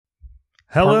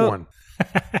Hello. Part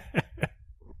 1.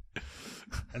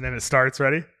 And then it starts.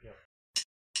 Ready?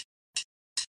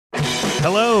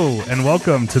 Hello, and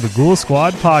welcome to the Ghoul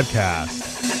Squad podcast.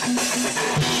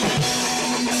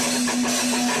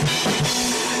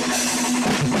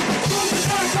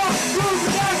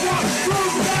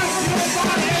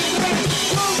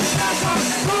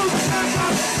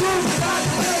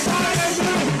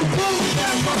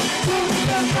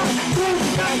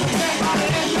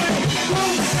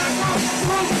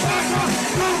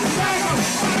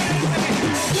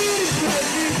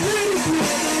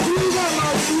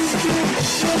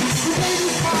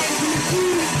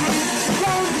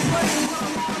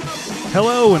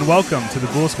 Hello and welcome to the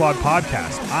Ghoul Squad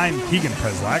podcast. I'm Keegan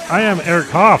Preslak. I am Eric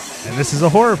Hoff. And this is a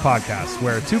horror podcast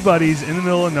where two buddies in the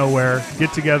middle of nowhere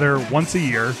get together once a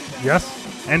year.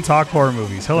 Yes. And talk horror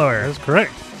movies. Hello, Eric. That's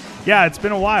correct. Yeah, it's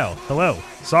been a while. Hello.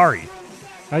 Sorry.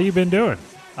 How you been doing?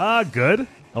 Good.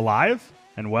 Alive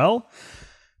and well.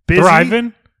 Busy.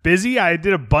 Thriving? Busy. I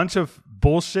did a bunch of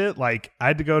bullshit. Like, I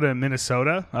had to go to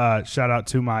Minnesota. Shout out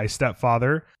to my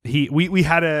stepfather. We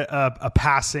had a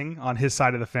passing on his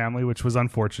side of the family, which was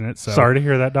unfortunate. So sorry to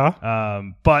hear that, Da.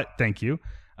 but thank you.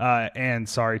 And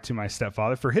sorry to my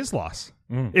stepfather for his loss,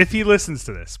 if he listens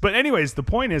to this. But anyways, the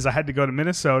point is I had to go to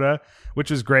Minnesota, which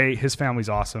was great. His family's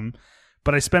awesome.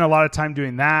 But I spent a lot of time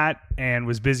doing that and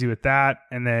was busy with that.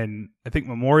 And then I think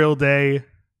Memorial Day,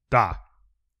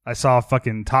 I saw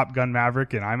fucking Top Gun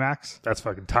Maverick in IMAX. That's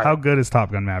fucking tight. How good is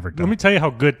Top Gun Maverick? Let me tell you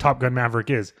how good Top Gun Maverick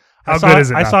is. How good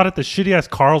is it? I saw it at the shitty-ass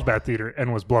Carlsbad Theater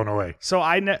and was blown away. So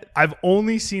I've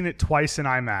only seen it twice in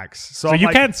IMAX. So you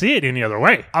can't see it any other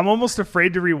way. I'm almost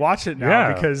afraid to rewatch it now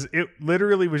Yeah. because it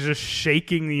literally was just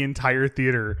shaking the entire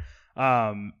theater.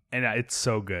 And it's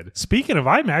so good. Speaking of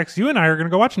IMAX, you and I are going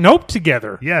to go watch Nope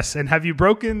together. Yes, and have you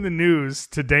broken the news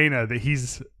to Dana that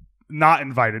he's not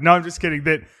invited? No, I'm just kidding.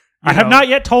 That I have not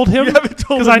yet told him. You haven't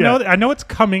told him because I know it's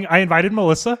coming. I invited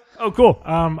Melissa. Oh, cool.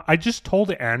 I just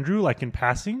told Andrew like in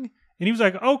passing, and he was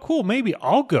like, "Oh, cool, maybe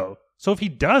I'll go." So if he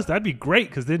does, that'd be great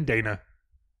because then Dana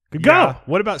could go.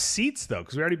 What about seats though?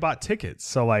 Because we already bought tickets.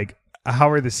 So like, how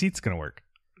are the seats going to work?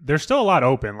 There's still a lot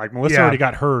open. Like Melissa already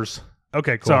got hers.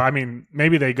 Okay, cool. So I mean,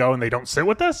 maybe they go and they don't sit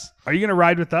with us. Are you going to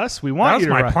ride with us? We want That was you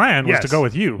to my ride. plan was Yes. to go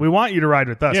with you. We want you to ride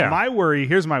with us. Yeah.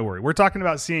 Here's my worry. We're talking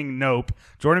about seeing Nope,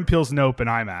 Jordan Peele's Nope in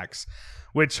IMAX,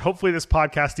 which hopefully this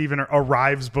podcast even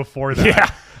arrives before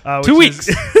that. Yeah. 2 weeks.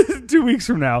 2 weeks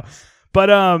from now. But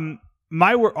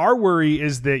our worry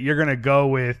is that you're going to go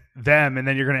with them and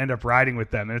then you're going to end up riding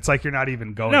with them. And it's like you're not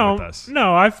even going with us.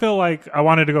 No, I feel like I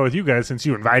wanted to go with you guys since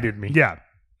you invited me. Yeah.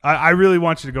 I really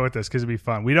want you to go with this because it'd be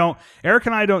fun. Eric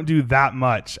and I don't do that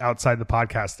much outside the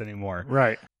podcast anymore.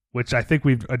 Right. Which I think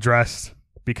we've addressed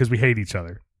because we hate each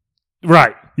other.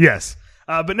 Right. Yes.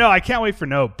 But no, I can't wait for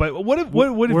Nope. But what if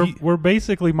we're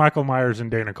basically Michael Myers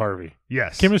and Dana Carvey.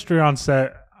 Yes. Chemistry on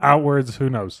set, outwards, who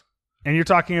knows? And you're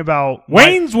talking about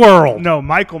Wayne's World. No,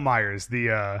 Michael Myers,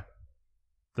 the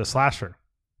slasher.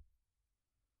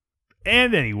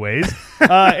 And anyways,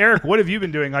 Eric, what have you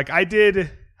been doing? Like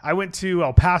I went to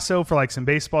El Paso for like some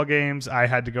baseball games. I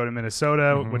had to go to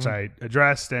Minnesota, which I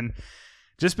addressed, and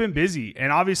just been busy.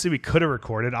 And obviously we could have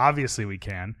recorded. Obviously we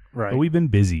can. Right. But we've been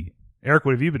busy. Eric,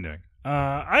 what have you been doing?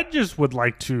 I just would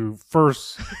like to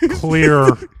first clear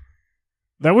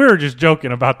that we were just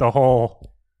joking about the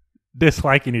whole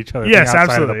disliking each other. Yes, thing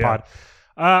outside absolutely. Of the pod.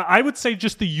 I would say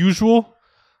just the usual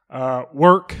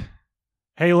work,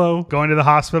 Halo. Going to the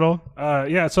hospital?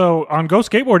 Yeah, so on Go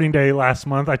Skateboarding Day last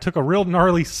month, I took a real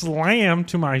gnarly slam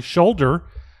to my shoulder.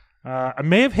 I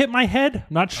may have hit my head. I'm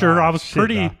not sure. I was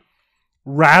pretty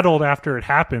rattled after it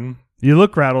happened. You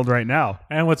look rattled right now.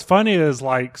 And what's funny is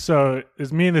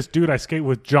is me and this dude I skate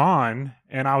with, John,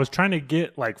 and I was trying to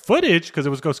get like footage because it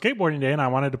was Go Skateboarding Day and I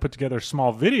wanted to put together a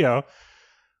small video.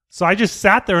 So I just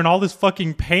sat there in all this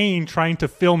fucking pain trying to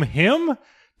film him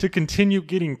to continue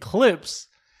getting clips.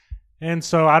 And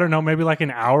so I don't know, maybe like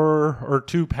an hour or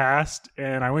two passed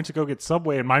and I went to go get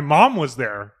Subway and my mom was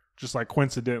there, just like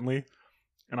coincidentally.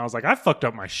 And I was like, I fucked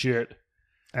up my shit.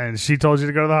 And she told you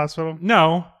to go to the hospital?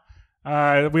 No.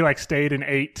 We like stayed and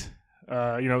ate,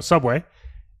 Subway.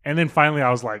 And then finally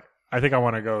I was like, I think I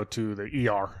want to go to the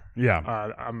ER.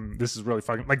 Yeah. This is really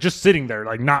fucking, like just sitting there,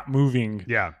 like not moving.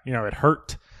 Yeah. It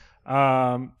hurt.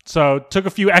 So took a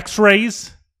few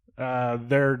x-rays.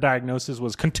 Their diagnosis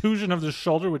was contusion of the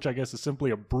shoulder, which I guess is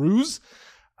simply a bruise.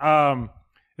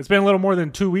 It's been a little more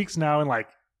than 2 weeks now. And like,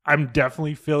 I'm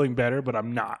definitely feeling better, but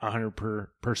I'm not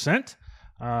 100%.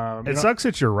 It sucks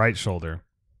at your right shoulder.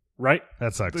 Right?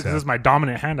 That sucks. This is my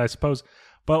dominant hand, I suppose.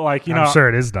 But like, I'm sure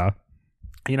it is, though.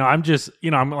 I'm just,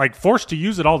 I'm like forced to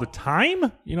use it all the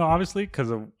time, obviously because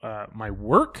of my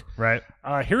work. Right.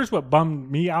 Here's what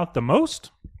bummed me out the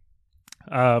most.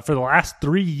 For the last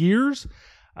 3 years,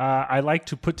 I like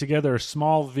to put together a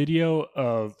small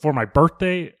video for my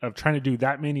birthday of trying to do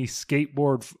that many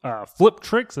skateboard flip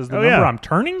tricks as the number I'm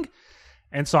turning.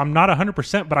 And so I'm not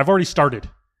 100%, but I've already started.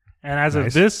 And as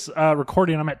of this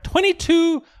recording, I'm at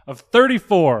 22 of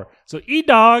 34. So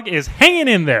E-Dog is hanging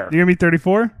in there. You're going to be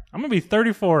 34? I'm going to be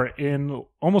 34 in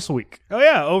almost a week. Oh,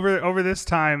 yeah. Over this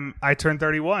time, I turned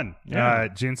 31,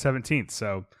 June 17th.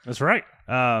 So that's right.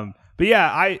 But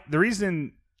yeah, the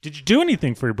reason... Did you do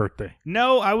anything for your birthday?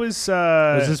 No, I was...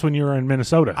 Was this when you were in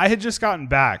Minnesota? I had just gotten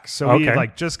back. So we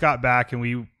just got back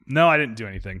and No, I didn't do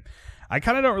anything. I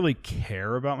kind of don't really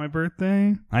care about my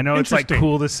birthday. I know it's like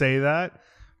cool to say that.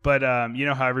 But you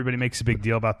know how everybody makes a big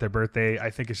deal about their birthday? I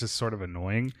think it's just sort of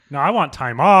annoying. No, I want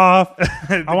time off.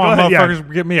 I want motherfuckers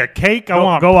to give me a cake. I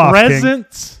want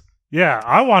presents. Yeah,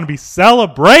 I want to be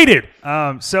celebrated.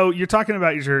 So you're talking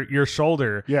about your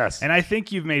shoulder. Yes. And I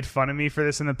think you've made fun of me for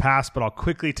this in the past, but I'll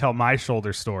quickly tell my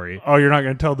shoulder story. Oh, you're not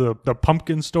going to tell the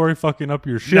pumpkin story fucking up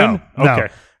your shin? No. Okay.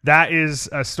 That is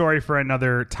a story for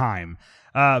another time.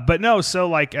 But no, so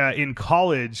like in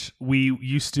college, we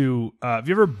used to. Have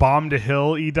you ever bombed a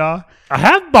hill, Ida? I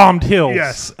have bombed hills.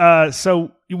 Yes.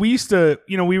 So we used to,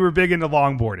 we were big into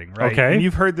longboarding, right? Okay. And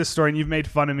you've heard this story, and you've made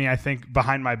fun of me, I think,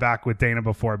 behind my back with Dana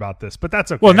before about this, but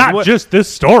that's okay. Well, not just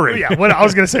this story. Yeah. What I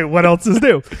was gonna say, what else is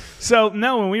new? So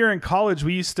no, when we were in college,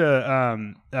 we used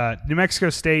to. New Mexico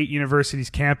State University's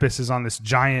campus is on this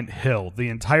giant hill. The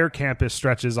entire campus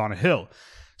stretches on a hill.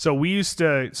 So we used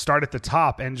to start at the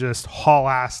top and just haul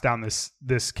ass down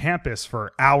this campus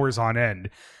for hours on end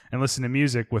and listen to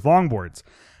music with longboards,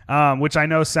 which I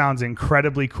know sounds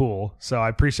incredibly cool. So I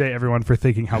appreciate everyone for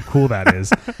thinking how cool that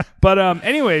is. But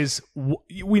anyways,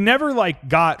 we never like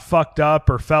got fucked up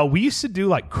or fell. We used to do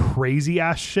like crazy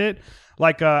ass shit.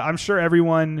 Like I'm sure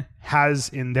everyone has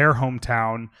in their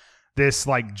hometown this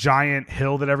like giant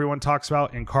hill that everyone talks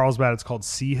about. In Carlsbad, it's called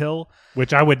Sea Hill.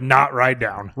 Which I would not ride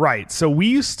down. Right. So we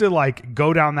used to like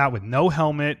go down that with no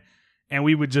helmet, and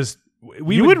we would just...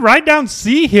 You would ride down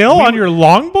Sea Hill on your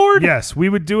longboard? Yes. We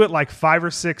would do it like 5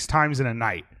 or 6 times in a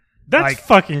night. That's like,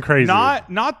 fucking crazy.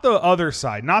 Not the other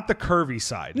side, not the curvy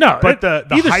side. No, but the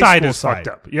either high side school is side. fucked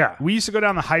up. Yeah. We used to go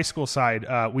down the high school side.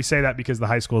 We say that because the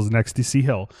high school is next to Sea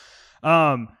Hill.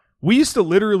 We used to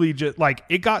literally just like,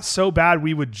 it got so bad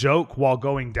we would joke while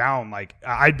going down. Like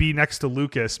I'd be next to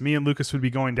Lucas. Me and Lucas would be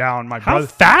going down. How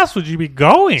fast would you be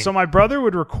going? So my brother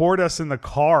would record us in the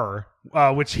car,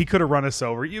 which he could have run us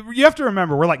over. You have to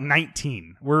remember, we're like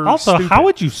 19. We're also stupid. How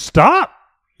would you stop?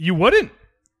 You wouldn't.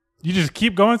 You just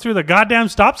keep going through the goddamn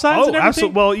stop signs and everything?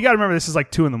 Absolutely. Well, you got to remember, this is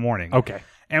like 2 a.m. Okay.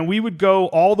 And we would go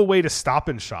all the way to Stop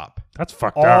and Shop. That's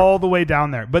fucked up. All the way down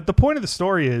there. But the point of the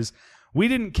story is, we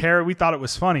didn't care. We thought it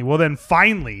was funny. Well, then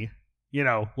finally,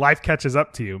 life catches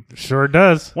up to you. Sure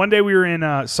does. One day we were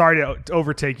in, sorry to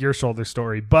overtake your shoulder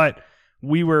story, but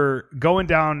we were going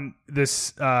down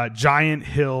this giant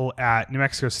hill at New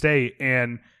Mexico State,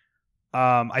 and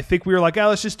I think we were like,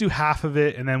 let's just do half of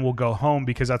it, and then we'll go home,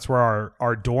 because that's where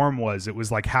our dorm was. It was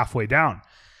like halfway down.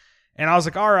 And I was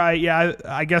like, all right, yeah,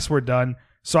 I guess we're done.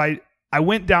 So I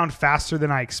went down faster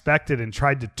than I expected and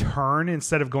tried to turn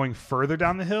instead of going further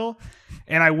down the hill.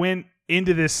 And I went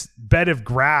into this bed of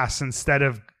grass instead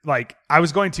of, like, I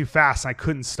was going too fast and I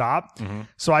couldn't stop. Mm-hmm.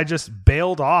 So I just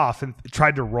bailed off and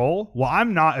tried to roll. Well,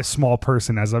 I'm not a small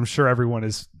person, as I'm sure everyone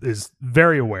is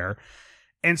very aware.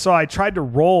 And so I tried to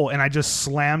roll, and I just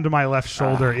slammed my left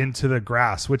shoulder into the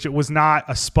grass, which it was not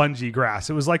a spongy grass.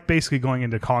 It was like basically going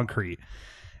into concrete.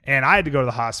 And I had to go to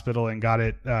the hospital and got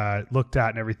it looked at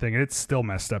and everything, and it's still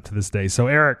messed up to this day. So,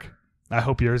 Eric, I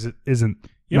hope yours isn't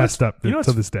messed up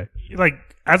to this day. Like,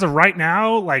 as of right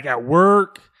now, like at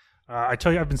work, I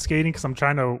tell you I've been skating because I'm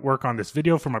trying to work on this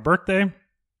video for my birthday.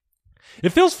 It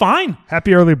feels fine.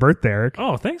 Happy early birthday, Eric.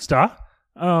 Oh, thanks, Da.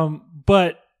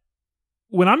 But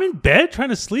when I'm in bed trying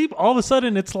to sleep, all of a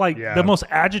sudden it's like the most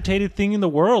agitated thing in the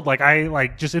world.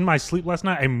 Like just in my sleep last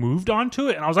night, I moved onto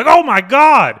it and I was like, oh my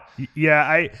God.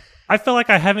 Yeah, I feel like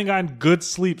I haven't gotten good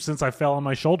sleep since I fell on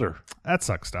my shoulder. That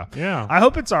sucks stuff. Yeah. I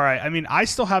hope it's all right. I mean, I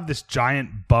still have this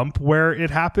giant bump where it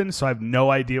happened, so I have no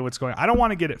idea what's going on. I don't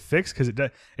want to get it fixed because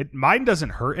mine doesn't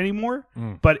hurt anymore,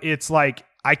 but it's like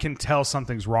I can tell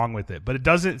something's wrong with it, but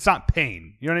it's not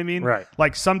pain. You know what I mean? Right.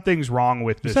 Like something's wrong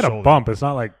with this shoulder. shoulder. A bump. It's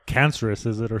not like cancerous,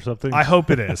 is it, or something? I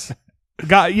hope it is.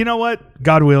 God, you know what?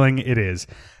 God willing, it is.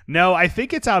 No, I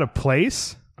think it's out of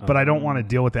place. but I don't want to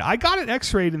deal with it. I got it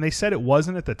x-rayed and they said it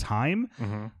wasn't at the time,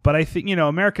 but I think,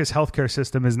 America's healthcare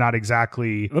system is not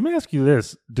exactly... Let me ask you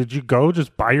this. Did you go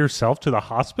just by yourself to the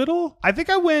hospital? I think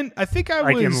I was...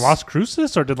 in Las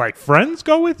Cruces, or did friends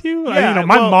go with you? Yeah,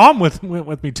 my mom went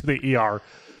with me to the ER.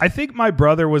 I think my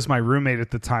brother was my roommate at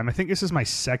the time. I think this is my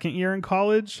second year in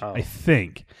college, I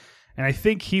think. And I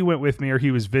think he went with me, or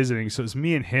he was visiting. So it was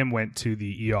me and him went to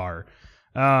the ER.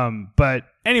 But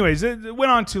anyways, it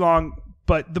went on too long.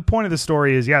 But the point of the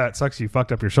story is, that sucks. You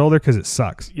fucked up your shoulder because it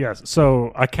sucks. Yes.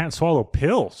 So I can't swallow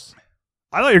pills.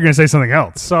 I thought you were going to say something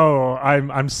else. So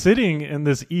I'm sitting in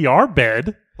this ER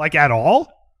bed. Like at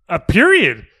all?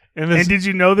 Period. And did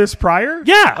you know this prior?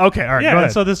 Yeah. Okay. All right. Yeah. Go ahead.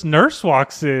 And so this nurse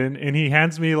walks in and he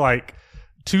hands me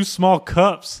 2 small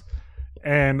cups.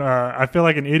 And I feel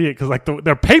like an idiot because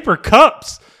they're paper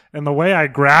cups. And the way I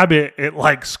grab it, it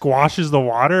squashes the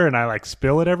water and I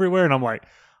spill it everywhere. And I'm like,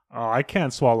 oh, I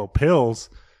can't swallow pills.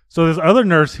 So this other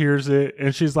nurse hears it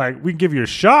and she's like, we can give you a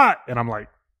shot. And I'm like,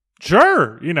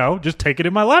 sure, just take it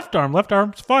in my left arm. Left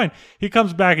arm's fine. He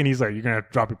comes back and he's like, you're going to have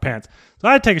to drop your pants. So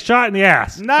I take a shot in the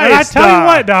ass. Nice. And I tell you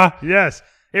what, yes.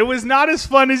 It was not as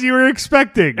fun as you were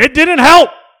expecting. It didn't help.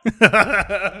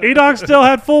 E-Dog still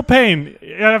had full pain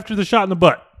after the shot in the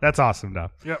butt. That's awesome, Duh.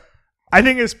 Yep. I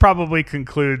think this probably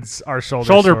concludes our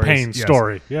shoulder pain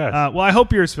story. Yes. Well, I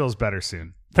hope yours feels better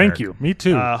soon. Thank you. Me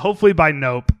too. Hopefully by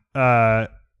Nope,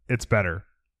 it's better.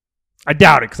 I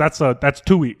doubt it because that's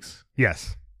 2 weeks.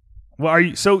 Yes.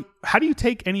 Well, so how do you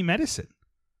take any medicine?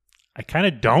 I kind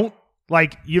of don't.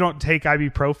 You don't take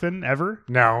ibuprofen ever?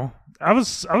 No. I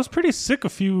was pretty sick a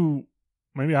few,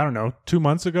 maybe, I don't know, 2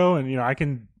 months ago, and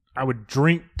I would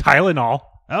drink Tylenol.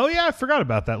 Oh yeah, I forgot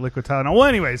about that liquid Tylenol. Well,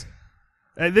 anyways,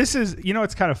 this is,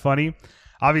 it's kind of funny.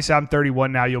 Obviously, I'm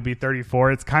 31 now. You'll be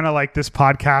 34. It's kind of like this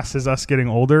podcast is us getting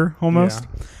older almost.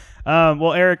 Yeah.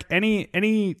 Well, Eric,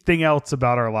 anything else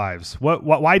about our lives?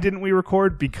 Why didn't we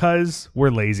record? Because we're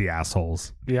lazy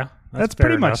assholes. Yeah, that's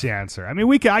pretty much the answer. I mean,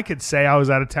 I could say I was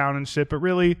out of town and shit, but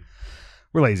really,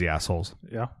 we're lazy assholes.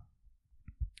 Yeah.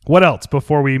 What else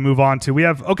before we move on to what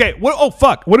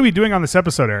are we doing on this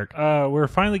episode, Eric? We're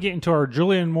finally getting to our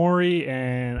Julian Maury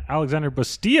and Alexander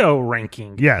Bastillo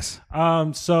ranking. Yes.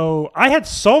 So I had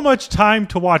so much time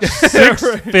to watch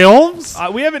 6 films.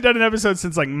 We haven't done an episode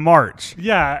since March.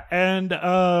 Yeah, and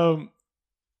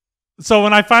so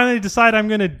when I finally decide I'm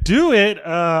going to do it,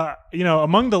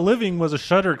 Among the Living was a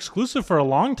Shudder exclusive for a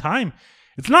long time.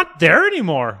 It's not there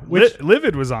anymore.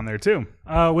 Livid was on there too.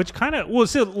 Which kind of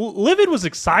Livid was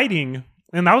exciting,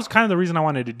 and that was kind of the reason I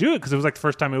wanted to do it because it was the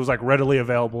first time it was readily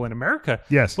available in America.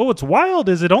 Yes. But what's wild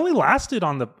is it only lasted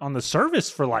on the service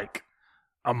for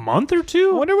a month or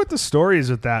two. I wonder what the story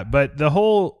is with that. But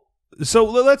so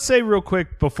let's say real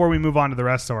quick before we move on to the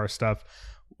rest of our stuff,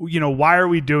 why are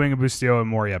we doing a Bustillo and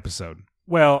Maury episode?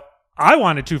 Well, I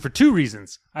wanted to for 2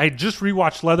 reasons. I had just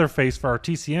rewatched Leatherface for our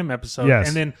TCM episode,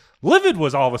 and then Livid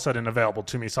was all of a sudden available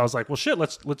to me. So I was like, well, shit,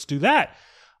 let's do that.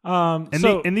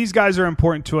 And these guys are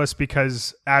important to us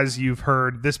because, as you've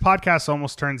heard, this podcast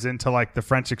almost turns into the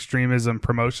French extremism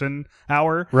promotion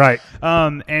hour. Right.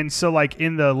 And so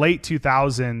in the late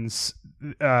 2000s,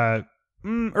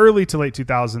 early to late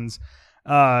 2000s,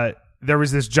 there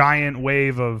was this giant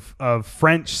wave of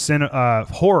French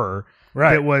horror.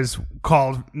 Right. That was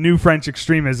called New French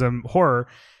Extremism horror.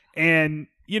 And,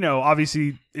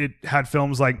 obviously it had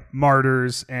films like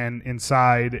Martyrs and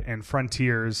Inside and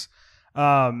Frontiers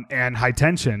and High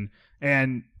Tension.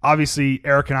 And obviously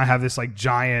Eric and I have this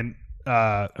giant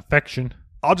affection.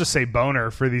 I'll just say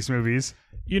boner for these movies.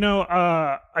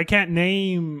 I can't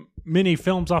name many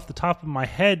films off the top of my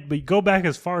head, but you go back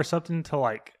as far as something to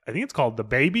I think it's called The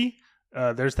Baby.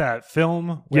 There's that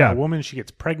film where a woman, she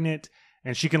gets pregnant.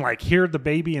 And she can hear the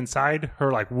baby inside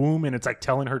her womb, and it's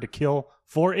telling her to kill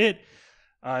for it.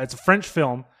 It's a French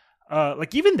film.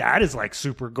 Even that is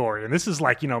super gory, and this is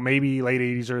maybe late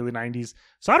 80s, early 90s.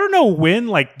 So I don't know when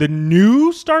the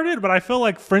new started, but I feel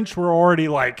like French were already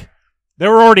they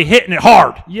were already hitting it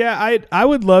hard. Yeah, I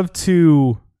would love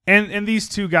to. And these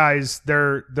two guys,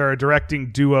 they're a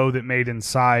directing duo that made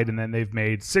Inside, and then they've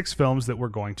made 6 films that we're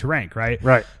going to rank, right?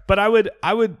 Right. But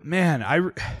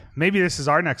maybe this is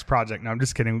our next project. No, I'm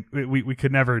just kidding. We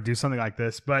could never do something like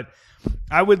this, but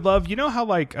I would love, how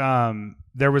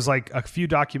there was a few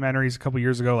documentaries a couple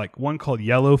years ago, one called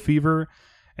Yellow Fever,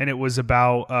 and it was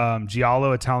about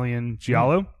Giallo, Italian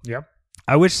Giallo. Yep.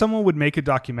 I wish someone would make a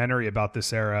documentary about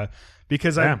this era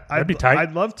because that'd be tight.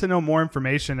 I'd love to know more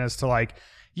information as to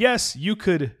yes, you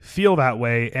could feel that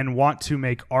way and want to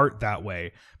make art that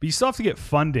way, but you still have to get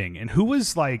funding. And who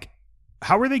was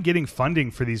how are they getting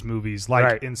funding for these movies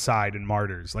Inside and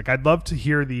Martyrs? I'd love to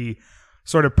hear the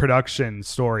sort of production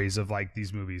stories of like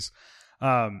these movies.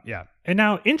 Yeah. And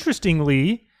now,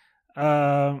 interestingly,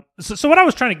 so what I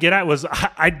was trying to get at was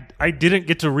I didn't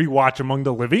get to rewatch Among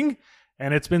the Living,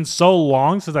 and it's been so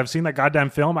long since I've seen that goddamn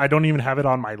film. I don't even have it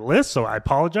on my list, so I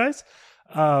apologize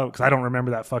because I don't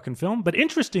remember that fucking film. But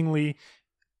interestingly,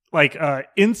 like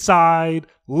Inside,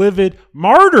 Livid,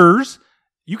 Martyrs,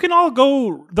 you can all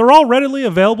go. They're all readily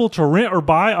available to rent or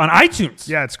buy on iTunes.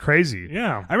 Yeah, it's crazy.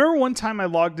 Yeah. I remember one time I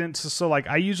logged into, so like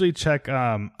I usually check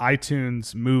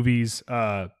iTunes movies.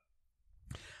 I'll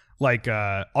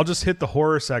just hit the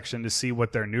horror section to see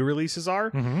what their new releases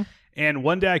are. Mm-hmm. And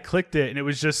one day I clicked it and it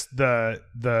was just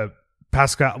the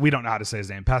Pascal, we don't know how to say his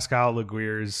name, Pascal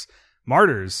Laguerre's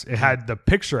Martyrs. It had the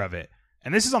picture of it.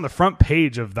 And this is on the front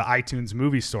page of the iTunes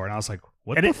movie store. And I was like,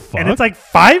 what the fuck? And it's like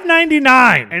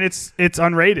 $5.99. And it's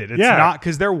unrated. It's not,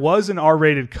 because there was an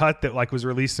R-rated cut that like was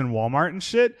released in Walmart and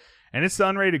shit. And it's the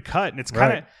unrated cut. And it's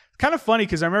kind of funny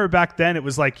because I remember back then it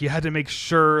was like you had to make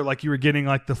sure like you were getting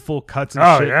like the full cuts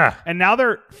and shit. Yeah. And now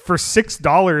they're for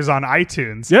 $6 on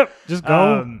iTunes. Yep. Just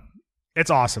go. It's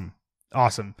awesome.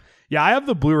 Awesome. Yeah, I have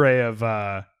the Blu-ray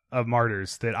of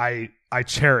Martyrs that I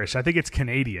cherish. I think it's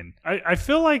Canadian. I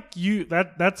feel like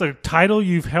that's a title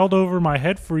you've held over my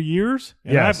head for years.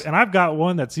 And Yes. I've got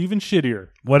one that's even shittier.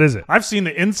 What is it? I've seen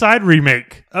the Inside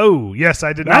remake. Oh, yes,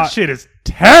 I did That not. shit is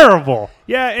terrible.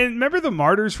 Yeah, and remember the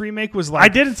Martyrs remake was like I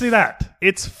didn't see that.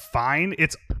 It's fine.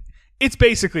 It's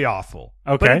basically awful.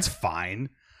 Okay. But it's fine.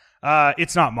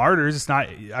 It's not Martyrs. It's not.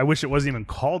 I wish it wasn't even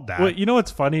called that. Well, you know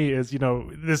what's funny is,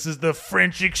 this is the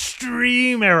French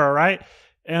Extreme era, right?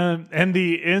 And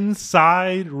the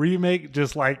Inside remake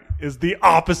just like is the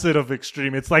opposite of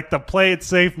Extreme. It's like the play it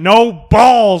safe, no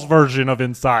balls version of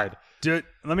Inside. Let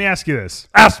me ask you this.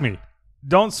 Ask me.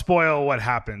 Don't spoil what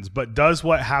happens, but does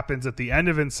what happens at the end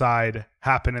of Inside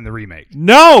happen in the remake?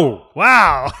 No.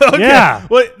 Wow. Okay. Yeah.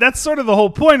 Well, that's sort of the whole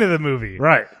point of the movie.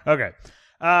 Right. Okay.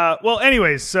 Well,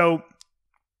 anyways, so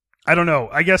I don't know.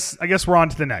 I guess we're on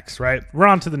to the next, right? We're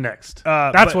on to the next.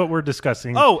 That's what we're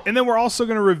discussing. Oh, and then we're also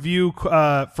going to review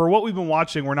for what we've been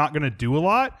watching. We're not going to do a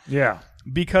lot. Yeah.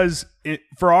 Because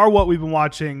for what we've been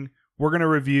watching, we're going to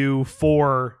review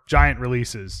 4 giant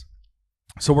releases.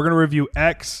 So we're going to review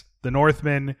X, The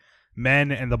Northman,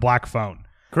 Men, and The Black Phone.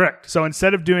 Correct. So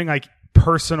instead of doing like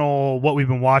personal what we've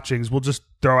been watching, we'll just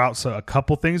throw out a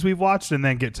couple things we've watched and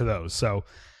then get to those. So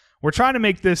we're trying to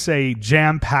make this a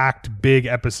jam-packed big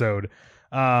episode,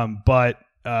 but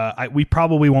we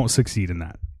probably won't succeed in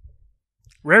that.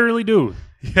 Rarely do.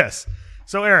 Yes.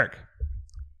 So Eric,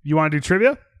 you want to do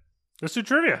trivia? Let's do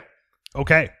trivia.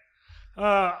 Okay.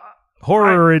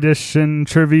 Horror edition,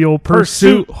 Trivial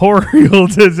Pursuit. Horror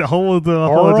edition.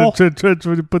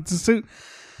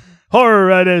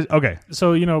 Okay.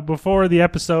 So, before the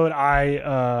episode,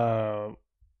 I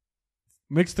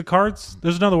mixed the cards.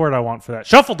 There's another word I want for that.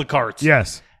 Shuffled the cards.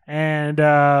 Yes. And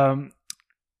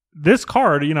this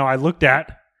card, I looked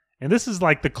at, and this is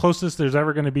like the closest there's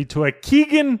ever going to be to a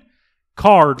Keegan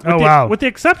card. Wow. With the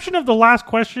exception of the last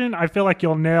question, I feel like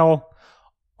you'll nail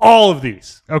all of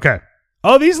these. Okay.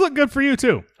 Oh, these look good for you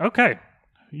too. Okay.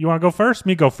 You want to go first?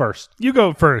 Me go first. You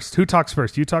go first. Who talks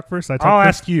first? You talk first? I'll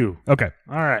ask you. Okay.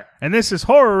 All right. And this is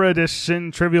Horror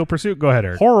Edition Trivial Pursuit. Go ahead,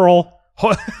 Eric. Horror.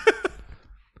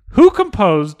 Who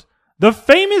composed the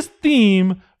famous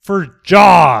theme for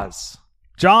Jaws?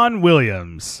 John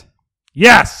Williams.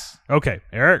 Yes. Okay.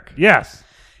 Eric. Yes.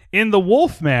 In The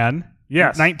Wolfman.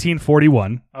 Yes.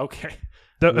 1941. Okay.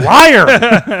 Liar.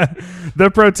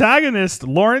 The protagonist,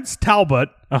 Lawrence Talbot,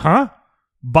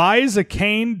 buys a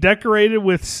cane decorated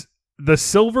with the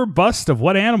silver bust of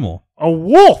what animal? A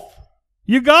wolf.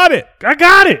 You got it. I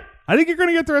got it. I think you're going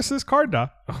to get the rest of this card,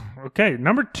 Doc. Okay.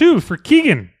 Number 2 for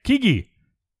Keegan. Kiki.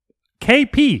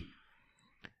 KP.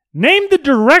 Name the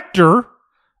director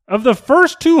of the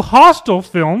first 2 Hostel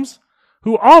films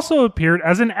who also appeared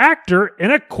as an actor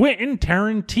in a Quentin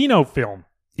Tarantino film.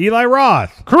 Eli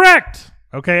Roth. Correct.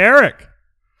 Okay, Eric.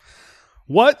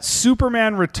 What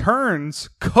Superman Returns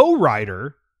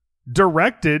co-writer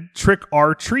directed Trick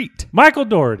or Treat? Michael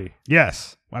Dougherty.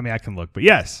 Yes. I mean, I can look, but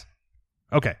yes.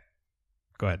 Okay.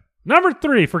 Go ahead. Number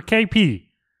 3 for KP.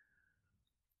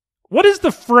 What is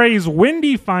the phrase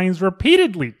Wendy finds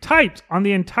repeatedly typed on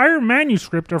the entire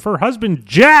manuscript of her husband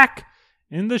Jack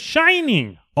in The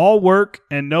Shining? All work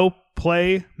and no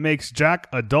play makes Jack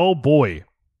a dull boy.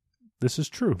 This is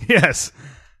true. Yes.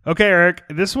 Okay, Eric.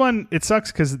 This one, it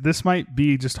sucks because this might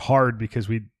be just hard because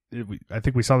I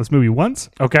think we saw this movie once.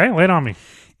 Okay, lay it on me.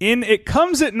 In It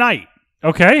Comes at Night.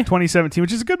 Okay. 2017,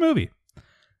 which is a good movie.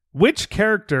 Which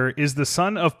character is the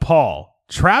son of Paul?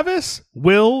 Travis,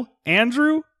 Will,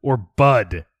 Andrew, or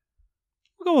Bud?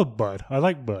 We'll go with Bud. I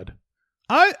like Bud.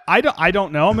 I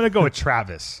don't know. I'm going to go with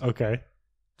Travis. Okay.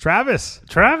 Travis.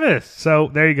 So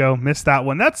there you go. Missed that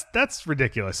one. That's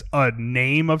ridiculous. A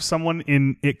name of someone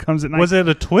in It Comes at Night. Was it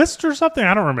a twist or something?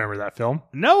 I don't remember that film.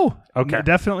 No. Okay. It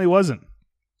definitely wasn't.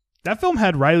 That film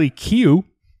had Riley Keough.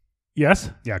 Yes.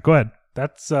 Yeah, go ahead.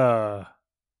 That's I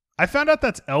found out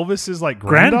that's Elvis's like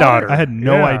granddaughter. I had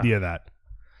no idea that.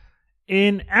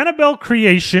 In Annabelle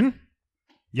Creation.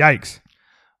 Yikes.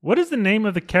 What is the name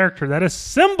of the character that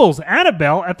assembles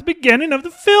Annabelle at the beginning of the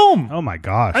film? Oh my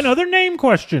gosh. Another name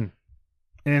question.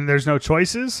 And there's no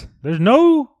choices? There's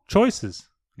no choices.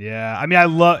 Yeah. I mean, I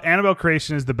love Annabelle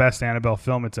Creation is the best Annabelle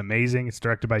film. It's amazing. It's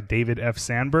directed by David F.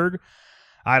 Sandberg.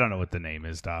 I don't know what the name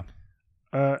is, Doc.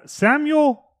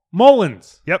 Samuel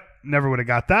Mullins. Yep. Never would have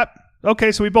got that.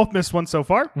 Okay, so we both missed one so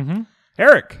far. Mm-hmm.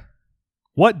 Eric,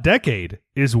 what decade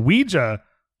is Ouija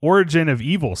Origin of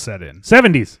Evil set in?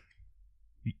 70s.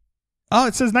 Oh,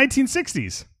 it says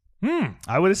 1960s.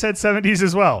 I would have said 70s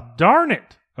as well. Darn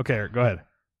it. Okay, Eric, go ahead.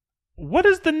 What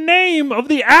is the name of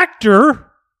the actor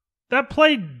that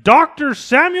played Dr.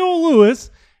 Samuel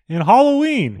Lewis in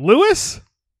Halloween? Lewis?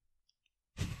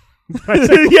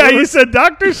 Yeah, you said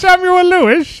Dr. Samuel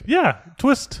Lewis. Yeah,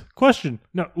 twist question.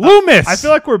 No, Loomis. I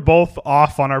feel like we're both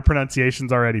off on our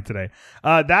pronunciations already today.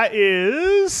 That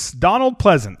is Donald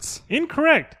Pleasance.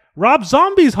 Incorrect. Rob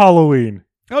Zombie's Halloween.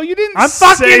 Oh, you didn't I'm say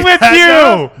fucking with that, you.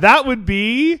 no. That would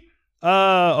be,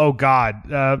 oh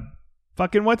God.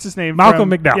 Fucking what's his name?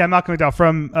 Malcolm McDowell. Yeah, Malcolm McDowell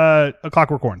from A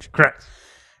Clockwork Orange. Correct.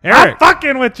 Eric. I'm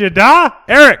fucking with you, da.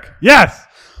 Eric. Yes.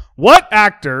 What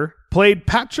actor played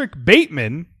Patrick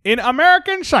Bateman in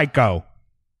American Psycho?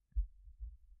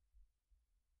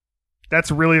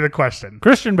 That's really the question.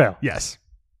 Christian Bale. Yes.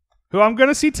 Who I'm going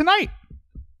to see tonight.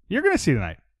 You're going to see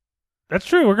tonight. That's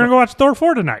true. We're going to go watch Thor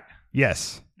 4 tonight.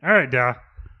 Yes. All right, da.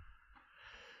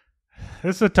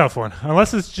 This is a tough one.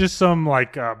 Unless it's just some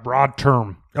like broad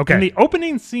term. Okay. In the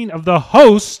opening scene of The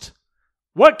Host,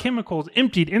 what chemicals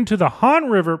emptied into the Han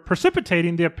River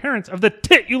precipitating the appearance of the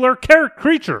titular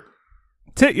creature?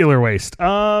 Titular waste.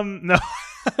 No.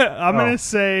 I'm going to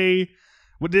say,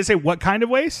 what did it say? What kind of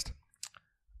waste?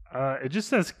 It just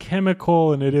says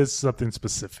chemical, and it is something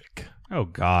specific. Oh,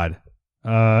 God.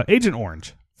 Agent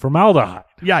Orange. Formaldehyde.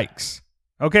 Yikes.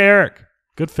 Okay, Eric.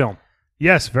 Good film.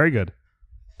 Yes, very good.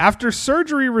 After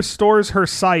surgery restores her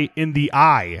sight in the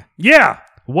eye. Yeah.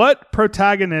 What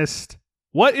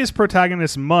is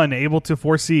protagonist Munn able to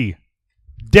foresee?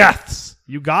 Deaths.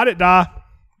 You got it, Da.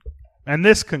 And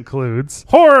this concludes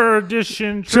Horror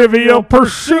Edition Trivial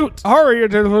Pursuit. Horror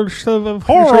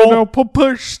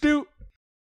Pursuit.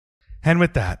 And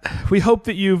with that, we hope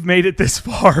that you've made it this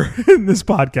far in this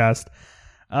podcast.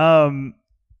 I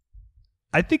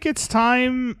think it's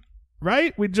time,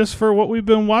 right? For what we've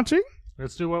been watching?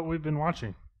 Let's do what we've been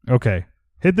watching. Okay.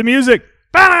 Hit the music.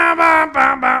 Oh,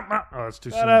 that's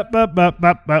too soon.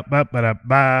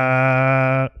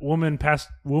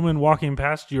 Woman walking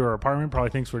past your apartment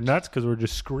probably thinks we're nuts because we're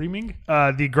just screaming.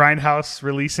 The Grindhouse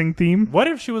releasing theme. What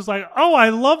if she was like, "Oh, I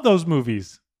love those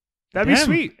movies." That'd be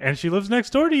sweet. And she lives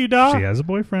next door to you, dog. She has a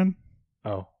boyfriend.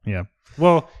 Oh. Yeah.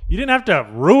 Well, you didn't have to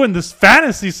ruin this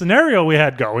fantasy scenario we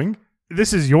had going.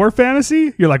 This is your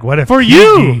fantasy? You're like, what if for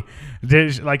you?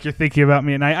 Like you're thinking about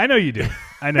me at night. I know you do.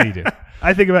 I know you do.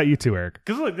 I think about you too, Eric.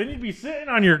 Because look, then you'd be sitting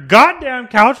on your goddamn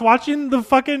couch watching the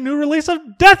fucking new release of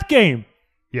Death Game.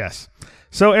 Yes.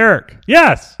 So, Eric.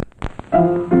 Yes.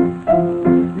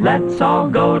 Let's all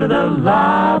go to the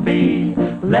lobby.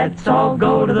 Let's all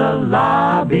go to the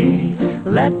lobby.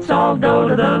 Let's all go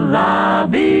to the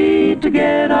lobby to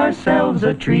get ourselves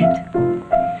a treat.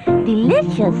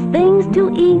 Delicious things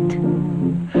to eat.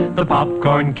 The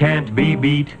popcorn can't be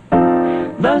beat.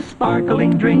 The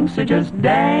sparkling drinks are just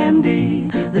dandy.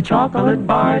 The chocolate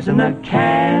bars and the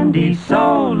candy.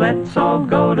 So let's all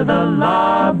go to the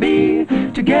lobby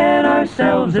to get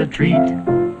ourselves a treat.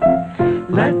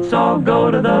 Let's all go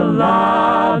to the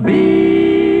lobby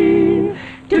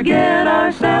to get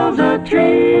ourselves a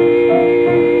treat.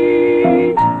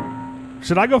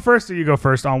 Should I go first or you go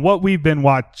first on what we've been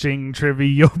watching,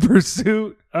 Trivial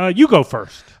Pursuit? You go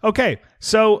first. Okay.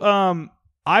 So,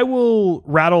 I will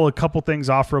rattle a couple things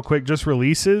off real quick, just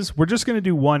releases. We're just going to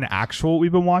do one actual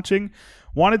we've been watching.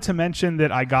 Wanted to mention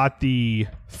that I got the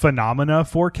Phenomena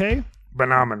 4K.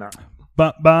 Banana.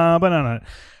 Banana.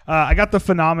 I got the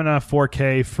Phenomena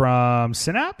 4K from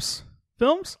Synapse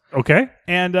Films. Okay.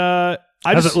 And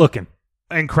how's it looking?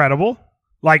 Incredible.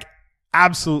 Like,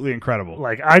 absolutely incredible.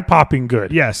 Like, eye-popping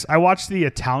good. Yes. I watched the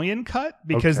Italian cut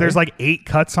because there's like 8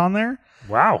 cuts on there.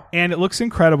 Wow. And it looks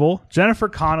incredible. Jennifer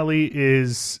Connelly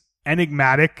is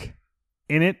enigmatic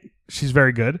in it. She's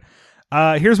very good.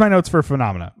 Here's my notes for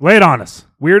Phenomena. Lay it on us.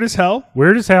 Weird as hell.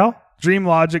 Weird as hell. Dream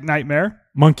logic nightmare.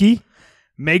 Monkey.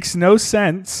 Makes no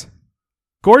sense.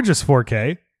 Gorgeous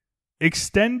 4K.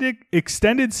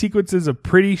 Extended sequences of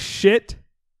pretty shit.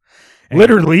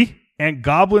 Literally. And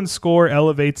Goblin score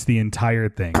elevates the entire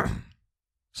thing.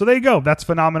 So there you go. That's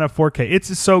Phenomena 4K.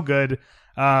 It's so good.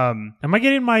 Am I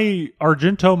getting my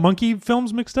Argento monkey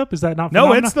films mixed up? Is that not No,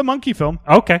 Phenomena? it's the monkey film.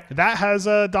 Okay. That has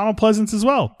Donald Pleasance as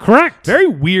well. Correct. Very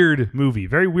weird movie.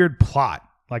 Very weird plot.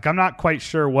 Like, I'm not quite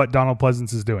sure what Donald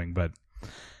Pleasance is doing, but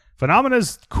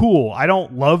Phenomena's cool. I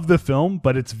don't love the film,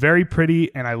 but it's very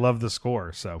pretty, and I love the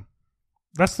score. So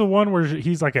That's the one where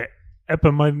he's like an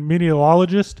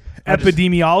epidemiologist.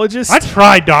 Epidemiologist. I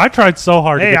tried so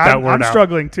hard to get that word I'm out. I'm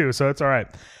struggling too, so it's all right.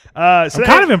 I'm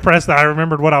kind of impressed that I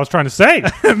remembered what I was trying to say.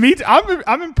 Me too.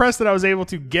 I'm impressed that I was able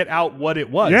to get out what it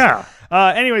was. Yeah.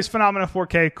 Anyways, Phenomena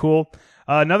 4K, cool.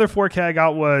 Another 4K I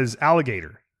got was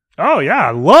Alligator. Oh, yeah.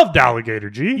 I loved Alligator,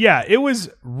 G. Yeah, it was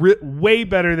way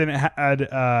better than it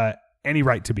had any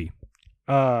right to be.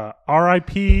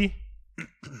 R.I.P.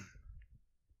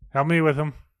 Help me with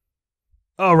him.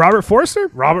 Oh, Robert Forster?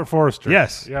 Robert Forster.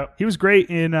 Yes. Yep. He was great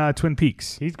in Twin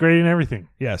Peaks. He's great in everything.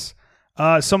 Yes.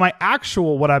 So my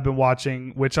actual what I've been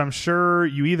watching, which I'm sure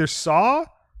you either saw,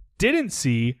 didn't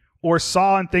see, or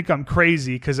saw and think I'm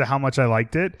crazy because of how much I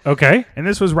liked it. Okay. And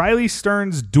this was Riley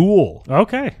Stearns' Duel.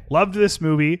 Okay. Loved this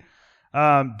movie.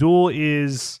 Duel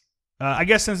is, I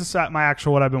guess since it's my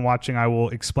actual what I've been watching, I will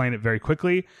explain it very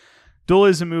quickly. Duel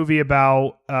is a movie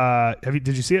about,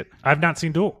 did you see it? I've not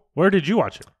seen Duel. Where did you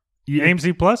watch it?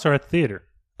 AMC Plus or at the theater?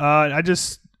 I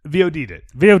just VOD'd it.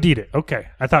 VOD'd it. Okay.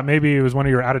 I thought maybe it was one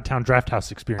of your out-of-town draft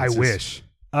house I experiences. wish.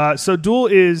 So Duel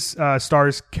is,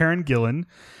 stars Karen Gillan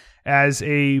as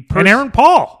a person. And Aaron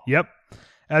Paul. Yep.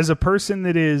 As a person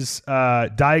that is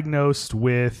diagnosed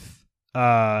with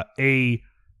a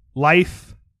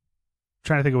life,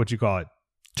 trying to think of what you call it.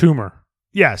 Tumor.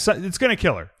 Yeah, so it's going to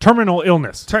kill her. Terminal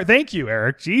illness. Thank you,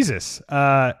 Eric. Jesus.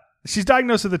 She's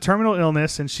diagnosed with a terminal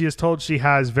illness, and she is told she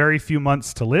has very few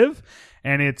months to live,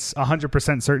 and it's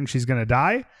 100% certain she's going to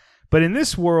die. But in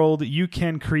this world, you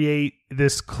can create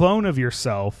this clone of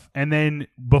yourself, and then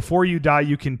before you die,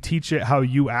 you can teach it how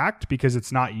you act because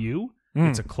it's not you.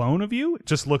 It's a clone of you. It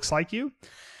just looks like you.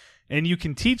 And you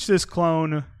can teach this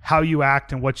clone how you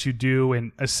act and what you do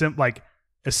and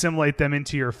assimilate them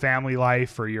into your family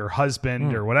life or your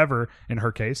husband or whatever, in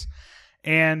her case.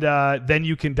 And then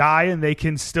you can die and they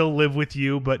can still live with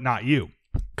you, but not you.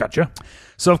 Gotcha.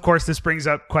 So, of course, this brings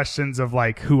up questions of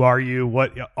like, who are you?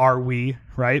 What are we?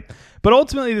 Right. But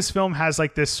ultimately, this film has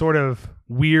like this sort of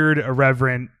weird,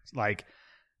 irreverent like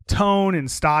tone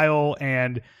and style.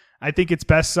 And I think it's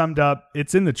best summed up.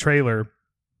 It's in the trailer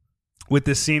with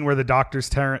this scene where the doctor's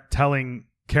telling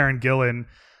Karen Gillan,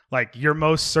 like, you're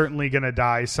most certainly going to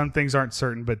die. Some things aren't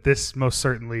certain, but this most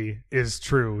certainly is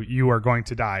true. You are going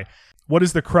to die. What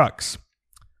is the crux?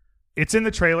 It's in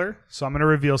the trailer, so I'm going to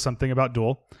reveal something about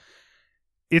Duel.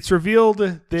 It's revealed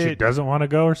that She doesn't want to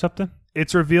go or something?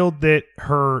 it's revealed that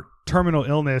her terminal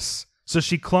illness, so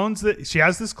she clones that she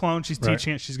has this clone, she's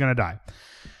teaching it, she's going to die.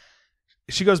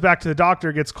 She goes back to the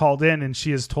doctor, gets called in, and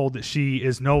she is told that she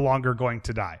is no longer going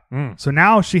to die. So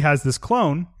now she has this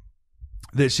clone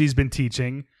that she's been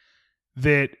teaching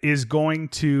that is going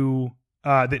to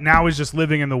that now is just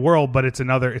living in the world, but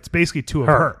it's basically two of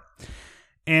her.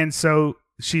 And so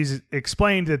she's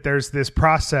explained that there's this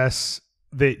process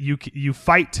that you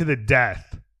fight to the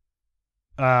death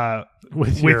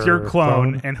with your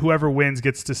clone, and whoever wins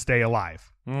gets to stay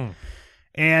alive.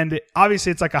 And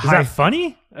obviously it's like Is that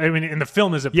funny? I mean, in the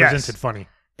film, is it presented funny?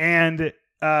 And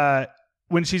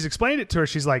when she's explained it to her,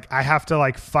 she's like, I have to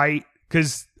like fight,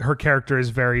 because her character is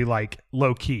very like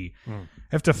low key. I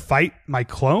have to fight my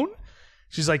clone?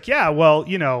 She's like, yeah, well,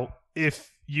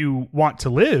 if you want to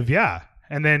live, yeah.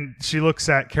 And then she looks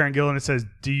at Karen Gillan and says,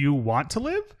 do you want to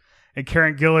live? And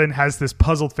Karen Gillan has this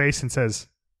puzzled face and says,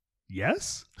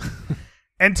 yes.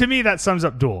 And to me, that sums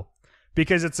up Duel,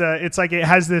 because it's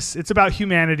about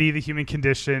humanity, the human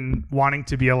condition, wanting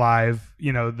to be alive,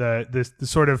 the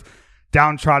sort of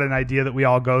downtrodden idea that we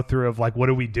all go through of like, what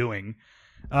are we doing?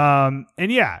 And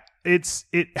yeah, it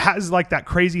has like that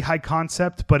crazy high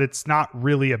concept, but it's not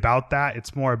really about that.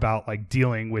 It's more about like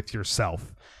dealing with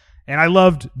yourself. And I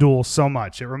loved Duel so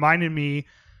much. It reminded me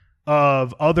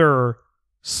of other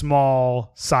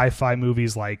small sci-fi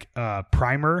movies like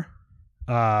Primer,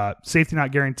 Safety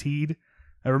Not Guaranteed.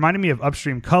 It reminded me of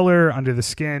Upstream Color, Under the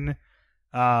Skin,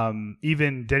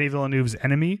 even Denis Villeneuve's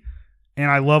Enemy.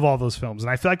 And I love all those films. And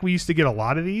I feel like we used to get a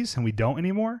lot of these and we don't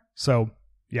anymore. So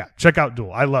yeah, check out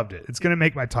Duel. I loved it. It's going to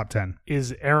make my top 10.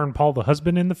 Is Aaron Paul the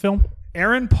husband in the film?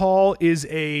 Aaron Paul is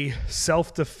a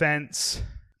self-defense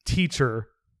teacher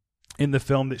in the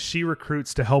film that she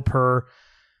recruits to help her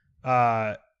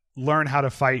learn how to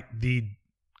fight the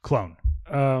clone.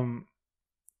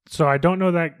 So I don't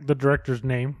know the director's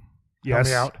name. Help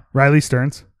me out. Riley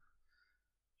Stearns.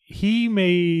 He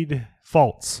made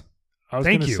Faults.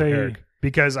 Thank gonna you, say, Eric.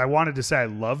 Because I wanted to say I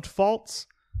loved Faults.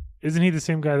 Isn't he the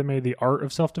same guy that made The Art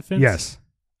of Self-Defense? Yes.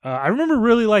 I remember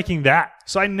really liking that.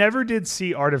 So I never did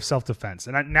see Art of Self-Defense.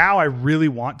 And now I really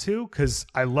want to because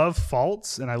I love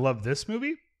Faults and I love this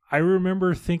movie. I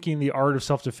remember thinking The Art of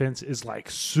Self-Defense is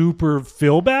like super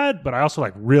feel bad, but I also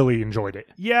like really enjoyed it.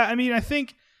 Yeah, I mean, I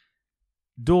think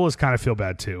Duel is kind of feel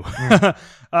bad too.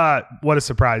 What a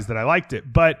surprise that I liked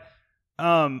it. But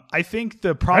I think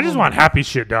the problem... I just want happy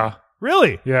shit, duh.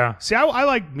 Really? Yeah. See, I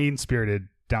like mean-spirited,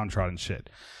 downtrodden shit.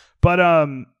 But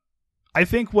I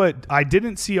think what I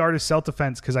didn't see Art of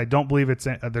Self-Defense because I don't believe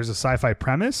there's a sci-fi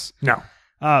premise. No.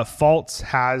 Faults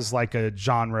has like a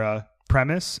genre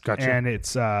premise. Gotcha. And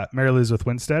it's Mary Elizabeth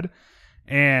Winstead.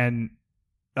 And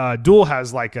Duel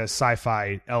has like a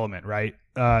sci-fi element, right?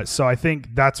 So I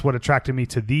think that's what attracted me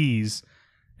to these.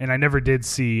 And I never did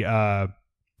see Art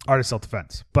of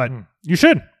Self-Defense. But you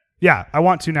should. Yeah, I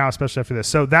want to now, especially after this.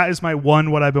 So that is my one,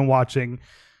 what I've been watching.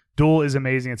 Duel is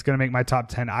amazing. It's going to make my top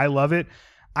 10. I love it.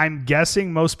 I'm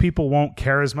guessing most people won't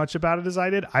care as much about it as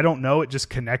I did. I don't know. It just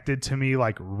connected to me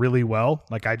like really well.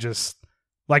 Like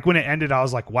when it ended, I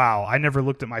was like, wow, I never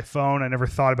looked at my phone. I never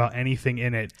thought about anything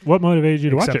in it. What motivated you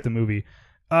to watch it? Except the movie.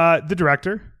 The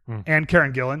director and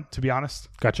Karen Gillan, to be honest.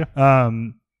 Gotcha.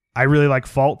 I really like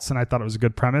Faults and I thought it was a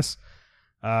good premise.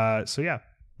 So yeah,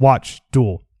 watch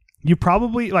Duel. You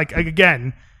probably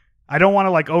again, I don't want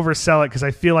to oversell it because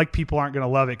I feel like people aren't going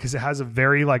to love it because it has a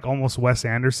very almost Wes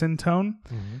Anderson tone.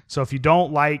 Mm-hmm. So if you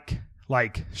don't like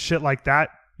shit like that,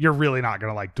 you're really not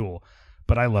going to like Duel.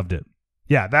 But I loved it.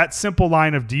 Yeah, that simple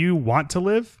line of "Do you want to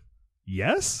live?"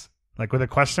 Yes, with a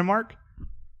question mark.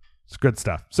 It's good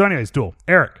stuff. So, anyways, Duel.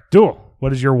 Eric, Duel.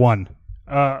 What is your one?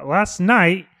 Last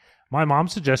night, my mom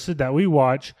suggested that we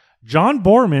watch John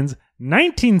Boorman's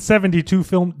 1972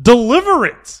 film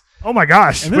Deliverance. Oh my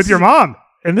gosh, with your mom.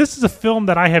 And this is a film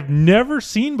that I have never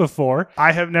seen before.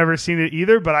 I have never seen it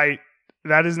either, but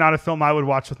that is not a film I would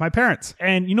watch with my parents.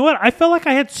 And you know what? I felt like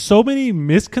I had so many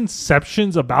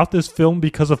misconceptions about this film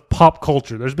because of pop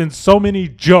culture. There's been so many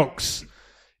jokes,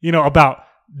 about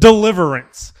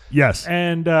Deliverance. Yes.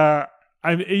 And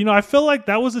I feel like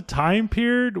that was a time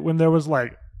period when there was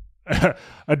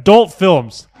adult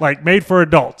films made for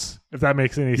adults, if that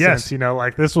makes any sense.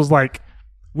 This was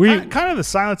kind of the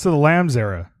Silence of the Lambs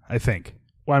era, I think.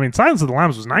 Well, I mean, Silence of the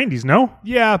Lambs was 90s, no?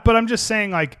 Yeah, but I'm just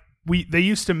saying they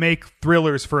used to make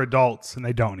thrillers for adults and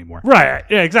they don't anymore. Right.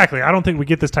 Yeah, exactly. I don't think we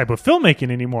get this type of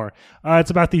filmmaking anymore.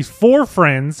 It's about these four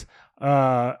friends.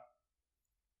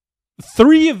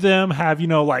 Three of them have,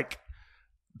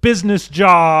 business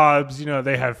jobs.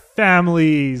 They have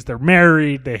families. They're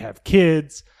married. They have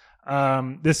kids.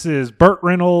 This is Burt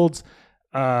Reynolds,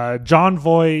 John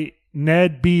Voight,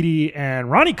 Ned Beatty, and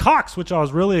Ronnie Cox, which I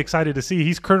was really excited to see.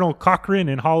 He's Colonel Cochran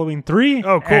in Halloween 3.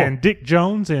 Oh, cool. And Dick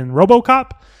Jones in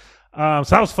RoboCop. So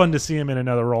that was fun to see him in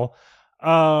another role.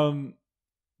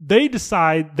 They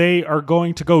decide they are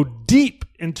going to go deep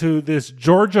into this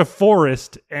Georgia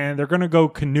forest and they're going to go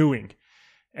canoeing.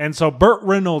 And so Burt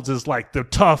Reynolds is the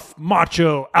tough,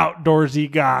 macho,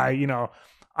 outdoorsy guy.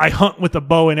 I hunt with a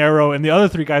bow and arrow. And the other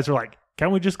three guys are like,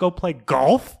 can't we just go play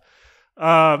golf?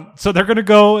 So they're going to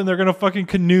go and they're going to fucking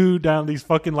canoe down these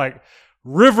fucking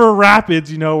river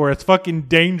rapids, where it's fucking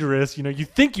dangerous. You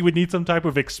think you would need some type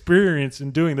of experience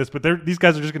in doing this, but these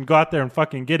guys are just going to go out there and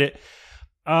fucking get it.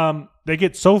 They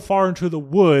get so far into the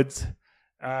woods,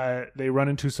 they run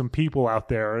into some people out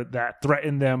there that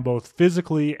threaten them both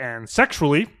physically and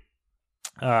sexually.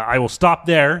 I will stop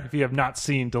there if you have not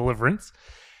seen Deliverance.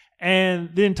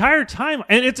 And the entire time,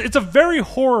 and it's a very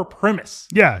horror premise.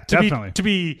 Yeah, definitely. To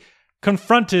be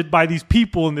confronted by these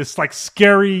people in this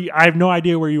scary, I have no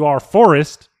idea where you are,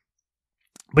 forest.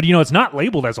 But it's not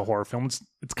labeled as a horror film.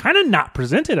 It's kind of not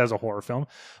presented as a horror film.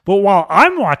 But while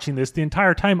I'm watching this, the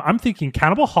entire time I'm thinking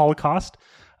Cannibal Holocaust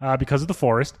because of the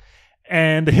forest,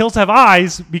 and The Hills Have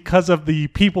Eyes because of the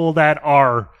people that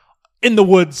are in the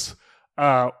woods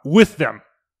with them.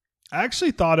 I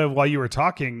actually thought of, while you were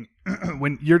talking,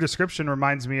 when your description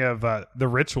reminds me of The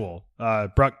Ritual,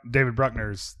 David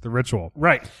Bruckner's The Ritual.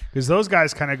 Right. Because those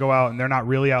guys kind of go out and they're not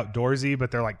really outdoorsy,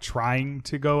 but they're trying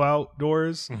to go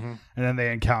outdoors. Mm-hmm. And then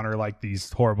they encounter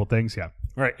these horrible things. Yeah.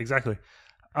 Right. Exactly.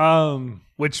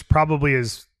 Which probably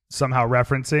is somehow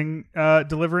referencing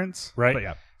Deliverance. Right. But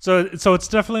yeah. So it's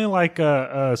definitely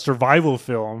a survival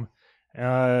film.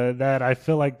 that I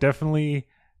feel like definitely,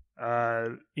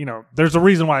 there's a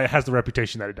reason why it has the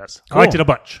reputation that it does. I liked it a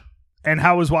bunch. And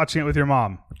how was watching it with your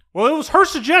mom? Well, it was her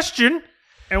suggestion.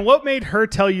 And what made her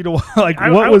tell you to like?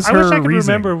 I was her wish I could reasoning?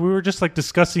 remember. We were just like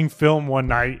discussing film one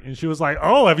night, and she was like,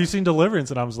 "Oh, have you seen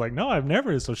Deliverance?" And I was like, "No, I've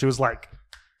never." So she was like,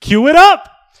 "Cue it up."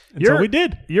 And so we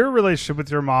did. Your relationship with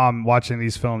your mom watching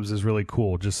these films is really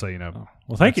cool. Just so you know.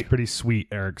 Well, thank That's you. pretty sweet,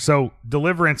 Eric. So,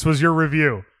 Deliverance was your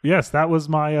review. Yes, that was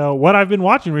my what I've been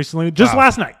watching recently, just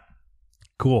last night.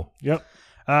 Cool. Yep.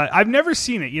 I've never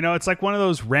seen it. It's like one of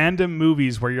those random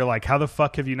movies where you're like, "How the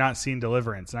fuck have you not seen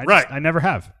Deliverance?" And I never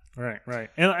have. Right.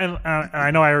 And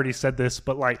I know I already said this,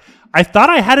 but like I thought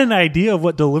I had an idea of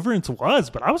what Deliverance was,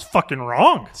 but I was fucking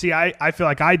wrong. See, I feel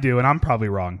like I do, and I'm probably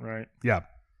wrong. Right. Yeah.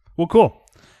 Well, cool.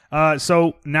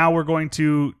 So now we're going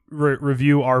to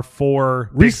review our 4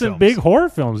 recent big horror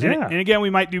films. And, Yeah. and again, we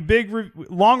might do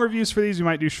long reviews for these. We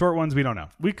might do short ones. We don't know.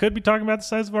 We could be talking about the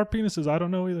size of our penises. I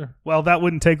don't know either. Well, that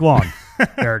wouldn't take long,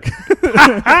 Eric.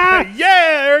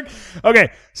 Yeah, Eric.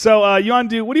 Okay, so what do you want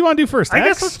to do first? I X?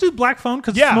 guess let's do Black Phone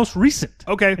because Yeah. it's the most recent.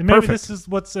 Okay, And maybe perfect. this is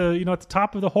what's at the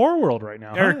top of the horror world right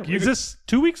now. Eric, Is this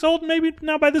 2 weeks old? Maybe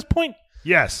now by this point.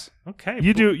 Yes. Okay.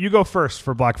 You go first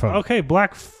for Black Phone. Okay,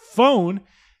 Black Phone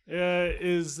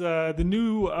is the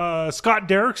new Scott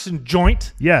Derrickson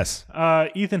joint. Yes.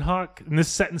 Ethan Hawke, and this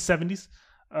is set in the 70s.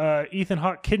 Ethan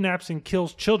Hawke kidnaps and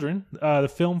kills children.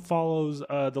 The film follows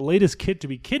the latest kid to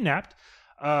be kidnapped.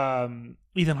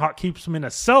 Ethan Hawke keeps him in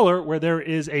a cellar where there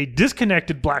is a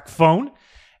disconnected black phone.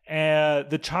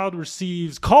 The child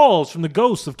receives calls from the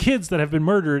ghosts of kids that have been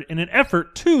murdered in an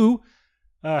effort to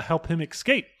help him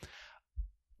escape.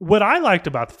 What I liked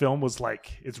about the film was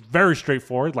like it's very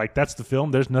straightforward. Like that's the film.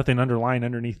 There's nothing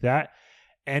underneath that,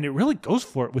 and it really goes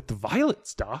for it with the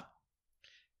violence,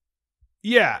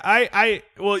 Yeah, I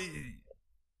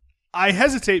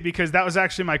hesitate because that was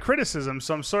actually my criticism,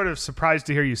 so I'm sort of surprised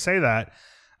to hear you say that.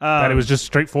 That it was just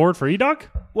straightforward for E-Dog?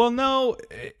 Well, no,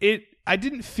 I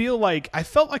didn't feel like I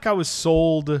felt like I was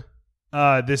sold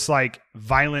this like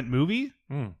violent movie,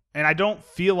 and I don't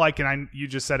feel like, and you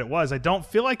just said it was. I don't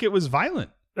feel like it was violent.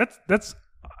 That's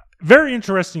very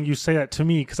interesting you say that to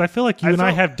me because I feel like you and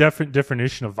I have different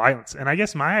definition of violence. And I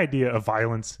guess my idea of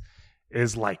violence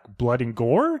is like blood and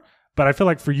gore. But I feel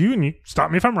like for you, and you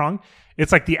stop me if I'm wrong,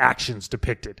 it's like the actions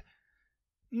depicted.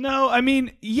 No, I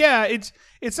mean, yeah,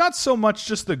 it's not so much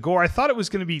just the gore. I thought it was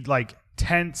going to be like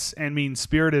tense and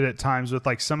mean-spirited at times with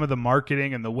like some of the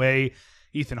marketing and the way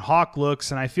Ethan Hawke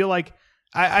looks. And I feel like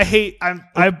I hate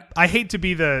to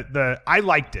be I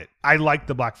liked it. I liked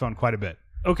the Black Phone quite a bit.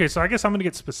 Okay, so I guess I'm going to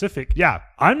get specific. Yeah.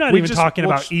 I'm not even talking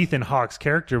about Ethan Hawke's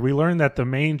character. We learned that the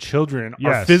main children are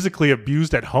Yes. physically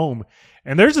abused at home.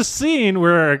 And there's a scene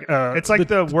where... It's like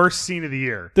the worst scene of the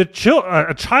year.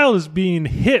 a child is being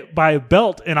hit by a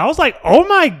belt, and I was like, oh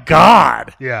my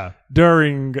God, Yeah.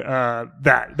 during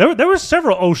that. There were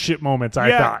several oh shit moments,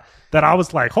 I thought, that I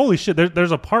was like, holy shit,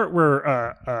 there's a part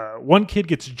where one kid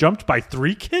gets jumped by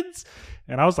 3 kids,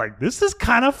 and I was like, this is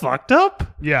kind of fucked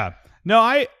up. Yeah. No,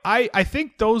 I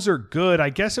think those are good.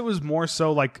 I guess it was more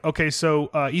so like, okay,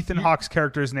 so Ethan Hawke's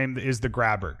character's name is the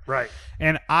Grabber. Right.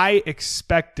 And I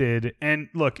expected, and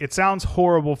look, it sounds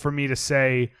horrible for me to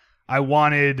say I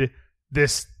wanted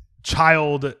this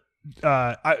child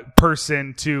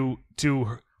person to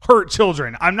hurt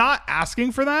children. I'm not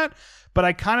asking for that, but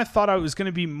I kind of thought I was going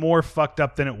to be more fucked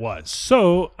up than it was.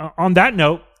 So on that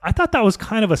note, I thought that was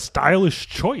kind of a stylish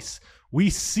choice. We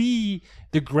see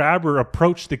the Grabber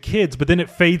approach the kids, but then it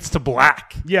fades to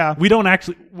black. Yeah. We don't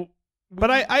actually...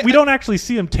 But we don't actually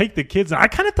see him take the kids. And I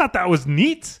kind of thought that was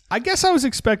neat. I guess I was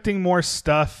expecting more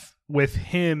stuff with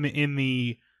him in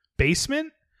the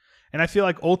basement. And I feel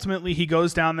like ultimately he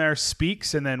goes down there,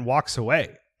 speaks, and then walks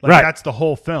away. Like Right. That's the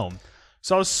whole film.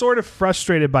 So I was sort of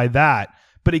frustrated by that.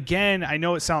 But again, I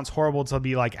know it sounds horrible to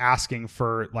be like asking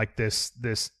for like this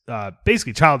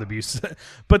basically child abuse.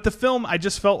 But the film, I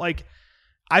felt like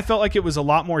it was a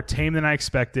lot more tame than I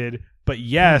expected. But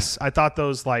yes, I thought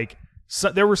those like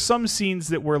there were some scenes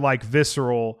that were like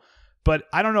visceral. But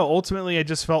I don't know. Ultimately, I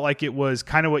just felt like it was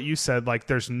kind of what you said. Like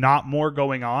there's not more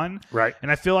going on. Right. And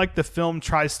I feel like the film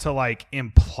tries to like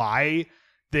imply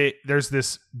that there's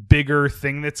this bigger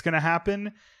thing that's going to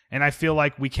happen. And I feel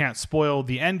like we can't spoil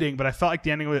the ending, but I felt like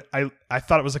the ending was, I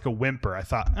thought it was like a whimper. I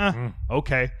thought,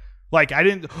 okay. Like I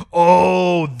didn't,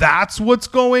 that's what's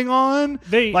going on?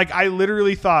 I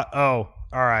literally thought, all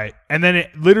right. And then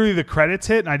literally the credits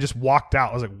hit and I just walked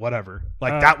out. I was like, whatever.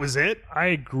 Like that was it? I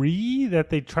agree that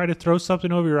they try to throw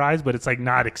something over your eyes, but it's like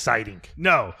not exciting.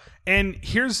 No. And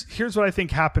here's what I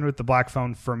think happened with the Black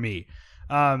Phone for me.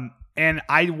 And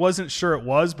I wasn't sure it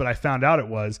was, but I found out it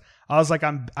was. I was like,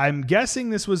 I'm guessing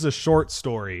this was a short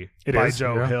story by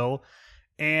Joe Hill,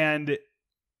 and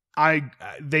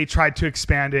they tried to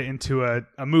expand it into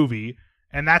a movie,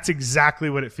 and that's exactly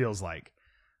what it feels like.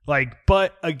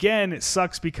 But again, it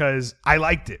sucks because I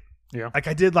liked it. Yeah. Like,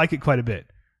 I did like it quite a bit,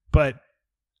 but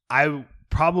I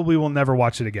probably will never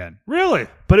watch it again. Really?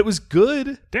 But it was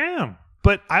good. Damn.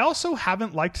 But I also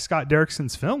haven't liked Scott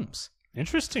Derrickson's films.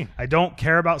 Interesting. I don't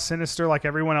care about Sinister like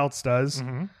everyone else does.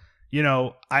 Mm-hmm. You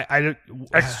know, I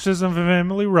Exorcism of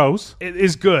Emily Rose. it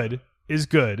is good.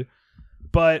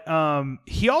 But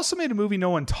he also made a movie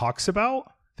no one talks about.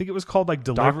 I think it was called like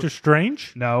Doctor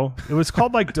Strange? No, it was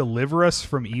called like Deliver Us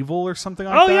from Evil or something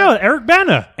like that. Oh, yeah, Eric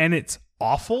Bana. And it's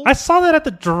awful. I saw that at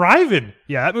the drive-in.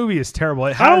 Yeah, that movie is terrible.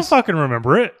 I don't fucking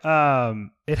remember it.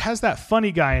 It has that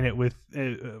funny guy in it with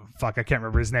I can't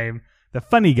remember his name. The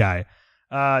funny guy,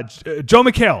 Joe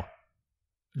McHale.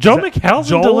 Joel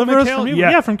McHale's in Deliver Us from Evil?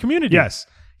 Yeah. From Community. Yes,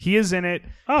 he is in it.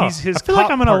 Oh, He's his I feel like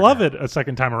cop I'm going to partner. love it a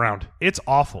second time around. It's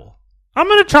awful. I'm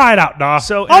going to try it out, Doc.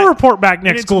 So I'll report back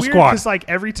next School Squad. Because like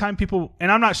every time people, and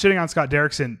I'm not shitting on Scott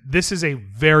Derrickson, this is a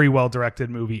very well directed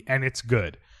movie and it's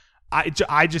good.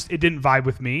 I just it didn't vibe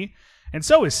with me, and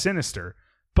so is Sinister.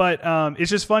 But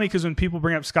it's just funny because when people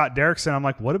bring up Scott Derrickson, I'm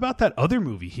like, what about that other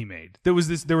movie he made? There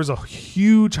was a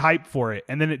huge hype for it,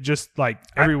 and then it just like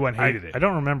everyone hated it. I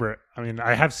don't remember it. I mean,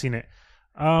 I have seen it.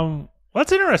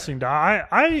 That's interesting, Doc.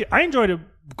 I enjoyed it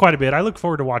quite a bit. I look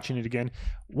forward to watching it again.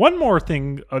 One more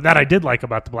thing that I did like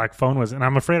about The Black Phone was, and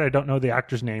I'm afraid I don't know the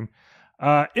actor's name.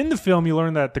 In the film, you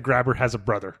learn that the grabber has a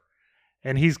brother,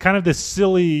 and he's kind of this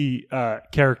silly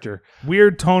character.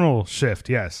 Weird tonal shift,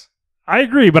 yes. I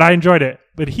agree, but I enjoyed it.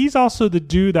 But he's also the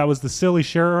dude that was the silly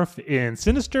sheriff in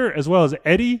Sinister, as well as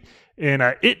Eddie in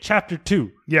It Chapter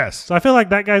 2. Yes. So I feel like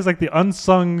that guy's like the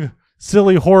unsung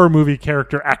silly horror movie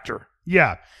character actor.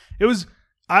 Yeah. It was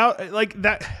I like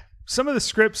that some of the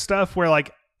script stuff where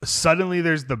like suddenly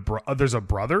there's a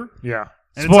brother. Yeah.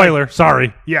 And Spoiler,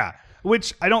 sorry. Yeah.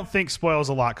 Which I don't think spoils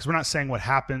a lot because we're not saying what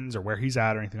happens or where he's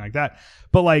at or anything like that.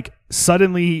 But like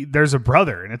suddenly there's a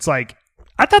brother and it's like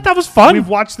I thought that was fun. We've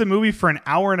watched the movie for an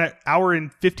hour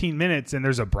and 15 minutes and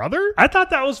there's a brother? I thought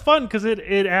that was fun because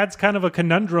it adds kind of a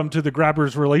conundrum to the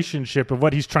grabber's relationship of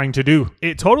what he's trying to do.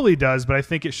 It totally does, but I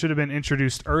think it should have been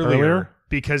introduced earlier?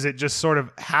 Because it just sort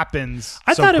of happens.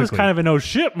 I so thought it was quickly. kind of a no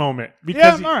shit moment.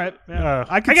 Because all right. Yeah.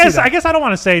 I guess I don't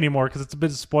want to say anymore because it's a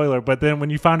bit of a spoiler. But then when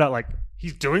you found out like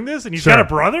he's doing this and he's got a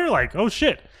brother, like oh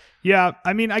shit. Yeah,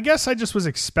 I mean, I guess I just was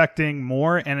expecting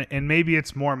more, and maybe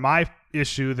it's more my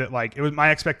issue that like it was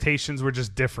my expectations were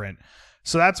just different.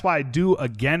 So that's why I do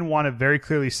again want to very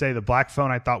clearly say The Black Phone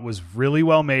I thought was really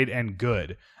well made and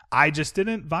good. I just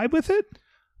didn't vibe with it,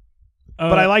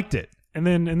 but I liked it. And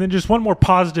then just one more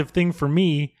positive thing for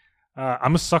me.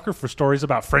 I'm a sucker for stories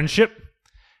about friendship,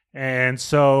 and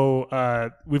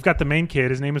so we've got the main kid.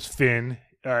 His name is Finn.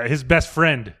 His best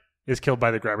friend is killed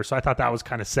by the grabber, so I thought that was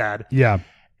kind of sad. Yeah.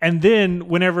 And then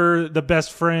whenever the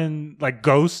best friend, like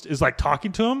Ghost, is like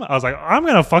talking to him, I was like, I'm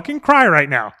going to fucking cry right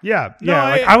now. Yeah. No,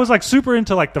 I was like super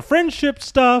into like the friendship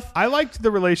stuff. I liked the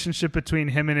relationship between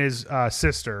him and his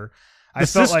sister. The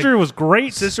sister was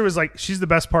great. Sister was like, she's the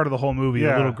best part of the whole movie,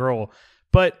 Yeah. the little girl.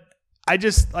 But I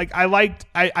just like,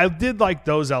 I did like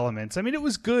those elements. I mean, it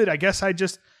was good. I guess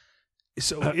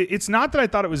it's not that I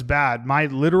thought it was bad. My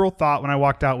literal thought when I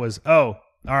walked out was, oh,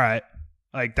 all right.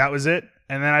 Like that was it.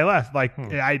 And then I left. Like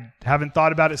I haven't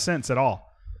thought about it since at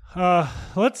all.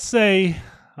 Let's say,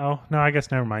 oh no, I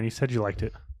guess never mind. You said you liked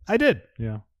it. I did.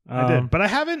 Yeah, I did. But I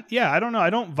haven't. Yeah, I don't know. I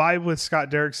don't vibe with Scott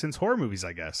Derrickson's horror movies.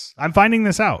 I guess I'm finding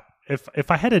this out.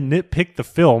 If I had to nitpick the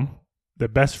film, the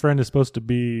best friend is supposed to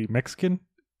be Mexican,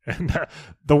 and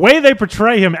the way they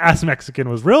portray him as Mexican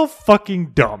was real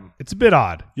fucking dumb. It's a bit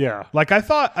odd. Yeah, Like I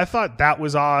thought that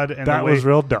was odd, and that was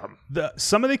real dumb.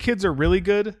 Some of the kids are really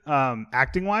good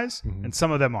acting wise, and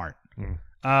some of them aren't.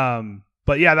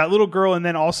 But yeah, that little girl and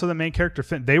then also the main character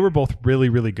Finn, they were both really,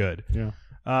 really good. Yeah,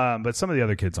 but some of the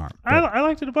other kids aren't. I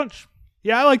liked it a bunch.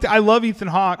 Yeah, I liked it. I love Ethan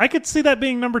Hawke. I could see that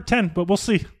being number 10, but we'll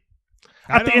see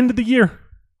at the end of the year.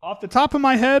 Off the top of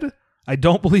my head, I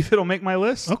don't believe it'll make my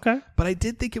list. Okay, but I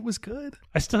did think it was good.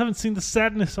 I still haven't seen The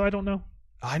Sadness, so I don't know.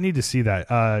 I need to see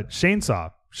that. Shane Saw,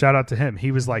 shout out to him.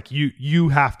 He was like, you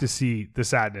have to see The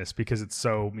Sadness because it's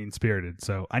so mean-spirited.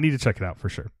 So I need to check it out for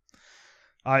sure.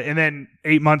 And then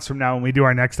 8 months from now when we do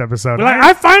our next episode.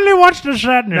 I finally watched The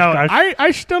Sadness. No, guys.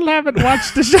 I still haven't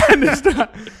watched The Sadness.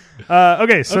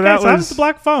 Okay, so that was The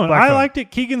Black Phone. I liked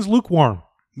it. Keegan's lukewarm.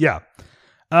 Yeah.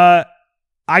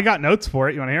 I got notes for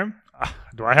it. You want to hear them?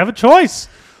 Do I have a choice?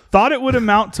 Thought it would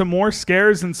amount to more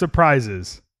scares and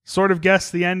surprises. Sort of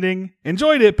guessed the ending.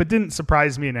 Enjoyed it, but didn't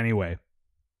surprise me in any way.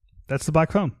 That's the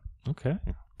Black Phone. Okay.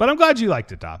 But I'm glad you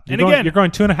liked it, Dom. You're going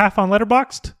 2.5 on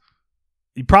Letterboxd?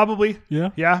 Probably. Yeah.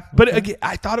 Yeah. But again,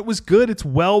 I thought it was good. It's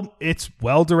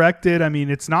well directed. I mean,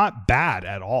 it's not bad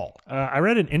at all. I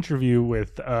read an interview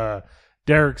with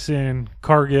Derrickson,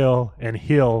 Cargill, and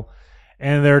Hill,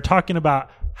 and they're talking about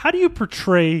how do you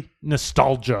portray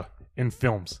nostalgia in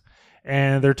films.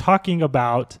 And they're talking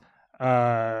about,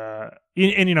 and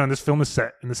this film is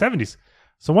set in the 70s.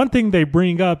 So one thing they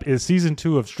bring up is season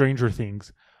 2 of Stranger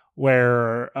Things,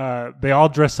 where they all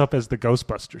dress up as the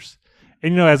Ghostbusters.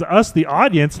 And, as us, the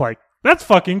audience, like, that's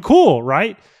fucking cool,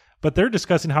 right? But they're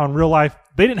discussing how in real life,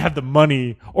 they didn't have the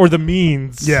money or the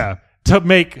means to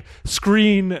make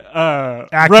screen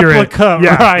accurate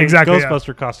replica exactly,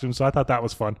 Ghostbuster costumes. So I thought that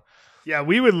was fun. Yeah,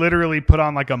 we would literally put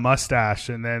on like a mustache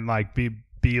and then like be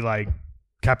like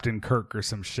Captain Kirk or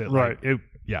some shit. Right.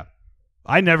 Yeah.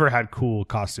 I never had cool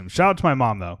costumes. Shout out to my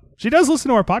mom, though. She does listen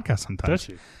to our podcast sometimes. Does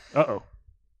she? Uh-oh.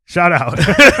 Shout out.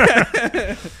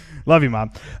 Love you,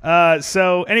 Mom.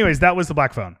 So anyways, that was the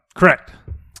Black Phone. Correct.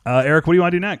 Eric, what do you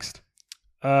want to do next?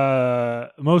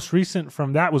 Most recent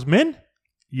from that was Men.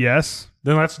 Yes.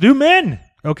 Then let's do Men.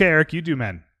 Okay, Eric, you do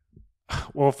Men.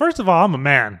 Well, first of all, I'm a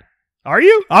man. Are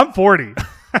you? I'm 40.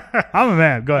 I'm a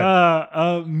man. Go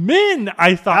ahead. Men,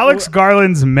 I thought. Alex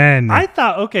Garland's Men. I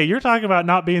thought, okay, you're talking about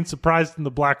not being surprised in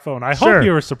the Black Phone. I Sure. hope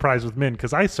you were surprised with Men,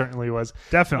 because I certainly was.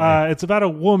 Definitely. It's about a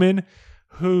woman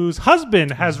whose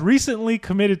husband has recently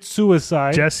committed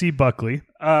suicide. Jesse Buckley.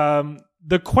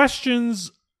 The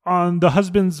questions on the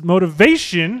husband's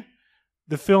motivation,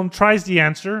 the film tries to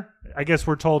answer. I guess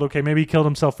we're told, okay, maybe he killed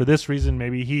himself for this reason.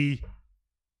 Maybe he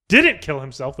didn't kill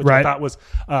himself, which I thought was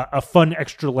a fun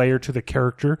extra layer to the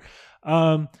character.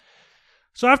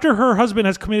 So after her husband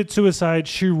has committed suicide,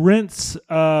 she rents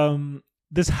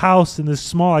this house in this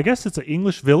small, I guess it's an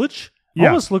English village. Yeah.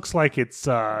 Almost looks like it's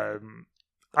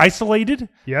isolated.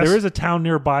 Yes. There is a town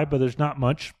nearby, but there's not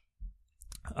much.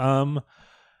 And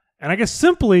I guess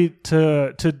simply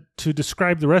to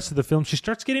describe the rest of the film, she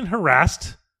starts getting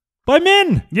harassed by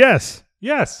men. Yes.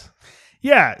 Yes.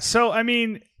 Yeah. So, I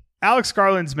mean, Alex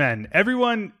Garland's Men.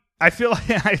 Everyone, I feel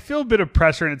a bit of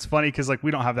pressure, and it's funny because like we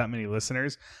don't have that many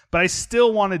listeners, but I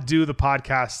still want to do the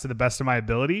podcast to the best of my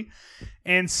ability.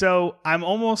 And so I'm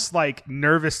almost like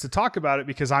nervous to talk about it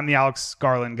because I'm the Alex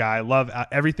Garland guy. I love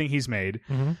everything he's made.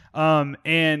 Mm-hmm.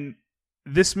 And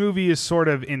this movie is sort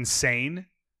of insane.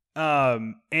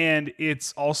 And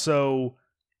it's also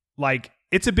like,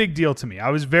 it's a big deal to me. I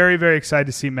was very, very excited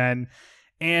to see Men.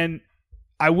 And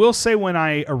I will say when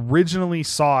I originally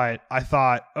saw it, I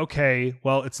thought, okay,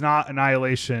 well, it's not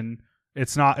Annihilation.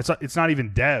 It's not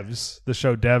even Devs, the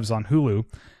show Devs on Hulu,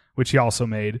 which he also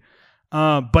made.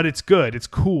 But it's good. It's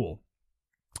cool.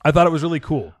 I thought it was really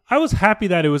cool. I was happy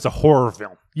that it was a horror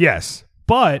film. Yes.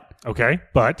 But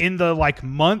in the like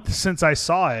month since I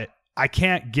saw it, I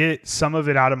can't get some of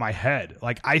it out of my head.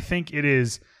 Like, I think it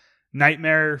is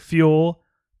nightmare fuel,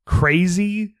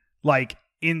 crazy, like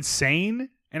insane.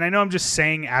 And I know I'm just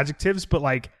saying adjectives, but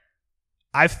like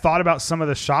I've thought about some of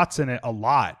the shots in it a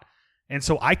lot. And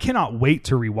so I cannot wait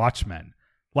to rewatch Men.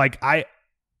 Like I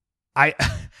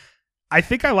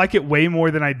think I like it way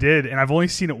more than I did, and I've only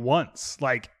seen it once.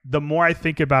 Like the more I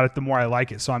think about it, the more I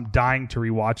like it. So I'm dying to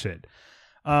rewatch it.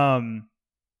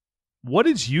 What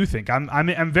did you think?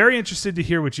 I'm very interested to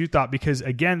hear what you thought, because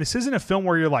again, this isn't a film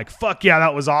where you're like, fuck yeah,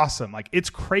 that was awesome. Like,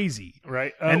 it's crazy.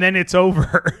 Right. And then it's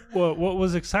over. Well, what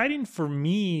was exciting for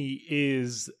me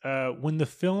is when the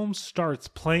film starts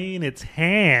playing its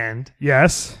hand.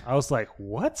 Yes. I was like,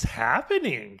 what's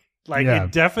happening? Like, Yeah.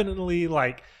 it definitely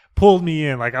like pulled me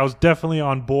in. Like, I was definitely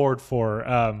on board for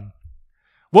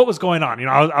what was going on.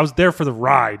 I was there for the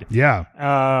ride.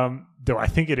 Yeah. Do I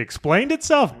think it explained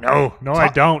itself? No, I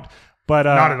don't. But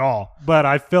not at all. But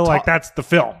I feel like that's the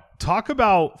film. Talk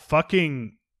about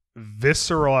fucking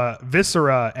viscera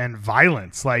and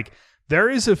violence. Like, there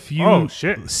is a few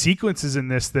sequences in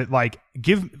this that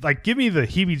give me the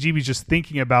heebie-jeebies just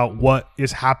thinking about what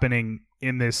is happening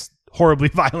in this horribly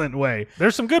violent way.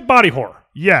 There's some good body horror.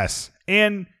 Yes.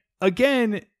 And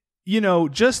again,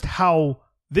 just how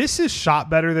this is shot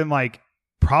better than like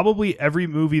probably every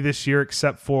movie this year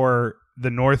except for The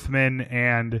Northman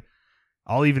and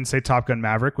I'll even say Top Gun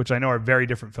Maverick, which I know are very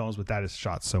different films, but that is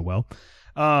shot so well.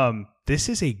 This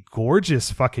is a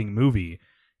gorgeous fucking movie.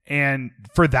 And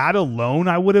for that alone,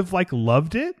 I would have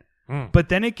loved it. But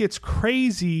then it gets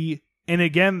crazy. And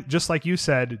again, just like you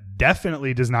said,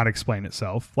 definitely does not explain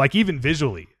itself. Like, even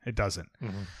visually, it doesn't.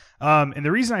 Mm-hmm. And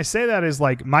the reason I say that is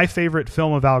like my favorite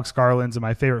film of Alex Garland's and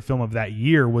my favorite film of that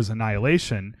year was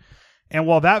Annihilation. And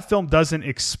while that film doesn't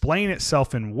explain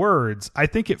itself in words, I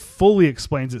think it fully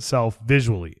explains itself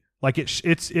visually. Like it's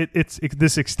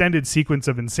this extended sequence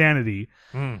of insanity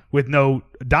with no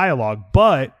dialogue.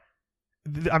 But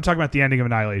I'm talking about the ending of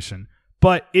Annihilation.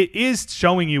 But it is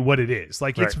showing you what it is.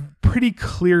 Like it's pretty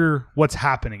clear what's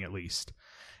happening at least.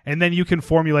 And then you can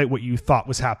formulate what you thought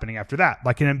was happening after that,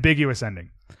 like an ambiguous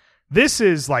ending. This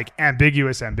is like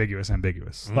ambiguous.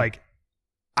 Like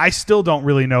I still don't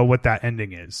really know what that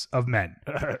ending is of Men.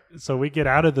 So we get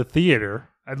out of the theater.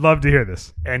 I'd love to hear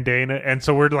this. And Dana, and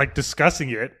so we're like discussing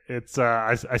it. It's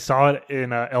I saw it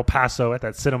in El Paso at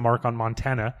that Cinemark on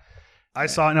Montana. I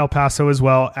saw it in El Paso as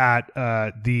well at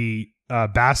the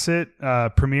Bassett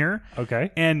premiere.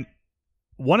 Okay. And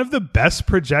one of the best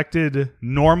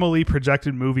normally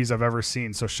projected movies I've ever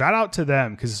seen. So shout out to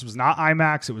them because this was not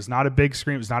IMAX. It was not a big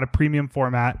screen. It was not a premium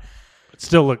format. It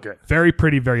still looked good. Very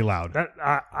pretty, very loud.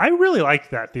 I really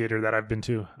liked that theater that I've been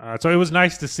to. So it was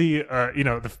nice to see,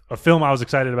 a film I was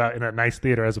excited about in a nice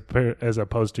theater as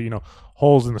opposed to,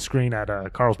 holes in the screen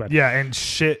at Carlsbad. Yeah, and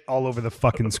shit all over the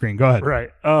fucking screen. Go ahead. Right.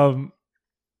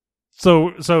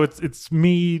 So it's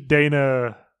me,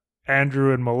 Dana,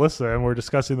 Andrew, and Melissa, and we're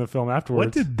discussing the film afterwards.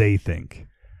 What did they think?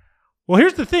 Well,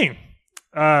 here's the thing.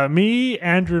 Me,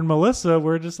 Andrew, and Melissa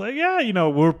were just like,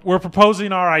 we're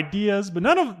proposing our ideas, but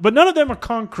none of them are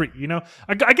concrete.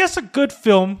 I guess a good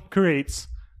film creates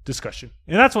discussion,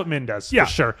 and that's what Men does, for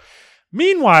sure.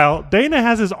 Meanwhile, Dana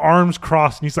has his arms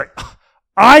crossed, and he's like,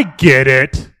 "I get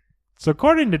it." So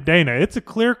according to Dana, it's a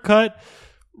clear cut,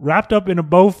 wrapped up in a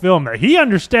bow film that he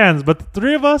understands, but the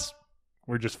three of us,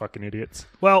 we're just fucking idiots.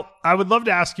 Well, I would love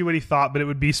to ask you what he thought, but it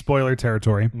would be spoiler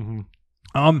territory.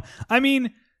 Mm-hmm. I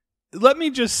mean, let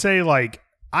me just say, like,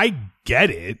 I get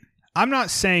it. I'm not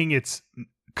saying it's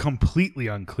completely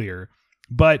unclear,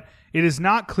 but it is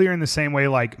not clear in the same way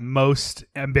like most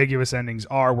ambiguous endings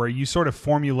are, where you sort of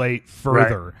formulate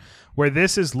further, right. Where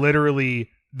this is literally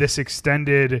this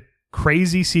extended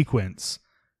crazy sequence,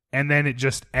 and then it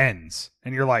just ends,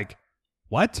 and you're like,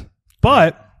 what?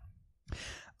 But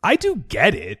I do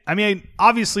get it. I mean,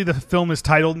 obviously the film is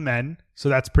titled Men, so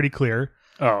that's pretty clear.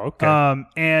 Oh, okay.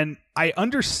 And I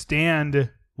understand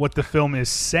what the film is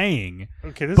saying.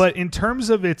 Okay, but in terms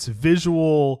of its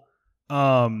visual,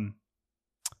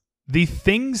 the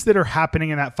things that are happening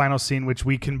in that final scene, which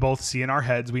we can both see in our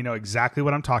heads, we know exactly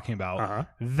what I'm talking about. Uh-huh.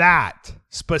 That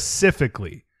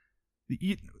specifically,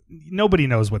 nobody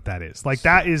knows what that is. Like,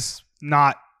 that is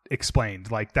not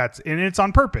explained. Like, and it's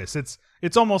on purpose.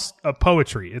 It's almost a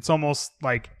poetry. It's almost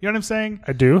like, you know what I'm saying?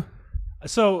 I do.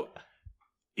 So,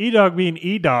 E-Dog being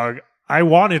E-Dog, I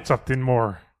wanted something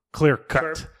more clear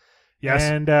cut. Sure. Yes.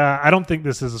 And I don't think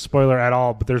this is a spoiler at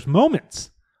all, but there's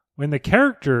moments when the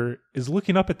character is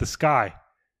looking up at the sky.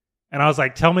 And I was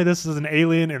like, tell me this is an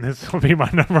alien and this will be my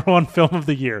number one film of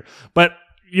the year. But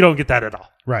you don't get that at all.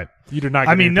 Right. You do not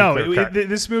get I mean, no.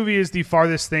 This movie is the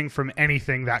farthest thing from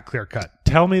anything that clear cut.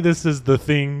 Tell me this is The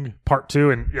Thing Part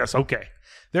 2, and yes, okay.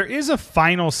 There is a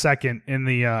final second in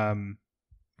the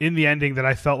ending that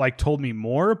I felt like told me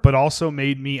more, but also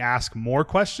made me ask more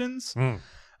questions. And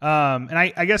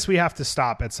I guess we have to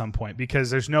stop at some point because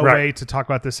there's no way to talk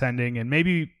about this ending, and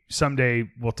maybe someday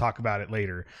we'll talk about it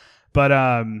later.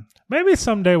 But maybe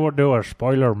someday we'll do a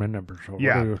spoiler minute episode.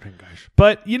 Yeah. What do you think, guys?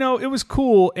 But it was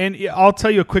cool, and I'll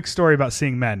tell you a quick story about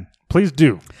seeing Men. Please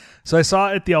do. So I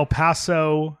saw it at the El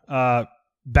Paso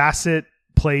Bassett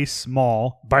Place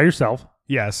Mall By yourself.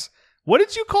 Yes. What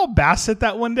did you call Bassett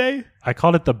that one day? I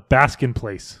called it the Baskin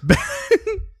Place.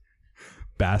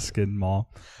 Baskin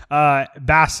Mall.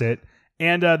 Bassett.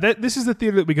 And this is the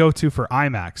theater that we go to for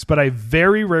IMAX, but I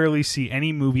very rarely see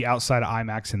any movie outside of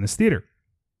IMAX in this theater.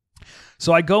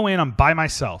 So I go in, I'm by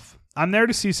myself. I'm there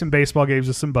to see some baseball games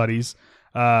with some buddies.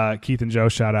 Keith and Joe,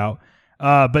 shout out.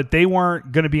 But they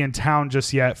weren't going to be in town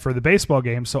just yet for the baseball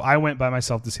game, so I went by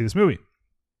myself to see this movie.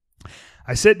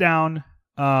 I sit down.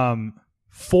 5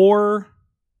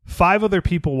 other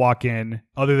people walk in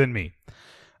other than me.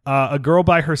 A girl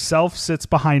by herself sits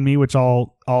behind me, which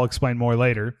I'll explain more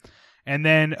later. And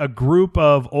then a group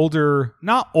of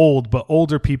not old, but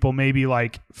older people, maybe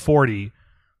like 40,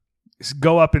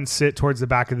 go up and sit towards the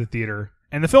back of the theater,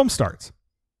 and the film starts.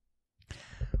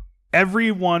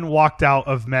 Everyone walked out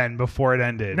of Men before it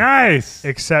ended. Nice.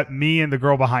 Except me and the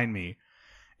girl behind me.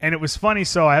 And it was funny.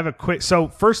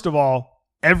 So first of all,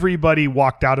 everybody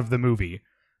walked out of the movie,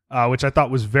 which I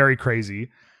thought was very crazy.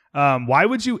 Why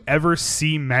would you ever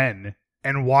see Men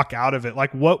and walk out of it?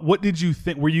 Like, what did you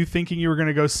think? Were you thinking you were going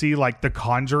to go see like The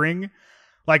Conjuring?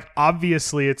 Like,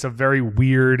 obviously it's a very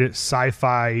weird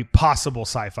possible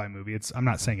sci-fi movie. I'm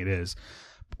not saying it is.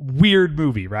 Weird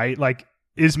movie, right? Like,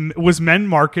 was Men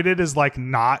marketed as like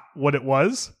not what it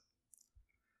was?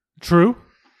 True.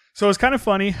 So it's kind of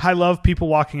funny. I love people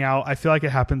walking out. I feel like it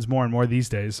happens more and more these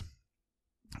days.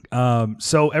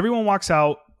 So everyone walks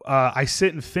out. I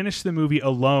sit and finish the movie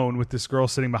alone with this girl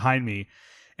sitting behind me.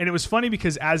 And it was funny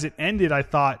because as it ended, I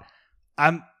thought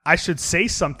I should say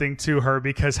something to her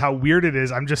because how weird it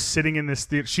is. I'm just sitting in this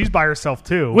theater. She's by herself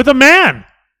too. With a man.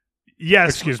 Yes.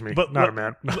 Excuse me. But not a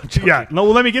man. No, yeah. No,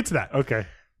 well, let me get to that. Okay.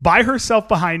 By herself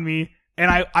behind me.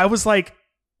 And I was like,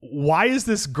 why is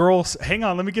this girl? Hang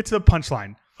on. Let me get to the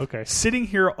punchline. Okay. Sitting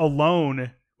here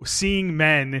alone, seeing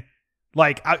men,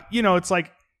 like, it's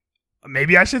like,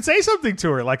 maybe I should say something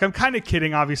to her. Like, I'm kind of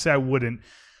kidding. Obviously, I wouldn't.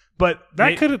 But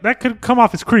that could come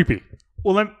off as creepy.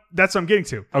 Well, that's what I'm getting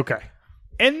to. Okay.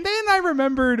 And then I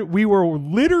remembered we were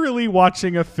literally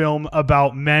watching a film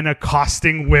about men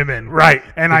accosting women. Right.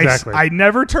 And exactly. I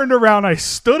never turned around. I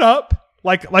stood up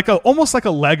almost like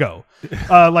a Lego.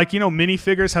 Like,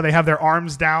 minifigures, how they have their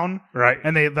arms down. Right.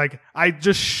 And I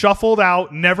just shuffled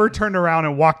out, never turned around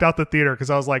and walked out the theater because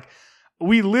I was like,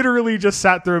 we literally just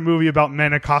sat through a movie about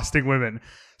men accosting women.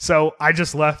 So I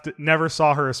just left, never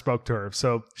saw her or spoke to her.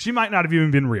 So she might not have even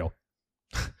been real.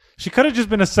 She could have just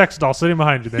been a sex doll sitting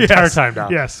behind you the entire time now.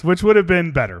 Yes, which would have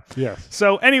been better. Yes.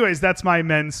 So anyways, that's my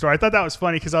men story. I thought that was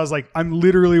funny because I was like, I'm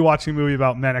literally watching a movie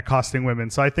about men accosting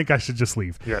women. So I think I should just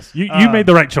leave. Yes. You made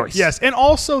the right choice. Yes. And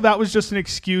also that was just an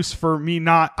excuse for me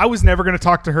I was never going to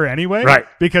talk to her anyway. Right.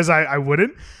 Because I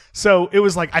wouldn't. So it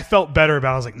was like, I felt better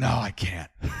about it. I was like, no, I can't.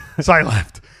 So I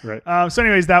left. Right. So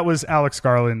anyways, that was Alex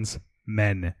Garland's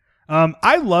Men.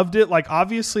 I loved it. Like,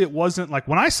 obviously it wasn't like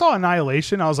when I saw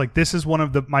Annihilation, I was like, this is one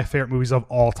of my favorite movies of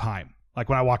all time. Like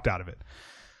when I walked out of it,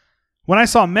 when I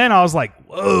saw Men, I was like,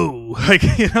 whoa, like,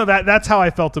 that's how I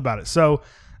felt about it. So,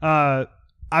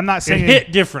 I'm not saying it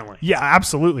hit differently. Yeah,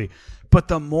 absolutely. But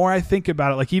the more I think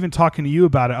about it, like even talking to you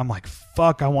about it, I'm like,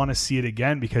 fuck, I want to see it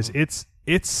again because it's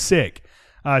sick.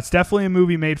 It's definitely a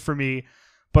movie made for me,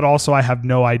 but also I have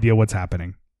no idea what's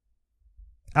happening.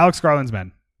 Alex Garland's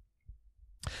Men.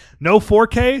 No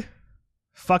 4K?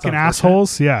 Fucking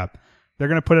assholes. Yeah. They're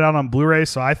going to put it out on Blu-ray,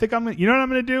 so I think you know what I'm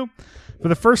going to do? For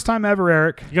the first time ever,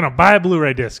 Eric. You're going to buy a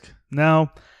Blu-ray disc.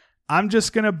 No. I'm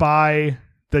just going to buy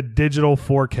the digital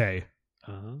 4K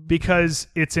because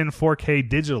it's in 4K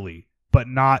digitally, but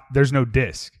there's no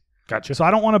disc. Gotcha. So I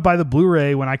don't want to buy the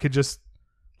Blu-ray when I could just,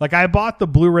 like I bought the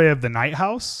Blu-ray of The Night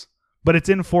House, but it's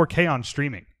in 4K on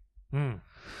streaming.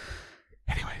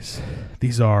 Anyways,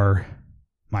 these are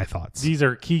my thoughts. These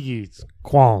are Kiki's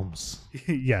qualms.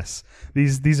 Yes.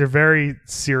 These are very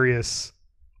serious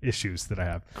issues that I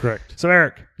have. Correct. So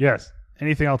Eric. Yes.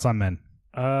 Anything else on Men?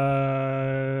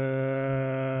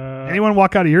 Anyone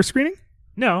walk out of your screening?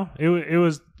 No. It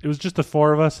was just the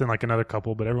four of us and like another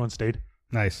couple, but everyone stayed.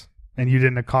 Nice. And you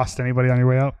didn't accost anybody on your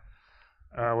way out?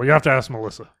 Well, you have to ask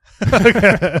Melissa.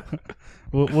 Okay.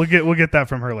 We'll get that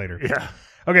from her later. Yeah.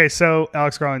 Okay, so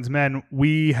Alex Garland's Men.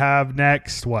 We have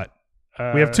next what?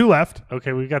 We have two left.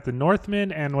 Okay, we got the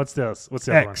Northman and what's this? What's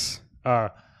the X.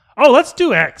 other one? Let's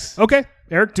do X. Okay,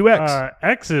 Eric, do X.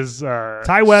 X is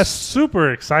Ty West.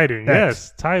 Super exciting. X.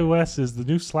 Yes, Ty West is the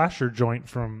new slasher joint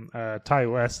from Ty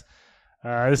West.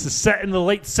 This is set in the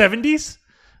late 70s.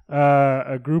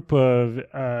 A group of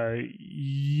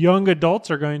young adults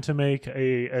are going to make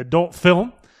a adult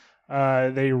film.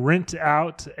 They rent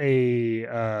out a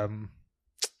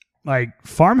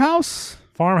farmhouse.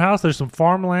 There's some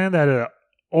farmland that an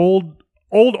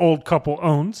old couple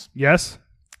owns. Yes.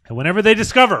 And whenever they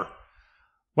discover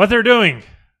what they're doing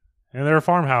in their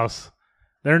farmhouse,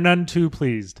 they're none too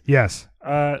pleased. Yes.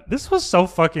 This was so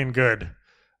fucking good.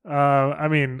 I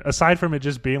mean, aside from it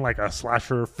just being like a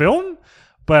slasher film,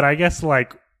 but I guess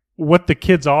like what the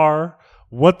kids are,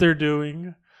 what they're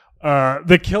doing,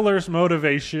 the killer's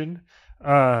motivation,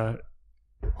 all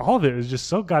of it is just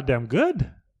so goddamn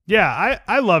good. Yeah,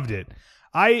 I loved it.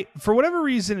 For whatever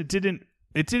reason it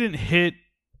didn't hit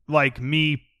like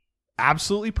me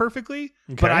absolutely perfectly,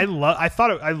 but I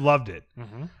loved it.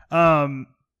 Mm-hmm.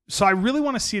 So I really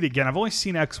want to see it again. I've only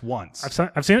seen X once.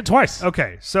 I've seen it twice.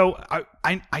 Okay, so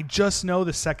I just know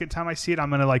the second time I see it, I'm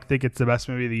gonna like think it's the best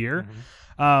movie of the year.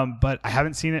 Mm-hmm. But I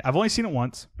haven't seen it. I've only seen it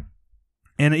once,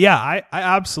 and yeah, I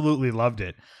absolutely loved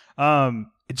it.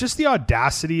 Just the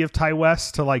audacity of Ty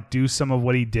West to like do some of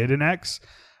what he did in X.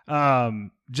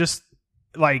 Just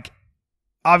like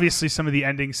obviously some of the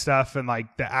ending stuff and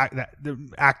like the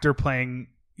actor playing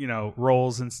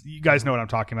roles, and you guys know what I'm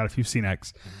talking about if you've seen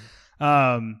X.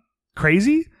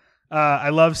 Crazy. I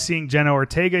love seeing Jenna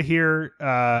Ortega here.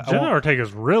 Jenna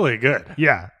Ortega's really good.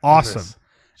 Yeah, awesome.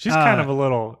 She's kind of a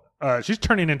little she's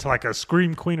turning into like a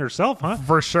scream queen herself, huh?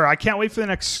 For sure. I can't wait for the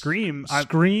next Scream.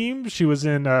 Scream. She was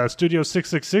in Studio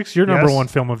 666, your number one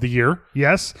film of the year.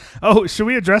 Yes. Oh, should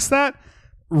we address that?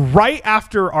 Right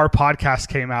after our podcast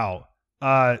came out,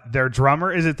 their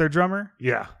drummer, is it their drummer?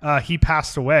 Yeah. He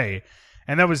passed away.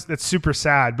 And that's super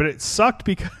sad. But it sucked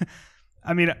because,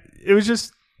 I mean, it was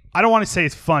just, I don't want to say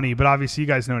it's funny, but obviously you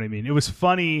guys know what I mean. It was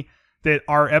funny that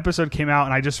our episode came out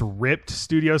and I just ripped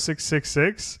Studio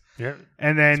 666. Yeah.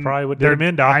 And then that's probably what did him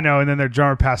in, Doc. I know. And then their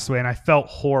drummer passed away and I felt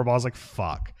horrible. I was like,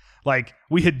 fuck. Like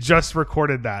we had just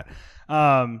recorded that.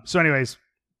 So anyways,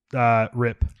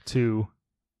 rip to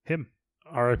him.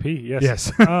 R.I.P. Yes.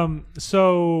 Yes.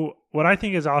 So what I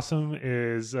think is awesome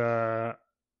is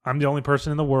I'm the only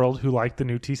person in the world who liked the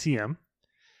new TCM.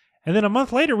 And then a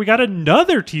month later, we got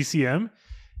another TCM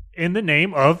in the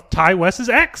name of Ty West's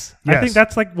X. Yes. I think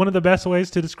that's like one of the best ways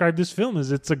to describe this film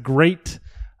is it's a great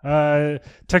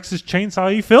Texas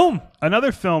Chainsaw-y film.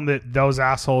 Another film that those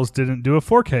assholes didn't do a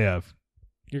 4K of.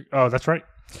 Oh, that's right.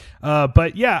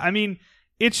 But yeah, I mean,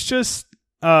 it's just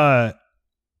the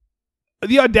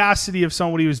audacity of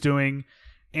what he was doing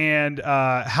and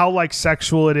how like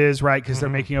sexual it is, right? Because they're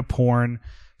making a porn.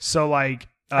 So like,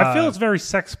 I feel it's very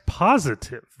sex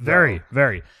positive. Very,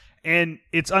 very. And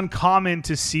it's uncommon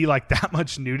to see like that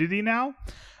much nudity now.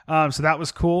 So that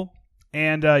was cool.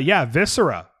 And yeah,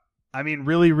 Viscera. I mean,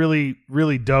 really, really,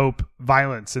 really dope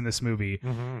violence in this movie.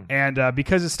 Mm-hmm. And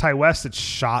because it's Ty West, it's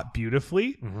shot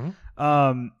beautifully.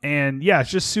 Mm-hmm. And yeah,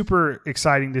 it's just super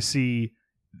exciting to see,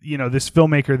 you know, this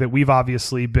filmmaker that we've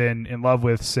obviously been in love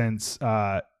with since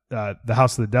The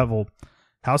House of the Devil.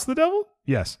 House of the Devil?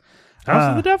 Yes.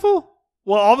 House of the Devil?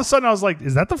 Well, all of a sudden I was like,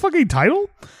 is that the fucking title?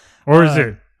 Or is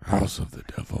it House of the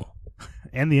Devil?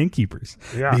 And The Innkeepers.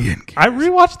 Yeah. The Innkeepers. I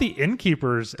rewatched The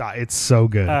Innkeepers. It's so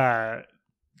good.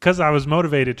 Because I was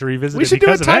motivated to revisit we it. should do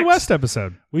a because of Ty X. West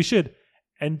episode. We should.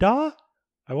 And I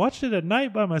watched it at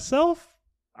night by myself.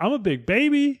 I'm a big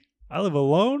baby. I live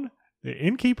alone. The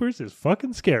Innkeepers is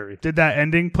fucking scary. Did that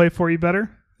ending play for you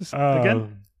better?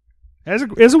 Again?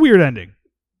 It's a weird ending.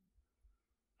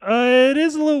 It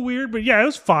is a little weird, but yeah, it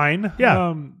was fine.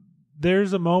 Yeah.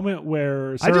 There's a moment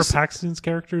where Sarah Paxton's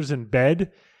character is in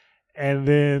bed, and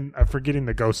then I'm forgetting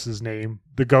the ghost's name.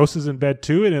 The ghost is in bed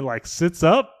too, and it like sits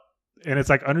up, and it's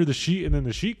like under the sheet, and then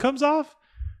the sheet comes off.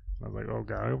 I was like, oh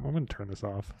god, I'm going to turn this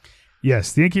off.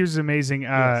 Yes, The Innkeepers is amazing.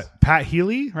 Yes. Pat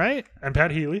Healy, right? And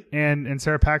Pat Healy. And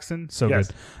Sarah Paxton. So yes.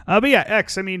 good. But yeah,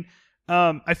 X, I mean,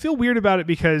 I feel weird about it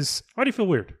because... Why do you feel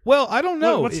weird? Well, I don't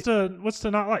know. What's to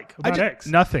not like about X?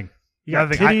 Nothing. You got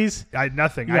nothing. titties.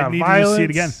 Nothing. You got I need violence, to see it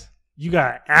again. You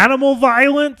got animal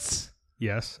violence.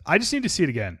 Yes. I just need to see it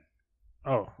again.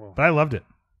 Oh, well. But I loved it.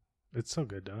 It's so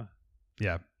good, huh?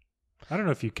 Yeah. I don't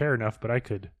know if you care enough, but I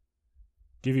could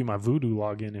give you my Vudu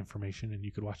login information and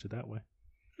you could watch it that way.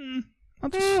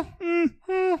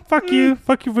 Fuck you.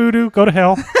 Fuck you, Voodoo. Go to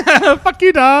hell. Fuck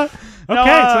you, duh. Okay,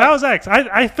 so that was X.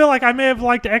 I feel like I may have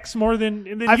liked X more than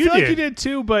you did. I feel like you did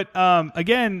too, but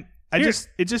again, it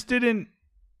just didn't.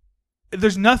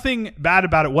 There's nothing bad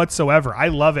about it whatsoever. I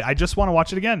love it. I just want to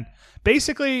watch it again.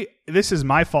 Basically, this is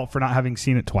my fault for not having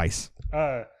seen it twice.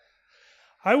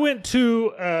 I went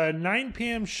to a 9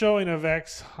 p.m. showing of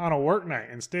X on a work night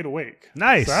and stayed awake.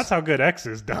 Nice. So that's how good X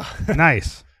is, duh.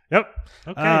 Nice. Yep.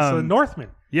 Okay, so Northman.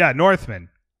 Yeah, Northman.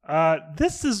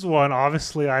 This is one,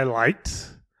 obviously, I liked.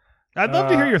 I'd love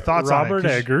to hear your thoughts on it. Robert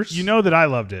Eggers. You know that I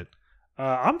loved it.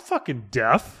 I'm fucking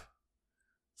deaf.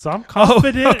 So I'm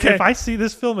confident okay. if I see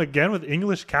this film again with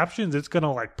English captions, it's going to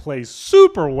like play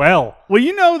super well. Well,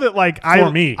 you know that like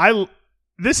me.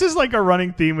 This is like a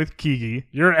running theme with Kiki.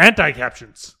 You're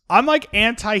anti-captions. I'm like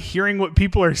anti-hearing what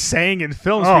people are saying in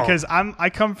films because I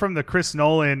come from the Chris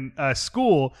Nolan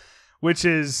school, which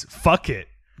is fuck it.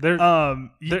 There's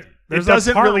it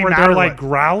doesn't part really where matter. They're like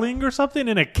growling or something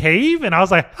in a cave, and I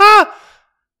was like, "Ha,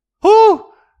 who?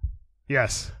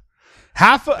 Yes,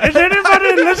 Is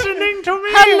anybody listening to me?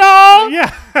 Hello.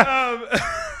 Yeah.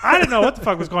 I didn't know what the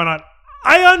fuck was going on.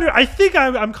 I think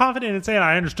I'm confident in saying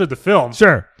I understood the film.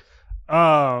 Sure.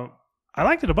 I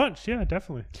liked it a bunch. Yeah,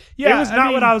 definitely. Yeah, it was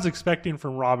not what I was expecting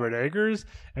from Robert Eggers,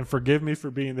 and forgive me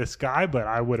for being this guy, but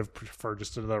I would have preferred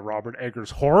just another Robert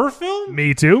Eggers horror film.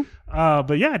 Me too.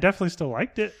 But yeah, I definitely still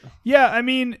liked it. Yeah, I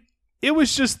mean, it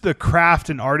was just the craft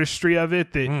and artistry of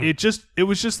it that it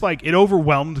was just like it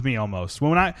overwhelmed me almost.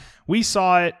 When we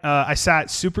saw it, I sat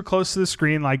super close to the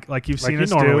screen like you've seen you us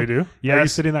normally do. Yes. Are you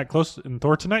sitting that close in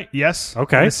Thor tonight? Yes.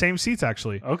 Okay. In the same seats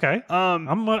actually. Okay.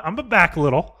 I'm back a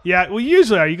little. Yeah. Well,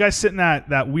 usually are you guys sitting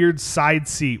that weird side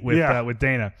seat with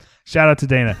Dana? Shout out to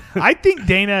Dana. I think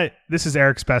Dana. This is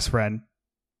Eric's best friend.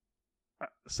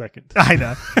 second. I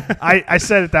know. I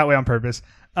said it that way on purpose.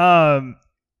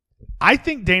 I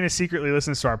think Dana secretly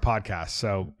listens to our podcast.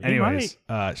 So, anyways,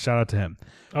 shout out to him.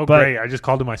 Oh, great. I just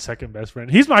called him my second best friend.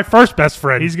 He's my first best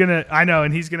friend. I know,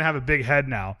 and he's going to have a big head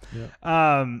now.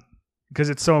 Yeah. Because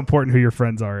it's so important who your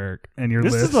friends are, Eric, and your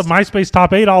list. This is the MySpace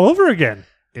top 8 all over again.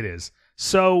 It is.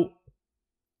 So,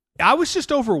 I was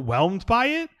just overwhelmed by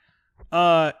it.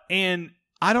 And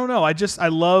I don't know. I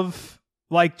love,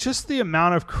 like, just the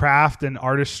amount of craft and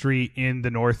artistry in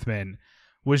The Northman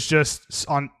was just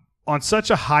on such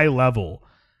a high level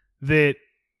that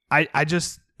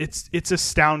it's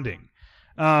astounding.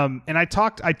 And I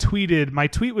tweeted, my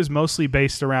tweet was mostly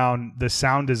based around the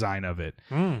sound design of it.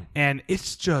 And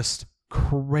it's just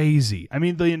crazy. I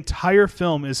mean, the entire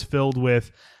film is filled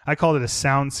with, I call it a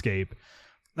soundscape,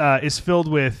 is filled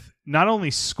with not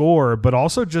only score, but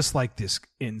also just like this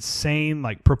insane,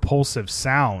 like propulsive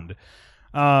sound.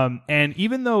 And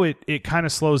even though it kind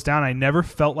of slows down, I never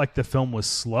felt like the film was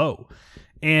slow.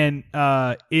 And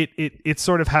it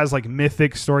sort of has like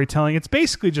mythic storytelling. It's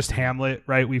basically just Hamlet,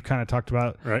 right? We've kind of talked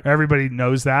about it. Right. Everybody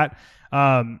knows that.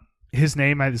 His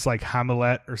name is like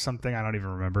Hamlet or something. I don't even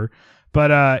remember.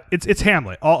 But it's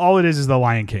Hamlet. All it is the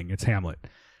Lion King. It's Hamlet.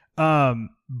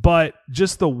 But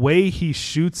just the way he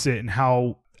shoots it and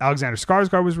how Alexander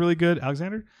Skarsgård was really good.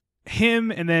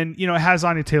 Him, and then, it has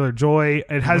Anya Taylor-Joy.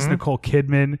 It has Nicole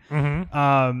Kidman.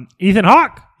 Ethan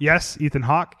Hawke. Yes, Ethan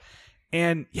Hawke.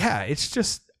 And yeah, it's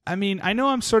just, I mean, I know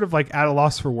I'm sort of like at a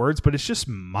loss for words, but it's just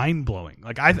mind blowing.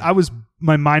 Like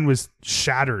my mind was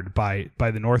shattered by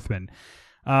The Northman.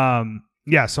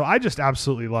 Yeah, so I just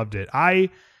absolutely loved it.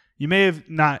 You may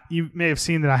have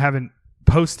seen that I haven't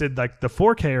posted like the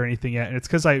 4K or anything yet, and it's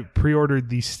because I pre-ordered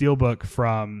the Steelbook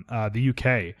from the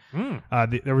UK.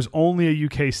 There was only a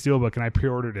UK Steelbook, and I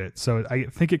pre-ordered it, so I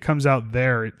think it comes out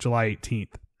there July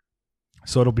 18th.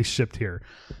 So it'll be shipped here.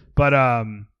 But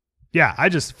yeah, I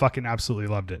just fucking absolutely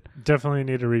loved it. Definitely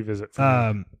need to revisit.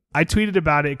 I tweeted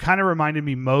about it. It kind of reminded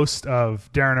me most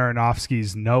of Darren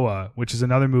Aronofsky's Noah, which is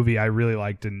another movie I really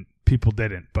liked and people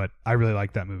didn't, but I really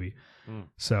liked that movie.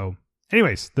 So,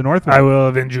 anyways, The Northman. I will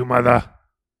avenge you, mother.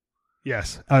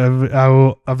 Yes, I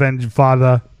will avenge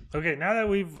father. Okay, now that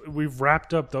we've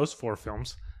wrapped up those 4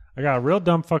 films, I got a real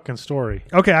dumb fucking story.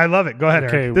 Okay, I love it. Go ahead,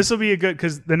 Okay. Eric. This will be a good,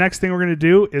 because the next thing we're going to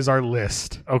do is our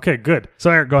list. Okay, good. So,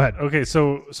 Eric, go ahead. Okay,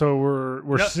 so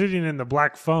we're Yep. sitting in the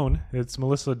black phone. It's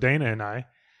Melissa, Dana, and I.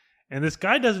 And this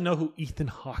guy doesn't know who Ethan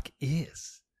Hawke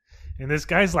is. And this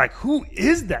guy's like, who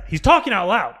is that? He's talking out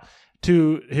loud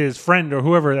to his friend or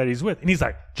whoever that he's with. And he's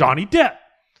like, Johnny Depp.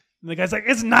 And the guy's like,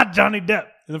 it's not Johnny Depp.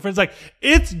 And the friend's like,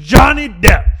 it's Johnny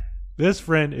Depp. This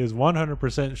friend is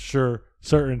 100%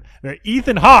 certain that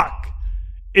Ethan Hawke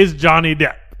is Johnny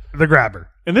Depp. The Grabber.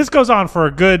 And this goes on for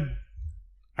a good,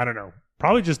 I don't know,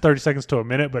 probably just 30 seconds to a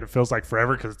minute, but it feels like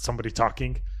forever because it's somebody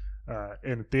talking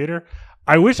in the theater.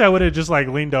 I wish I would have just like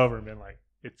leaned over and been like,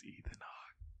 it's Ethan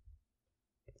Hawke.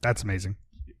 That's amazing.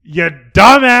 You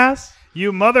dumbass.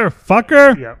 You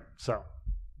motherfucker. Yeah. So,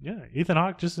 yeah, Ethan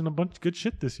Hawke just in a bunch of good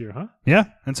shit this year, huh? Yeah,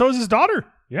 and so is his daughter.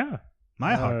 Yeah.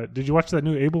 Maya Hawke. Did you watch that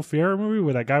new Abel Ferrara movie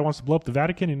where that guy wants to blow up the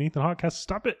Vatican and Ethan Hawke has to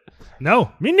stop it?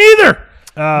 No. Me neither.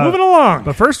 Moving along.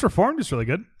 But First Reformed is really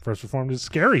good. First Reformed is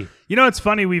scary. You know, it's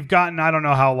funny. We've gotten, I don't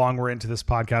know how long we're into this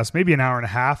podcast, maybe an hour and a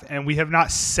half, and we have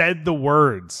not said the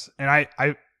words. And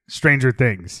I Stranger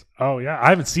Things. Oh, yeah. I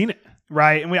haven't seen it.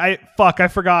 Right. And I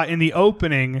forgot in the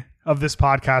opening of this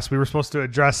podcast, we were supposed to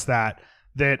address that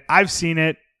I've seen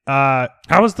it. How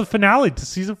was the finale to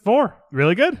season 4?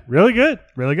 Really good. Really good.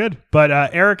 Really good. But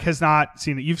Eric has not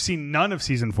seen it. You've seen none of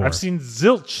season 4. I've seen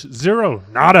zilch, zero,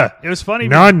 nada. It was funny.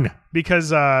 None.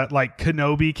 Because like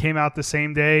Kenobi came out the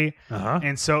same day. Uh-huh.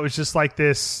 And so it was just like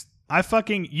this.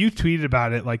 You tweeted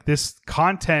about it. Like this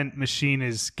content machine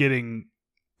is getting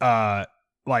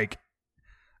like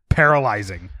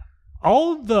paralyzing.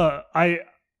 All of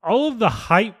the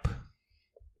hype.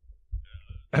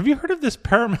 Have you heard of this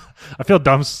Paramount? I feel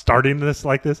dumb starting this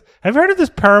like this. Have you heard of this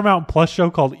Paramount Plus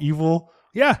show called Evil?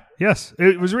 Yeah. Yes.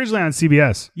 It was originally on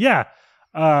CBS. Yeah.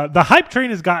 The hype train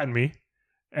has gotten me,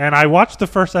 and I watched the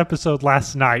first episode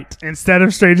last night instead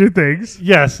of Stranger Things.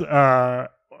 Yes. As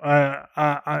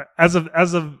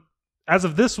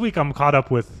of this week, I'm caught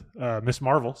up with Miss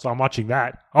Marvel, so I'm watching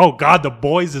that. Oh God, The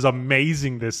Boys is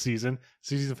amazing this season.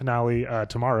 Season finale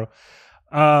tomorrow.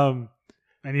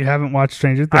 And you haven't watched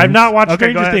Stranger Things? I've not watched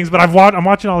Stranger Things, but I'm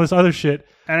watching all this other shit.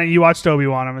 And then you watched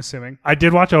Obi-Wan, I'm assuming. I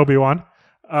did watch Obi-Wan.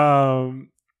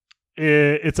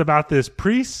 It's about this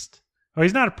priest. Oh,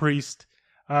 he's not a priest.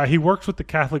 He works with the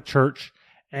Catholic Church,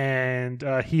 and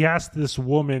he asked this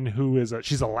woman who is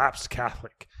she's a lapsed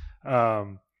Catholic,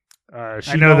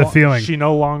 I know the feeling. She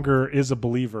no longer is a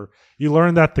believer. You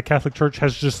learn that the Catholic Church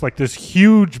has just like this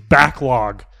huge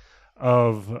backlog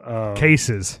of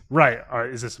cases. Right.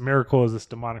 Is this a miracle? Is this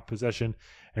demonic possession?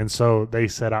 And so they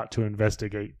set out to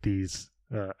investigate these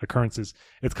occurrences.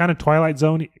 It's kind of Twilight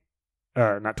Zone,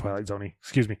 not Twilight Zone.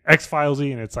 Excuse me,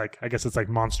 X-Filesy, and it's like I guess it's like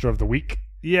Monster of the Week.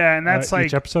 Yeah, and that's like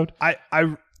each episode. I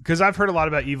because I've heard a lot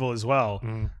about Evil as well,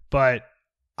 but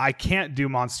I can't do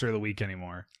Monster of the Week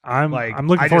anymore. I'm like,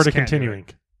 looking I forward just to can't do continuing.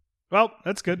 Well,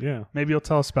 that's good. Yeah, maybe you'll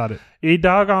tell us about it. A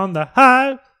Dog on the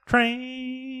High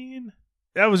Train.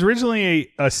 That was originally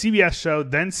a CBS show,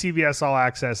 then CBS All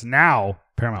Access, now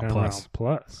Paramount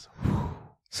Plus.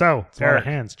 So, it's a lot of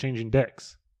hands changing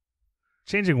decks.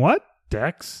 Changing what?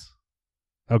 Decks.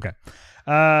 Okay.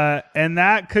 And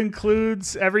that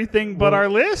concludes everything but our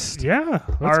list. Yeah.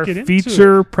 Our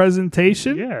feature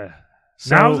presentation. Yeah.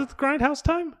 So, now is it the Grindhouse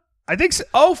time? I think so.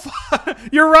 Oh,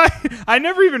 you're right. I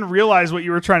never even realized what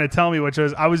you were trying to tell me, which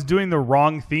was I was doing the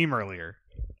wrong theme earlier.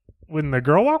 When the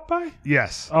girl walked by?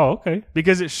 Yes. Oh, okay.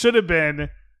 Because it should have been,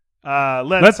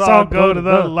 let's all go to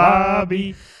the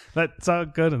lobby. Let's all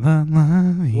go to the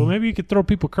lobby. Well, maybe you could throw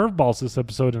people curveballs this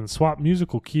episode and swap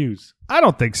musical cues. I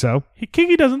don't think so.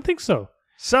 Kiki doesn't think so.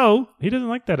 So he doesn't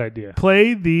like that idea.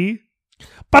 Play the.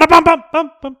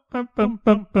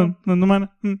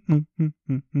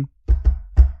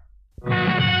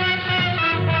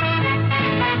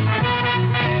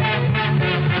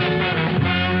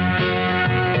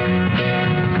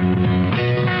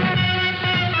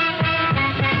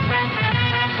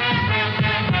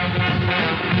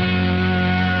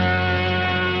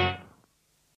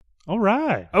 All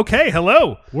right. Okay,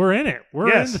 hello. We're in it.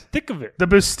 We're in the thick of it. The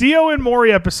Bustillo and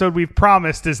Mori episode we've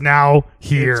promised is now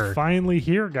here. It's finally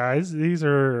here, guys. These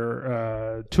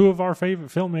are two of our favorite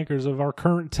filmmakers of our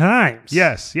current times.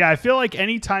 Yes. Yeah, I feel like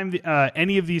anytime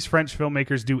any of these French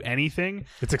filmmakers do anything,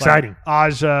 it's exciting.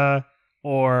 Like Aja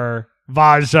or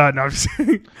Vaja, no, I'm just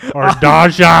kidding. Or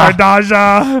Daja. Or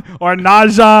Daja. Or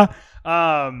Naja.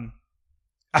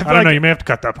 I don't know. You may have to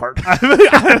cut that part.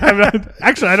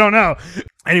 Actually, I don't know.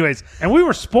 Anyways. And we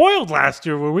were spoiled last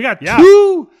year where we got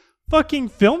two fucking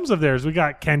films of theirs. We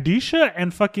got Candisha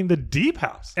and fucking The Deep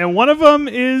House. And one of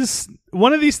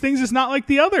these things is not like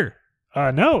the other.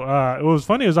 No. What was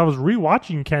funny is I was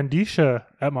rewatching Candisha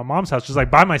at my mom's house, just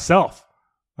like by myself.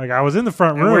 Like I was in the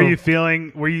front room.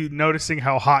 Were you noticing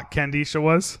how hot Candisha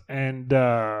was? And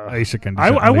Alicia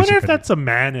Candisha. I wonder if that's a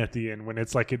man at the end when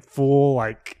it's like it full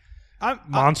like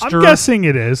monster. I'm guessing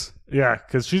it is. Yeah,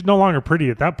 because she's no longer pretty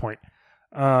at that point.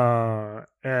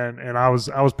 And I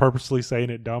was purposely saying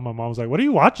it dumb. My mom was like, "What are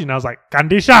you watching?" I was like,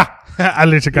 "Candisha."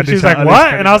 Alicia Candisha. She's like,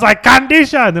 "What?" And I was like,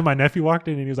 "Candisha." And then my nephew walked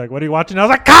in and he was like, "What are you watching?" I was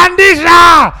like,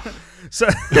 "Candisha." So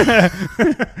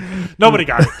nobody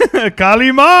got it.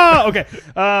 Kalima. Okay.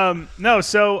 No.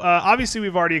 So obviously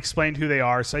we've already explained who they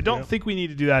are, so I don't think we need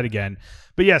to do that again.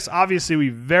 But yes, obviously we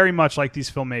very much like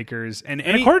these filmmakers, and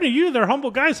according to you, they're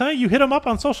humble guys, huh? You hit them up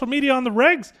on social media on the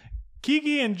regs.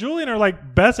 Kiki and Julian are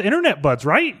like best internet buds,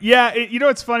 right? Yeah. You know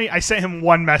what's funny? I sent him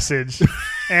one message,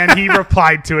 and he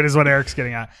replied to it. Is what Eric's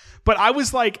getting at. But I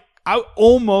was like, I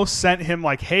almost sent him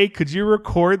like, "Hey, could you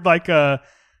record like a?"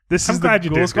 This is the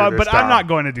Ghoul Squad, but I'm not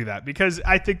going to do that because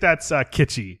I think that's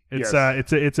kitschy.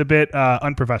 It's a bit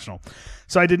unprofessional.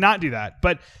 So I did not do that.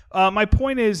 But my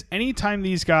point is, anytime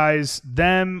these guys,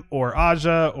 them or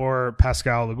Aja or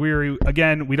Pascal Laguirre,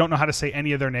 again, we don't know how to say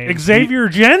any of their names. Xavier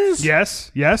Gens?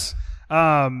 Yes.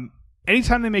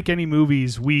 Anytime they make any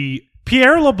movies,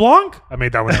 Pierre LeBlanc? I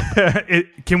made that one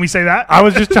up. Can we say that? I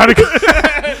was just trying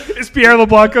to... Is Pierre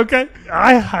LeBlanc okay?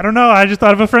 I don't know. I just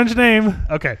thought of a French name.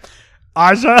 Okay.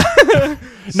 Aja.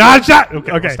 Naja.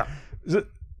 Okay.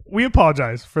 We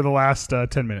apologize for the last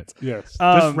 10 minutes. Yes.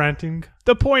 Just ranting.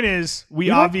 The point is, we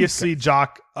obviously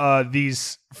jock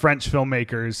these French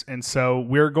filmmakers, and so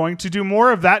we're going to do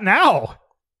more of that now.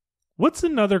 What's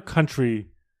another country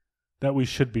that we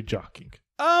should be jocking?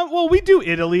 Well, we do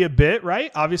Italy a bit, right?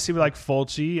 Obviously, we like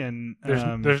Fulci and...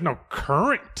 There's no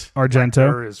current. Argento. Like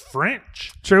there is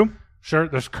French. True. Sure,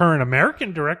 there's current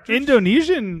American directors.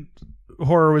 Indonesian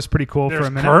horror was pretty cool for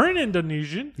a minute. Current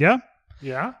Indonesian. Yeah.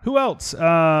 Yeah. Who else?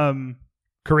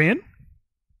 Korean.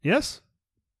 Yes.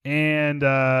 And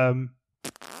trying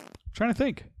to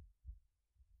think.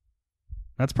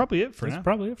 That's probably it for now. That's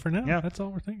probably it for now. Yeah. That's all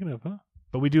we're thinking of, huh?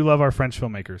 But we do love our French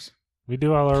filmmakers. We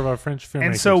do all love our French filmmakers.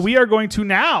 And so we are going to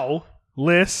now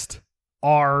list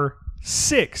our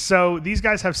 6. So these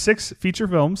guys have 6 feature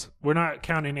films. We're not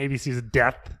counting ABC's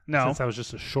Death. No. Since that was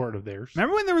just a short of theirs.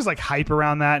 Remember when there was like hype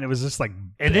around that and it was just like...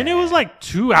 And then it was like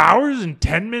 2 hours and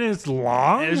 10 minutes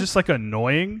long? It was just like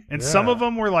annoying. And some Yeah. of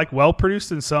them were like well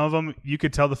produced and some of them you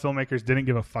could tell the filmmakers didn't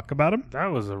give a fuck about them. That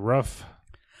was a rough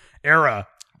Era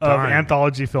of time.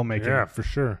 anthology filmmaking. Yeah, for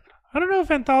sure. I don't know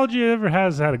if anthology ever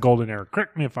has had a golden era.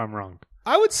 Correct me if I'm wrong.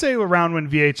 I would say around when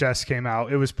VHS came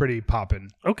out, it was pretty poppin'.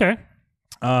 Okay.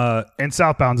 And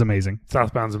Southbound's amazing.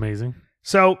 Southbound's amazing.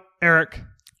 So, Eric,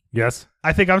 Yes.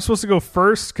 I think I'm supposed to go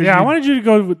first. Yeah, I wanted you to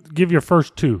go give your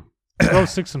first 2. Go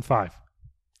 6 and 5.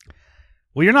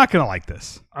 Well, you're not going to like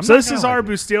this. I'm So not this gonna is like our it.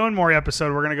 Bustillo and Maury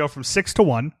episode. We're going to go from 6 to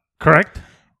 1. Correct.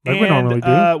 Like we normally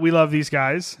do. We love these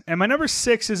guys. And my number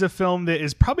 6 is a film that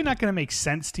is probably not going to make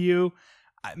sense to you.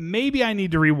 Maybe I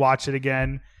need to rewatch it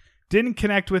again. Didn't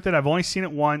connect with it. I've only seen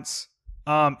it once.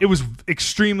 It was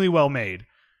extremely well made.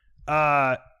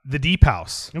 The Deep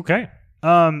House. Okay.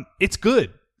 It's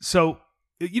good. So,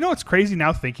 you know what's crazy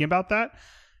now thinking about that?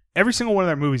 Every single one of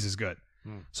their movies is good.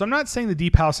 So I'm not saying The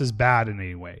Deep House is bad in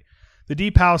any way. The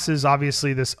Deep House is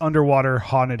obviously this underwater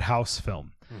haunted house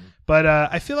film. But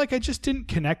I feel like I just didn't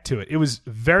connect to it. It was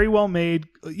very well made,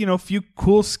 a few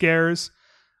cool scares.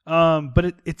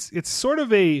 But it's sort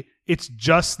of it's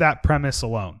just that premise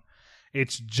alone.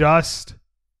 It's just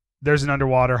there's an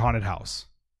underwater haunted house.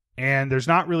 And there's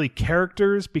not really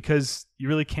characters because you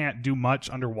really can't do much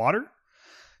underwater.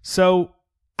 So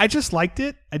I just liked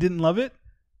it. I didn't love it.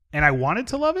 And I wanted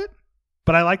to love it.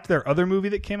 But I liked their other movie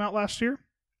that came out last year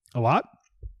a lot.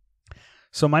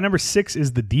 So my number 6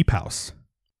 is The Deep House.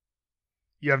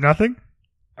 You have nothing?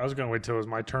 I was going to wait till it was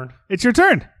my turn. It's your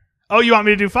turn. Oh, you want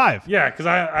me to do 5? Yeah, because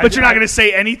But you're not going to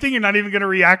say anything? You're not even going to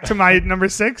react to my number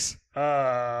 6?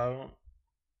 I'll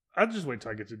just wait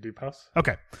till I get to Deep House.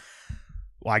 Okay.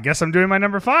 Well, I guess I'm doing my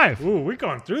number 5. Ooh, we're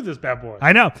going through this bad boy.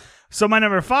 I know. So my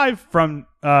number 5 from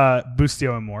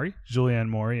Bustillo and Maury, Julianne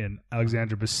Maury and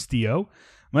Alexandra Bustillo.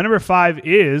 My number 5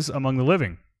 is Among the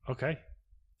Living. Okay.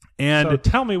 And so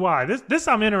tell me why. This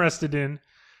I'm interested in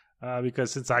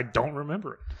because since I don't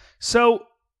remember it. so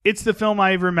it's the film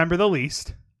I remember the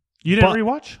least. You didn't But-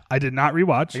 rewatch? I did not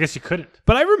rewatch. I guess you couldn't.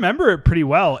 But I remember it pretty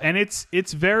well, and it's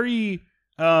very.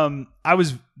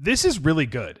 This is really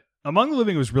good. Among the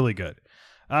Living was really good.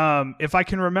 If I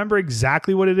can remember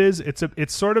exactly what it is,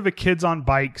 it's sort of a Kids on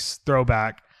Bikes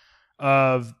throwback.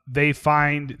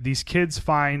 These kids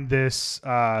find this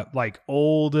like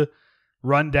old,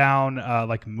 rundown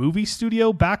like movie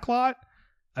studio backlot,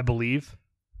 I believe,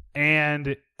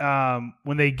 and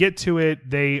when they get to it,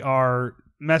 they are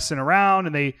messing around,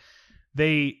 and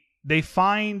they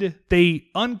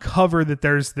uncover that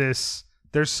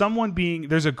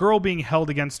there's a girl being held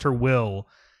against her will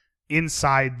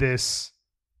inside this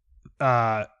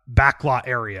backlot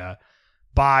area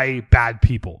by bad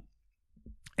people.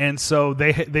 And so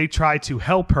they try to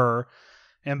help her,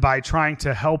 and by trying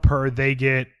to help her, they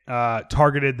get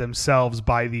targeted themselves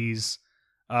by these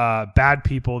bad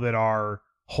people that are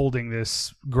holding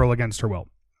this girl against her will.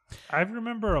 I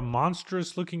remember a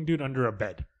monstrous looking dude under a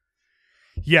bed.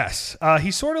 Yes,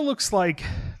 he sort of looks like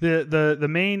the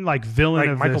main like villain Like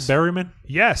of Michael this. Berryman?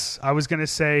 Yes, I was gonna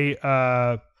say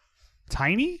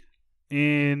Tiny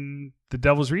in The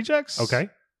Devil's Rejects. Okay.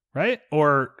 Right?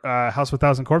 Or House with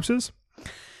 1,000 Corpses.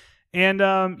 And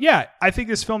I think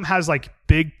this film has like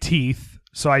big teeth,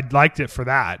 so I liked it for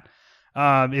that.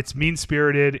 It's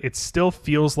mean-spirited. It still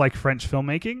feels like French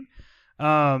filmmaking.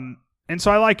 And so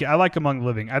I like it. I like Among the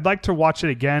Living. I'd like to watch it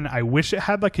again. I wish it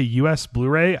had like a US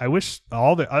Blu-ray. I wish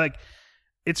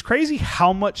it's crazy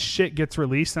how much shit gets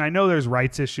released, and I know there's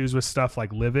rights issues with stuff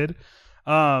like Livid.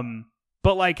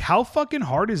 But like, how fucking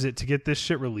hard is it to get this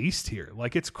shit released here?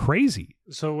 Like, it's crazy.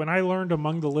 So when I learned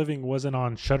Among the Living wasn't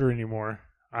on Shudder anymore,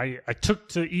 I took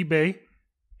to eBay,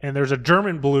 and there's a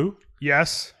German blue,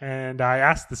 Yes. and I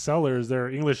asked the seller, is there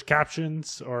English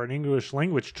captions or an English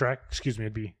language track? Excuse me,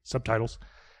 it'd be subtitles.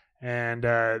 And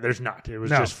there's not. It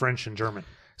was No. just French and German.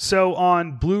 So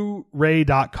on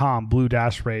Blu-ray.com,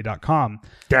 blue-ray.com,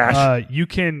 you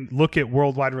can look at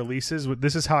worldwide releases.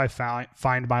 This is how I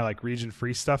find my like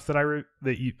region-free stuff that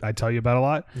I tell you about a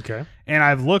lot. Okay. And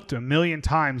I've looked a million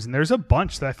times, and there's a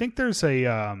bunch that I think there's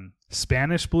a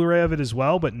Spanish Blu-ray of it as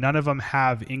well, but none of them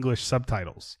have English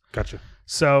subtitles. Gotcha.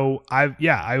 So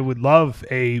I would love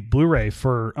a Blu-ray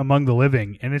for Among the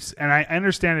Living, and I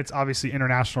understand it's obviously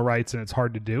international rights and it's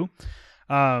hard to do.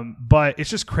 But it's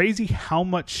just crazy how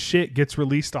much shit gets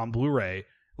released on Blu-ray.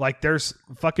 Like there's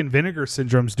fucking Vinegar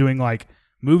Syndrome's doing like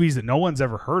movies that no one's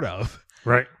ever heard of.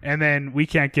 Right. And then we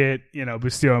can't get,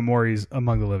 Bustillo and Maury's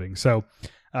Among the Living. So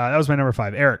that was my number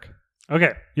 5. Eric.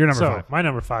 Okay. Your number 5. My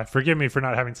number 5. Forgive me for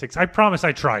not having 6. I promise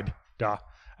I tried. Duh.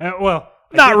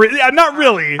 Not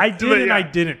really. I did But and yeah. I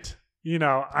didn't. You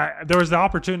know, there was the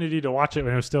opportunity to watch it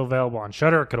when it was still available on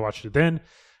Shudder. I could have watched it then.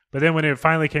 But then when it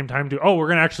finally came time to, we're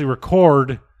going to actually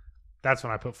record, that's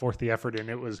when I put forth the effort and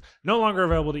it was no longer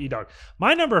available to eDog.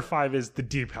 My number 5 is The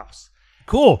Deep House.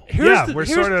 Cool. Here's we're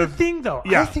the sort of thing, though.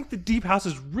 Yeah. I think The Deep House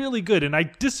is really good, and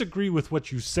I disagree with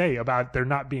what you say about there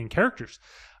not being characters.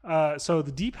 So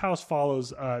The Deep House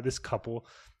follows this couple.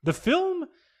 The film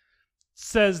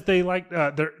says they like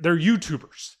they're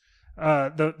YouTubers.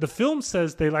 The film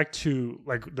says they like to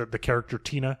the character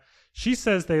Tina. She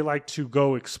says they like to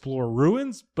go explore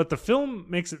ruins, but the film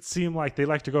makes it seem like they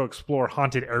like to go explore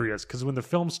haunted areas because when the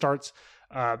film starts,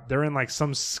 they're in like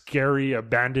some scary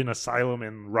abandoned asylum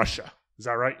in Russia. Is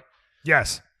that right?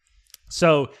 yes.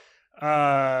 So,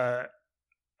 I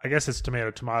guess it's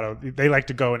tomato. They like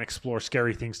to go and explore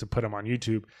scary things to put them on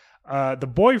YouTube. The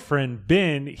boyfriend,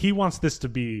 Ben, he wants this to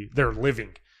be their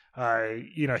living.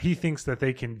 He thinks that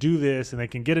they can do this and they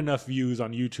can get enough views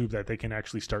on YouTube that they can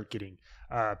actually start getting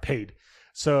paid.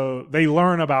 So they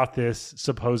learn about this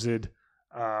supposed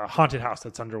haunted house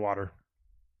that's underwater.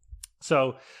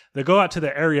 So they go out to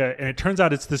the area, and it turns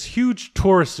out it's this huge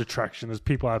tourist attraction. There's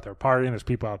people out there partying. There's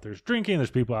people out there drinking.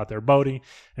 There's people out there boating.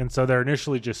 And so they're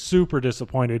initially just super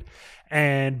disappointed.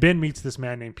 And Ben meets this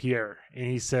man named Pierre, and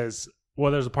he says,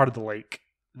 well, there's a part of the lake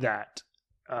that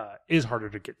is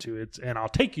harder to get to. And I'll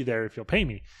take you there if you'll pay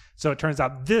me. So it turns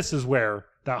out this is where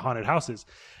that haunted house is.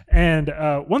 And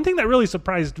one thing that really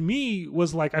surprised me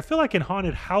was I feel like in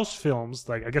haunted house films,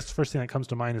 I guess the first thing that comes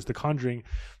to mind is The Conjuring.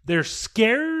 There's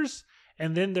scares,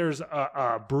 and then there's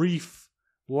a brief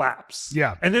lapse.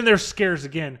 Yeah. And then there's scares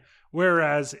again.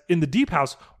 Whereas in The Deep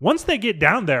House, once they get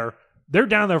down there, they're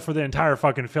down there for the entire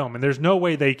fucking film, and there's no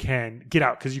way they can get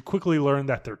out because you quickly learn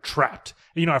that they're trapped.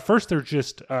 At first they're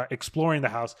just exploring the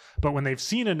house, but when they've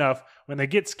seen enough, when they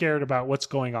get scared about what's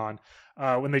going on,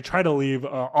 when they try to leave,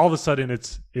 all of a sudden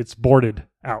it's boarded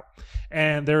out.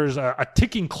 And there's a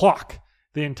ticking clock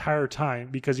the entire time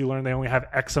because you learn they only have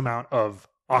X amount of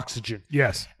oxygen.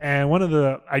 Yes. And one of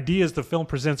the ideas the film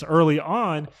presents early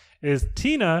on is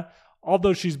Tina,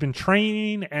 although she's been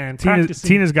training and practicing.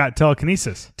 Tina's got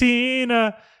telekinesis.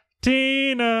 Tina's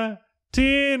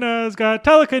got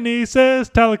telekinesis.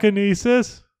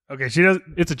 Okay, she does.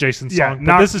 It's a Jason song. Yeah, but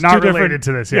not, this is not two related different,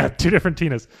 to this. Yeah, two different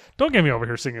Tinas. Don't get me over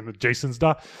here singing the Jason's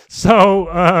stuff.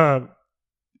 So,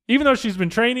 even though she's been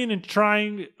training and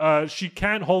trying, she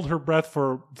can't hold her breath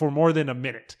for more than a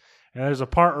minute. And there's a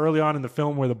part early on in the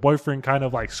film where the boyfriend kind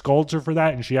of scolds her for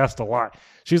that, and she has to lie.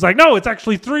 She's like, no, it's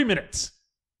actually 3 minutes.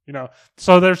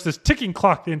 So there's this ticking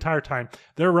clock the entire time.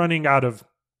 They're running out of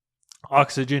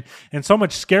oxygen, and so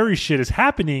much scary shit is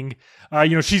happening.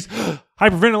 She's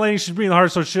hyperventilating, she's breathing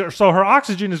hard, so her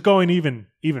oxygen is going even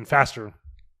faster.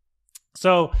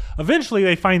 So eventually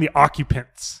they find the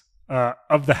occupants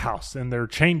of the house, and they're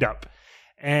chained up.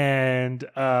 And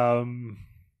I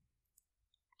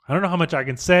don't know how much I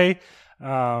can say.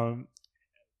 To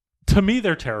me,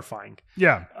 they're terrifying.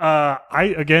 Yeah.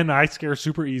 I scare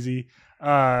super easy.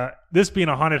 This being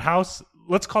a haunted house,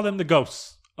 let's call them the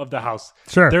ghosts of the house.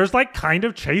 Sure. There's kind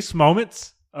of chase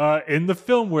moments in the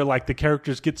film where the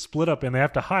characters get split up and they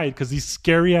have to hide because these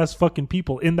scary ass fucking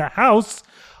people in the house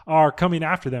are coming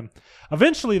after them.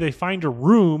 Eventually they find a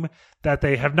room that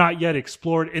they have not yet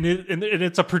explored, and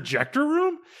it's a projector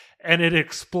room, and it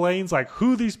explains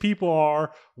who these people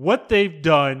are, what they've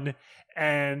done,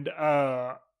 and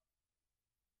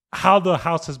how the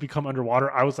house has become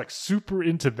underwater. I was super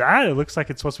into that. It looks like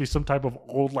it's supposed to be some type of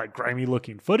old grimy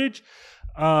looking footage.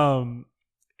 And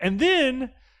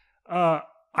then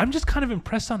I'm just kind of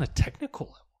impressed on a technical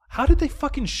level. How did they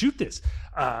fucking shoot this?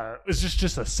 Is this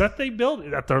just a set they built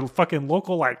at their fucking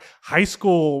local high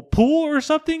school pool or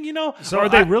something? So are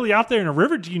they really out there in a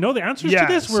river? Do you know the answers to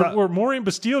this? Were Maureen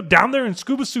Bastille down there in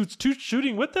scuba suits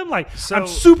shooting with them? I'm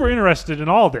super interested in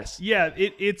all this. Yeah,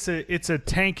 it's a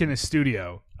tank in a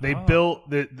studio. They built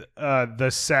the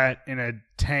set in a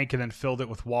tank and then filled it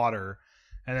with water,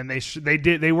 and then they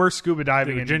were scuba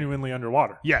diving. They were genuinely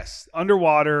underwater. Yes,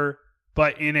 underwater,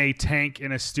 but in a tank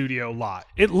in a studio lot.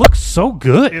 It looks so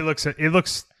good. It looks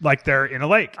like they're in a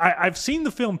lake. I've seen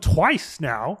the film twice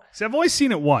now. See, I've only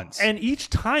seen it once, and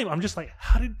each time I'm just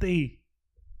how did they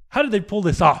pull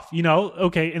this off?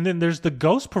 Okay, and then there's the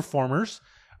ghost performers.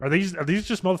 Are these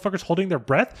just motherfuckers holding their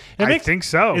breath? I think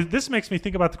so. This makes me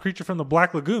think about the creature from the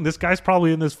Black Lagoon. This guy's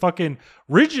probably in this fucking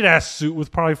rigid ass suit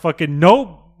with probably fucking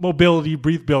no mobility,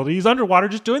 breathability. He's underwater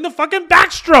just doing the fucking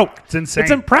backstroke. It's insane.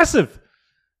 It's impressive.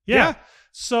 Yeah.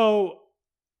 So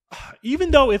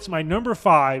even though it's my number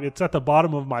 5, it's at the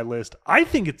bottom of my list. I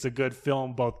think it's a good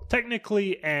film, both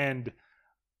technically and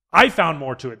I found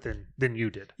more to it than you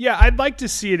did. Yeah, I'd like to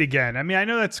see it again. I mean, I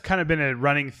know that's kind of been a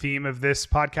running theme of this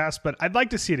podcast, but I'd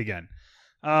like to see it again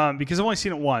because I've only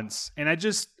seen it once, and I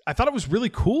thought it was really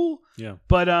cool. Yeah,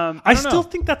 but I still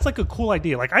think that's like a cool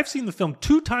idea. Like I've seen the film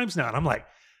 2 times now, and I'm like,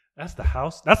 that's the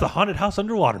haunted house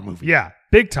underwater movie. Yeah,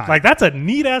 big time. Like that's a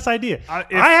neat ass idea. I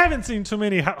haven't seen too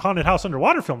many haunted house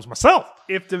underwater films myself.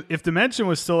 If Dimension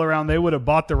was still around, they would have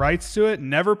bought the rights to it,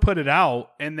 never put it out,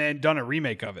 and then done a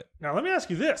remake of it. Now let me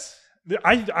ask you this.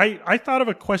 I thought of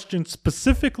a question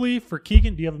specifically for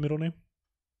Keegan. Do you have a middle name?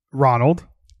 Ronald.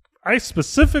 I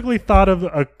specifically thought of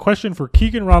a question for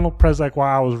Keegan Ronald Prezak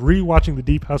while I was rewatching The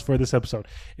Deep House for this episode.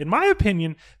 In my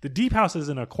opinion, The Deep House is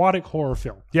an aquatic horror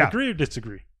film. Yeah. Agree or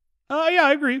disagree? Yeah,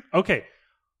 I agree. Okay.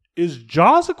 Is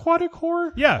Jaws aquatic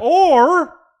horror? Yeah.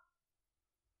 Or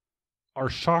are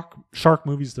shark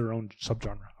movies their own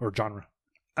subgenre or genre?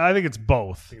 I think it's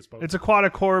both. It's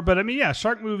aquatic horror, but I mean, yeah,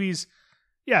 shark movies,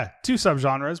 2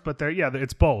 subgenres, but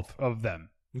it's both of them.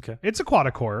 Okay. It's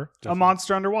aquatic horror, Definitely. a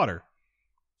monster underwater.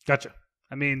 Gotcha.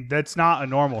 I mean, that's not a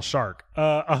normal shark.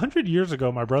 100 years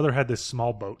ago, my brother had this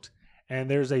small boat, and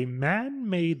there's a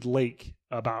man-made lake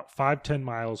about 5-10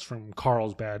 miles from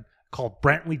Carlsbad called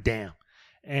Brantley Dam.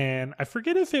 And I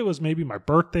forget if it was maybe my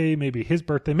birthday, maybe his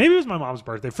birthday, maybe it was my mom's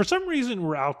birthday. For some reason,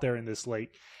 we're out there in this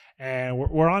lake, and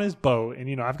we're on his boat,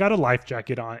 and I've got a life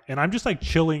jacket on, and I'm just like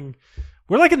chilling.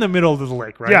 We're like in the middle of the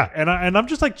lake, right? Yeah. And I'm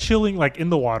just like chilling, like in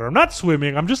the water. I'm not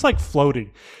swimming. I'm just like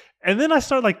floating. And then I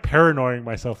start like paranoiding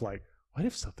myself, like, what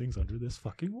if something's under this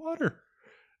fucking water?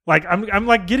 Like I'm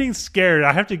like getting scared.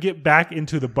 I have to get back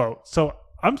into the boat. So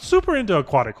I'm super into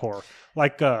aquatic horror,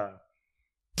 like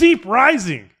Deep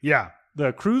Rising. Yeah.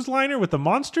 The cruise liner with the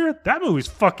monster. That movie's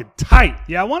fucking tight.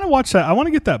 Yeah, I want to watch that. I want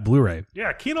to get that Blu-ray.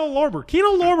 Yeah, Kino Lorber.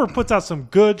 Kino Lorber puts out some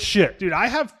good shit. Dude, I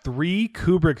have 3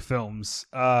 Kubrick films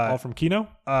All from Kino?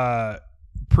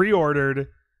 Pre-ordered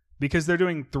because they're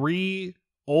doing 3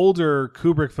 older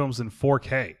Kubrick films in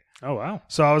 4K. Oh, wow.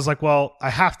 So I was like, well, I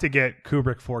have to get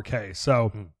Kubrick 4K.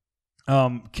 So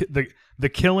the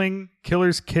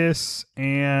Killer's Kiss,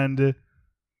 and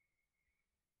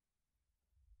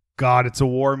God, it's a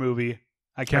war movie.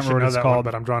 I can't remember what it's called,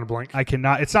 but I'm drawing a blank. I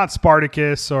cannot. It's not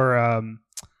Spartacus or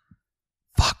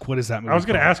fuck. What is that movie? I was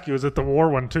going to ask you, is it the war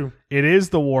one too? It is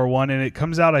the war one, and it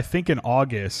comes out I think in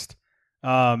August.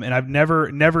 And I've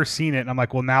never seen it, and I'm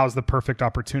like, well, now is the perfect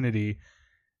opportunity.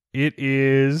 It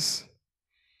is.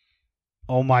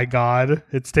 Oh my God,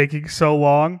 it's taking so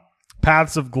long.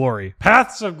 Paths of Glory.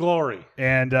 Paths of Glory.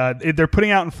 And they're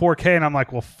putting out in 4K, and I'm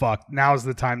like, well, fuck. Now's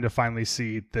the time to finally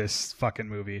see this fucking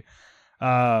movie.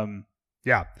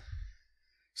 Yeah.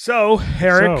 So,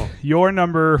 Eric, you're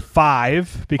number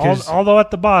 5. Because although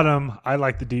at the bottom, I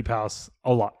like The Deep House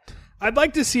a lot. I'd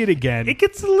like to see it again. It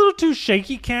gets a little too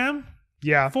shaky cam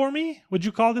Yeah. for me. Would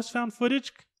you call this found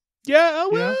footage? Yeah,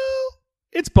 well,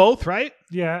 it's both, right?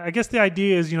 Yeah, I guess the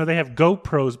idea is, they have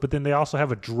GoPros, but then they also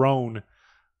have a drone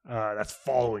that's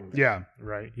following them. Yeah.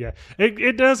 Right, yeah.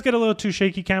 It does get a little too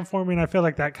shaky cam for me, and I feel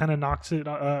like that kind of knocks it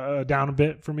down a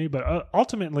bit for me. But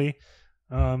ultimately,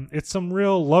 it's some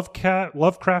real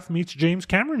Lovecraft meets James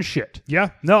Cameron shit. Yeah.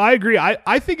 No, I agree.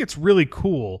 I think it's really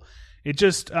cool. It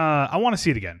just, I want to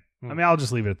see it again. I mean, I'll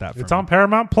just leave it at that. It's on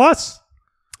Paramount Plus,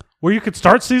 where you could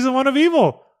start season 1 of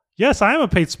Evil. Yes, I am a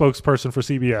paid spokesperson for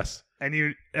CBS. And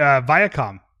you,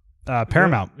 Viacom,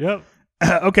 Paramount. Yep.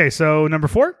 Okay, so number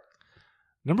 4?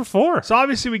 Number 4. So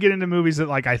obviously we get into movies that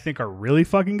I think are really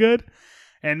fucking good.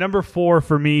 And number 4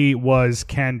 for me was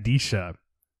Candisha.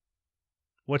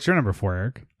 What's your number 4,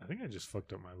 Eric? I think I just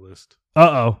fucked up my list.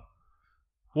 Uh-oh.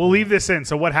 We'll leave this in.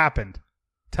 So what happened?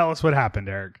 Tell us what happened,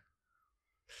 Eric.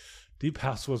 Deep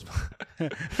House was my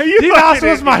Deep House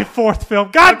was my 4th film.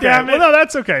 God damn it. Well, no,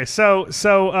 that's okay. So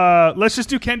let's just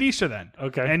do Candisha then.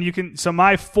 Okay. And you can. So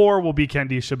my 4 will be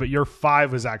Candisha, but your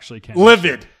 5 was actually Candisha.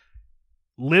 Livid.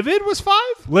 Livid was 5?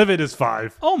 Livid is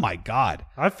 5. Oh my God.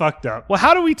 I fucked up. Well,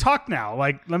 how do we talk now?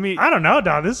 Let me. I don't know,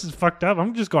 dog. This is fucked up.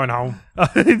 I'm just going home.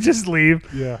 Just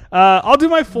leave. Yeah. I'll do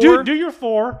my 4. Do your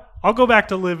 4. I'll go back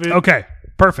to Livid. Okay.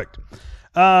 Perfect.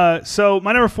 So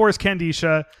my number 4 is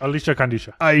Candisha. Alicia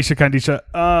Candisha. Aisha Candisha.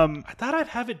 I thought I'd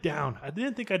have it down. I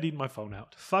didn't think I'd need my phone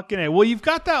out. Fucking A. Well, you've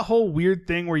got that whole weird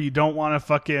thing where you don't want to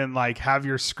fucking have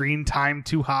your screen time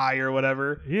too high or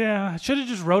whatever. Yeah. I should have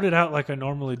just wrote it out like I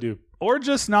normally do. Or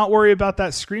just not worry about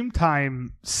that screen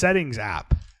time settings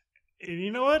app. And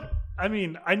you know what? I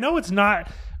mean, I know it's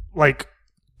not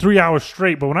 3 hours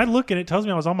straight. But when I look and it tells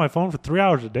me I was on my phone for 3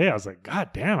 hours a day, I was like, God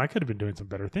damn, I could have been doing some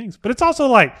better things. But it's also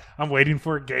like I'm waiting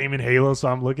for a game in Halo, so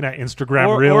I'm looking at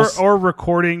Instagram Reels. Or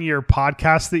recording your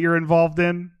podcast that you're involved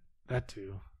in. That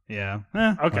too. Yeah.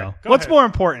 Okay. Well, Go what's ahead. more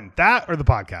important, that or the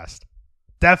podcast?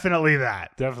 Definitely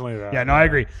that. Definitely that. Yeah, no, I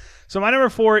agree. So my number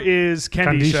 4 is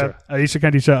Candicia. Alicia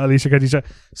Candicia.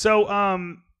 So,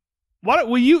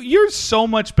 you're so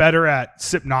much better at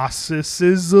hypnosis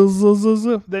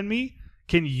than me.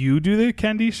 Can you do the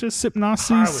Candicia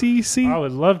hypnosis? I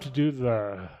would love to do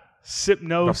the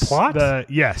Hypnos. The plot?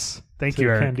 Yes. Thank you,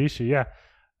 Eric. Candicia, yeah.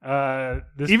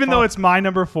 Even though it's my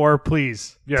number 4,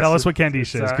 please tell us what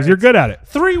Candicia is, because you're it's good at it.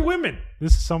 3 women.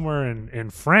 This is somewhere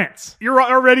in France. You're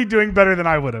already doing better than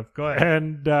I would have. Go ahead.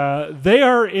 And they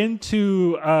are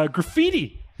into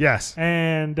graffiti. Yes.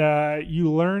 And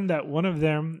you learn that one of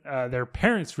them, their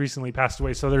parents recently passed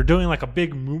away. So they're doing like a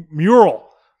big mural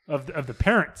of the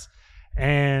parents.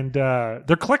 And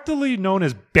they're collectively known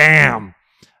as BAM.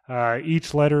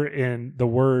 Each letter in the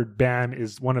word BAM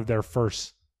is one of their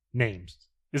first names,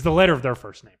 is the letter of their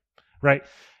first name, right?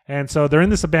 And so they're in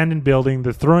this abandoned building.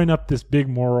 They're throwing up this big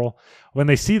mural when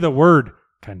they see the word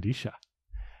Candicia.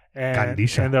 And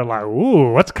they're like,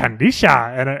 ooh, what's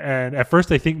Candicia? And at first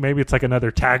they think maybe it's like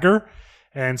another tagger.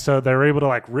 And so they're able to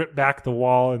like rip back the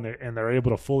wall and they're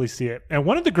able to fully see it. And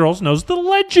one of the girls knows the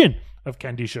legend of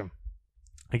Candicia.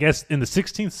 I guess in the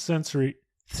 16th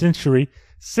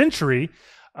century,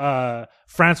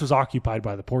 France was occupied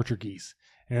by the Portuguese.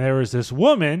 And there was this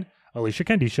woman, Alicia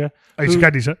Candicia,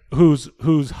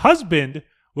 whose husband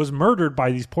was murdered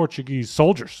by these Portuguese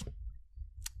soldiers.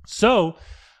 So,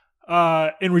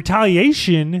 in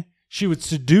retaliation, she would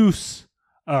seduce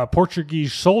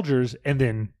Portuguese soldiers and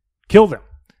then kill them.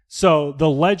 So the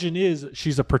legend is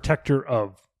she's a protector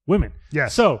of women.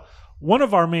 Yes. So one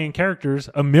of our main characters,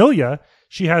 Amelia,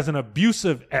 she has an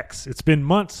abusive ex. It's been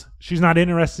months. She's not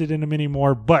interested in him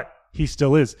anymore, but he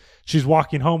still is. She's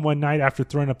walking home one night after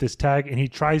throwing up this tag, and he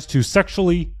tries to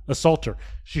sexually assault her.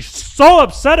 She's so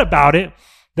upset about it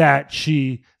that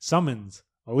she summons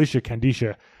Alicia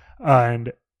Candicia,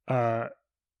 and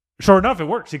sure enough, it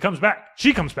works. She comes back.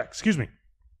 Excuse me.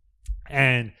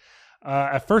 And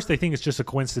at first, they think it's just a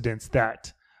coincidence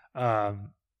that.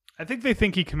 I think they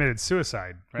think he committed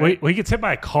suicide. Right? Well, he gets hit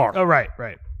by a car. Oh, right.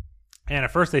 And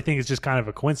at first they think it's just kind of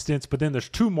a coincidence, but then there's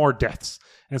 2 more deaths.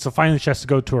 And so finally she has to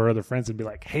go to her other friends and be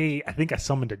like, hey, I think I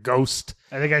summoned a ghost.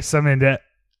 I think I summoned it.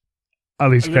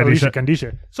 Alicia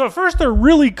Candicia. So at first they're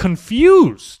really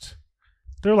confused.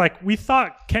 They're like, we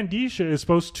thought Candicia is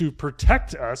supposed to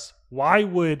protect us. Why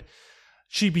would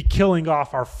she be killing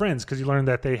off our friends? Because you learn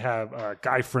that they have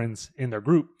guy friends in their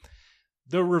group.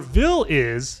 The reveal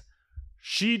is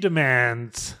she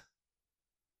demands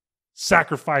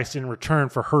sacrifice in return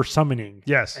for her summoning.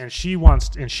 Yes. And she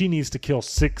needs to kill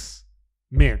 6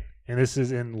 men. And this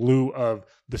is in lieu of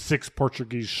the 6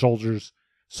 Portuguese soldiers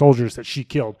that she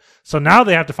killed. So now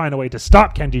they have to find a way to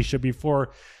stop Candicia before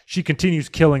she continues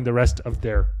killing the rest of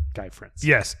their guy friends.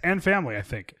 Yes. And family, I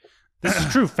think. This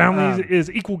is true. Family is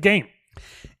equal game.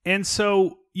 And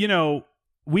so,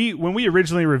 when we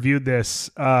originally reviewed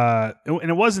this, and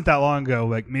it wasn't that long ago,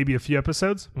 like maybe a few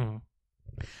episodes,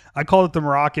 I called it the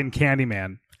Moroccan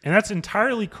Candyman. And that's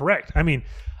entirely correct. I mean,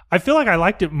 I feel like I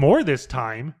liked it more this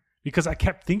time because I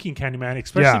kept thinking Candyman,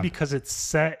 especially because it's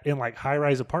set in like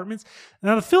high-rise apartments.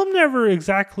 Now, the film never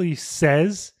exactly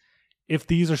says if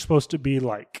these are supposed to be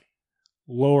like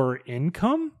lower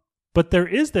income, but there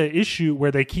is the issue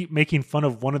where they keep making fun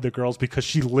of one of the girls because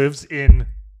she lives in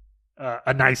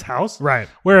a nice house. Right.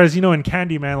 Whereas, in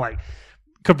Candyman, like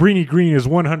Cabrini Green is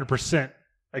 100%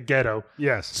 a ghetto.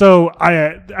 Yes. So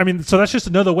so that's just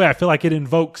another way I feel like it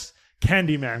invokes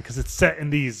Candyman because it's set in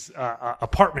these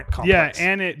apartment complexes.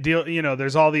 Yeah, and it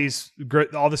there's all this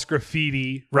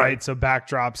graffiti, right? So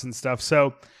backdrops and stuff.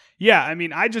 So yeah, I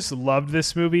mean, I just loved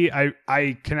this movie.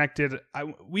 I connected.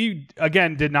 We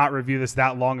again did not review this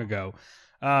that long ago,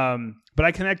 but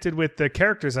I connected with the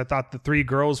characters. I thought the 3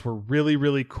 girls were really,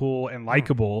 really cool and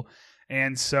likable,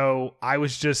 and so I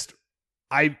was just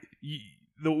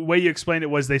the way you explained it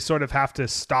was they sort of have to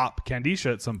stop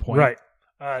Candicia at some point. Right.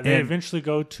 They eventually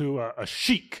go to a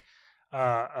sheik,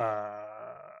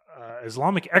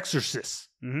 Islamic exorcist,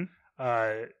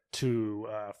 to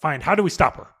find how do we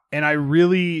stop her. And I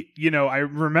really, I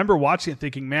remember watching it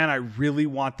thinking, man, I really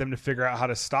want them to figure out how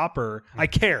to stop her. I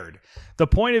cared. The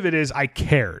point of it is I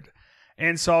cared.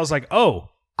 And so I was like, oh,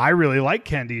 I really like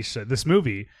Candicia, this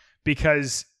movie,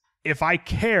 because if I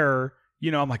care,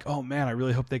 I'm like, oh man, I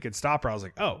really hope they could stop her. I was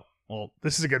like, oh, well,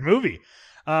 this is a good movie.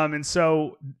 And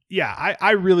so, yeah,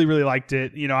 I really, really liked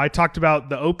it. I talked about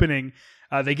the opening.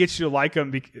 they get you to like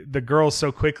them, the girls,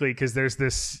 so quickly because there's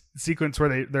this sequence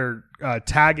where they're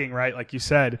tagging, right, like you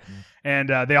said, and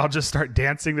they all just start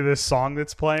dancing to this song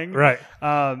that's playing, Right.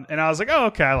 And I was like, oh,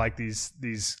 okay, I like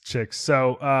these chicks.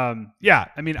 So yeah,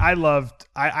 I mean, I love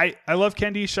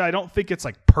Candisha. I don't think it's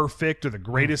like perfect or the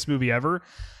greatest movie ever,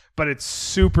 but it's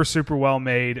super, super well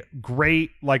made.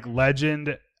 Great, like,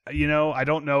 legend. You know, I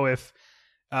don't know if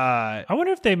I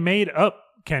wonder if they made up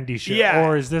Candisha, Yeah.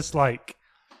 or is this like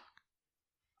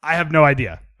I have no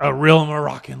idea. a real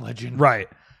Moroccan legend? Right.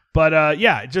 But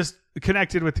yeah, just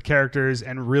connected with the characters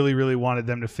and really, really wanted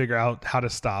them to figure out how to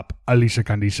stop Alicia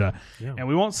Candisha. Yeah. And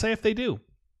we won't say if they do.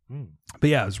 Hmm. But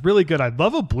yeah, it was really good. I'd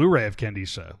love a Blu-ray of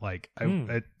Candisha. Like,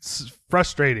 it's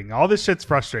frustrating. All this shit's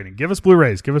frustrating. Give us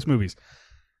Blu-rays. Give us movies.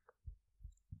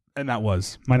 And that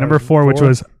was my number 4, which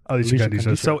was Alicia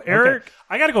Candisha. So Eric, Okay.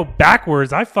 I got to go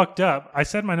backwards. I fucked up. I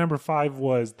said my number 5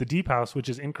 was The Deep House, which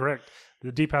is incorrect.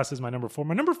 The Deep House is my number 4.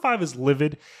 My number 5 is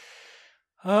Livid.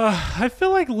 I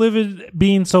feel like Livid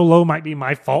being so low might be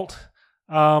my fault.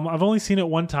 I've only seen it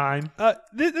one time.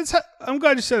 I'm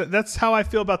glad you said it. That's how I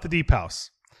feel about The Deep House.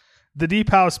 The Deep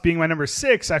House being my number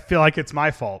 6, I feel like it's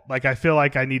my fault. Like, I feel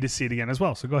like I need to see it again as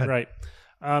well. So go ahead. Right.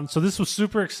 So this was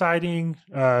super exciting.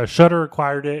 Shudder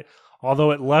acquired it,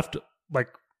 although it left like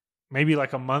maybe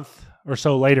like a month or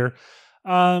so later.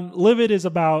 Livid is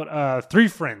about 3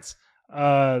 friends.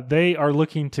 They are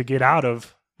looking to get out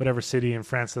of whatever city in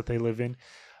France that they live in.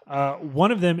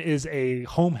 One of them is a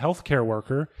home healthcare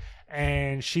worker,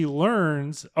 and she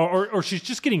learns, or she's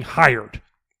just getting hired.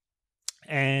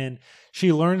 And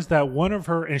she learns that one of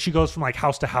her, and she goes from like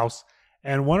house to house,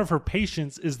 and one of her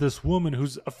patients is this woman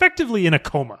who's effectively in a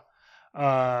coma.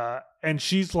 And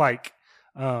she's like,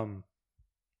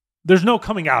 there's no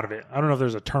coming out of it. I don't know if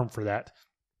there's a term for that.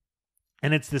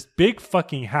 And it's this big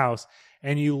fucking house.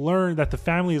 And you learn that the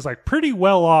family is like pretty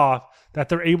well off, that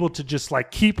they're able to just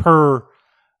like keep her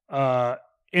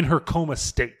in her coma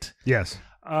state. Yes.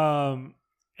 And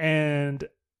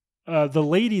the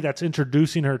lady that's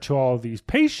introducing her to all of these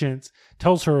patients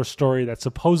tells her a story that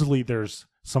supposedly there's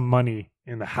some money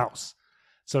in the house.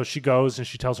 So she goes and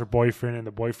she tells her boyfriend, and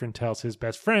the boyfriend tells his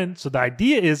best friend. So the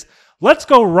idea is, let's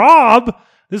go rob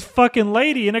this fucking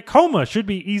lady in a coma. Should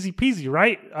be easy peasy,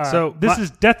 right? So this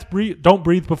is Don't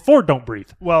Breathe Before Don't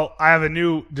Breathe. Well, I have a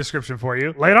new description for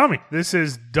you. Lay it on me. This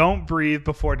is Don't Breathe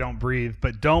Before Don't Breathe,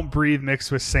 but Don't Breathe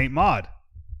mixed with Saint Maud.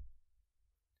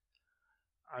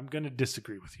 I'm going to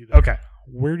disagree with you there. Okay.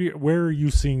 Where are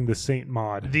you seeing the Saint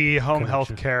Maud? The home connection?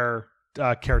 health care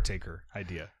caretaker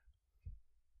idea.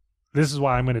 This is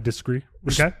why I'm going to disagree.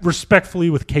 Okay. Respectfully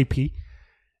with KP.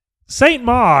 Saint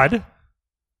Maud,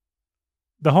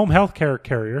 the home health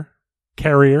care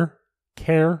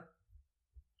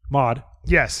Maud.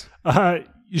 Yes.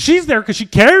 She's there because she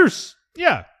cares.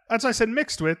 Yeah. That's why I said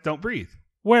mixed with Don't Breathe.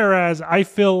 Whereas I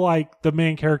feel like the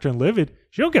main character in Livid,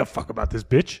 she don't give a fuck about this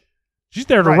bitch. She's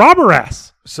there to Right. rob her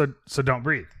ass. So Don't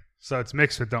Breathe. So it's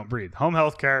mixed with Don't Breathe. Home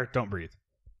health care, Don't Breathe.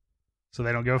 So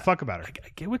they don't give a fuck about her. I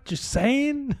get what you're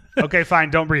saying. Okay, fine.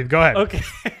 Don't breathe. Go ahead. Okay.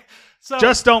 So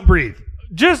Just don't breathe.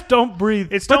 just don't breathe.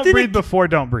 It's But don't then breathe before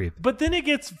don't breathe. But then it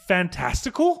gets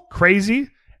fantastical. Crazy.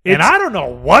 And I don't know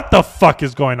what the fuck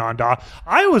is going on, dog.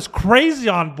 I was crazy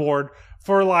on board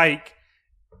for like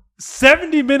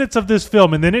 70 minutes of this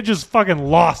film, and then it just fucking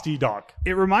lost E-Dog.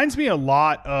 It reminds me a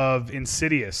lot of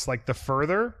Insidious, like The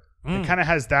Further. It kind of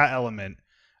has that element.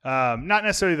 Not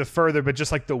necessarily The Further, but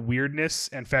just like the weirdness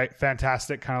and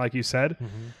fantastic, kind of like you said.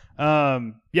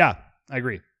 Yeah, I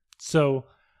agree. So,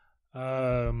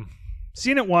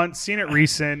 Seen it once, seen it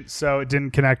recent, so it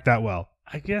didn't connect that well.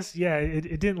 I guess, yeah,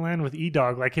 it didn't land with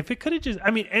E-Dog. Like, if it could have just,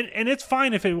 I mean, and it's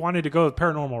fine if it wanted to go the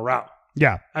paranormal route.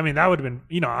 Yeah. I mean, that would have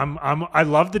been, I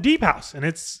love the Deep House, and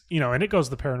it's, and it goes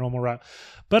the paranormal route.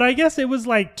 But I guess it was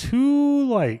like too,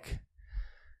 like,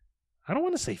 I don't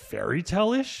want to say fairy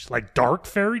tale-ish, like dark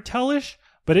fairy tale-ish,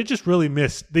 but it just really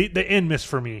missed, the end missed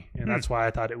for me, and that's why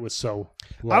I thought it was so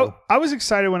low. I was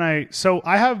excited when I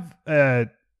have a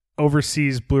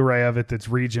overseas Blu-ray of it that's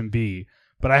region B,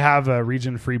 but I have a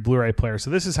region free Blu-ray player. So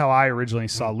this is how I originally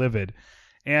saw Livid.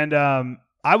 And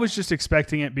I was just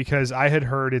expecting it because I had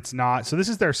heard it's not. So this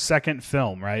is their second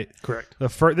film, right? Correct.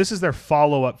 This is their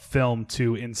follow-up film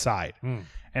to Inside.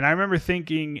 And I remember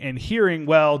thinking and hearing,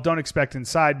 well, don't expect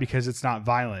Inside because it's not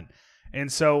violent.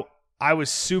 And so I was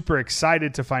super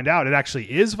excited to find out it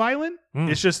actually is violent.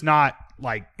 It's just not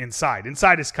like Inside.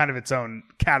 Inside is kind of its own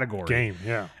category. Game,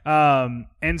 yeah.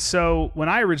 And so when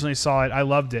I originally saw it, I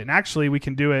loved it. And actually we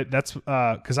can do it. That's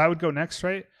because I would go next,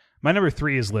 right? My number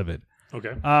 3 is Livid.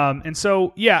 Okay. And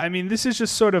so, yeah, I mean, this is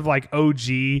just sort of like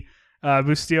OG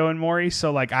Bustillo and Mori.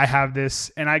 So like I have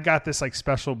this, and I got this like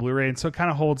special Blu-ray, and so it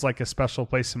kind of holds like a special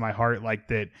place in my heart, like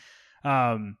that.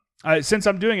 Since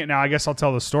I'm doing it now, I guess I'll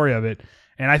tell the story of it.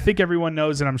 And I think everyone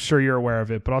knows, and I'm sure you're aware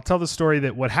of it, but I'll tell the story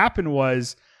that what happened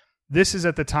was, this is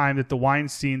at the time that the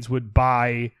Weinsteins would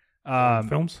buy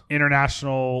films,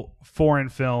 international foreign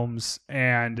films,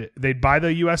 and they'd buy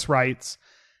the U.S. rights,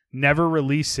 never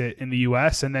release it in the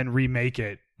U.S., and then remake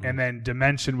it. And then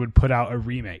Dimension would put out a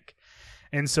remake.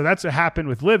 And so that's what happened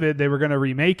with Livid. They were going to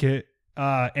remake it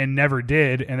and never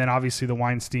did. And then obviously the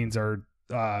Weinsteins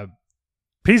are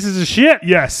pieces of shit.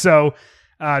 Yes. So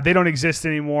they don't exist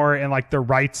anymore. And like the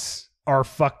rights are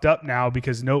fucked up now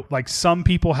because some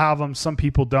people have them, some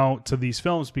people don't to these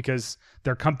films because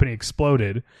their company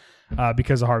exploded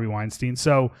because of Harvey Weinstein.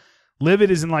 So Livid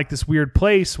is in like this weird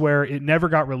place where it never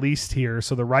got released here.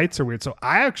 So the rights are weird. So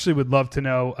I actually would love to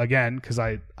know, again, because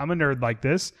I'm a nerd like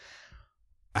this,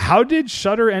 how did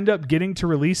Shudder end up getting to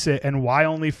release it, and why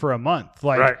only for a month?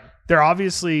 Like, right.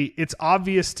 It's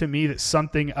obvious to me that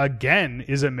something again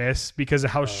is amiss because of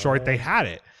how short they had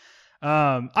it.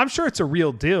 I'm sure it's a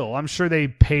real deal. I'm sure they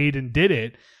paid and did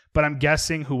it, but I'm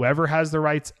guessing whoever has the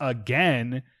rights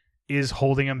again is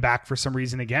holding them back for some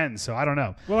reason again. So I don't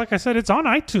know. Well, like I said, it's on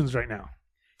iTunes right now,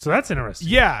 so that's interesting.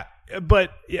 Yeah,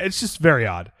 but it's just very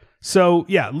odd. So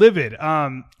yeah, Livid.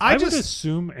 I would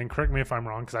assume, and correct me if I'm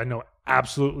wrong, because I know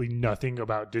absolutely nothing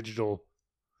about digital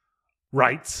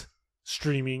rights,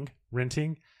 streaming,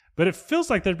 renting, but it feels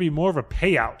like there'd be more of a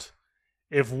payout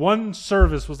if one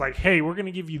service was like, hey, we're going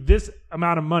to give you this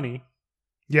amount of money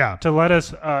to let us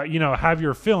have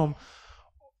your film.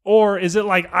 Or is it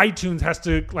like iTunes has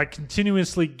to like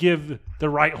continuously give the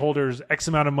right holders X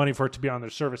amount of money for it to be on their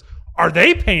service? Are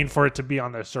they paying for it to be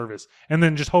on their service and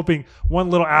then just hoping one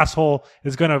little asshole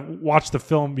is going to watch the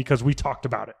film because we talked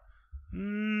about it?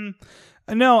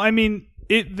 No, I mean,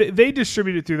 they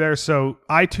distribute it through there, so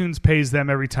iTunes pays them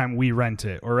every time we rent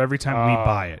it or every time we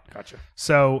buy it. Gotcha.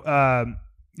 So, I'm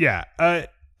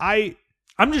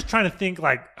just trying to think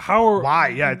like why?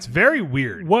 Yeah, it's very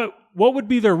weird. What would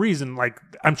be their reason? Like,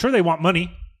 I'm sure they want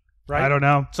money, right? I don't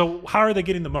know. So how are they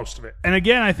getting the most of it? And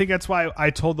again, I think that's why I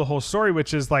told the whole story,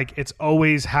 which is like it's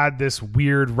always had this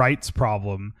weird rights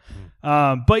problem.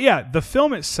 But yeah, the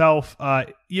film itself,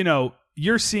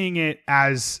 you're seeing it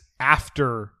as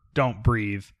after Don't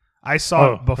Breathe. I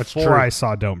saw it before I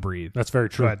saw Don't Breathe. That's very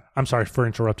true. I'm sorry for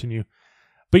interrupting you.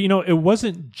 But it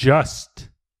wasn't just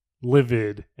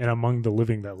Livid and Among the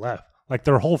Living that left. Like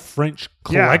their whole French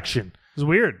collection. It was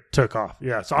weird. Took off.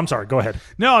 Yeah. So I'm sorry. Go ahead.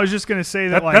 No, I was just gonna say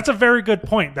that that's a very good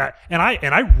point. And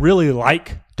I really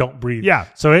like Don't Breathe. Yeah.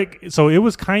 So it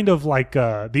was kind of like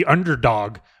the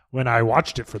underdog when I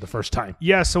watched it for the first time.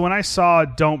 Yeah. So when I saw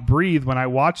Don't Breathe, when I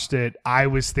watched it, I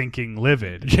was thinking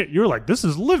Livid. Yeah, you were like, this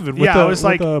is Livid with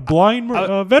a blind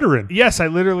veteran. Yes, I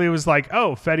literally was like,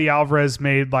 oh, Fede Alvarez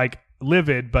made like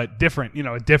Livid, but different.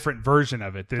 A different version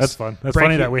of it. That's fun. That's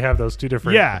funny that we have those two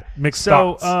different mixed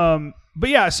thoughts. But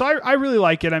yeah, so I really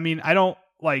like it. I mean, I don't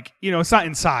like, it's not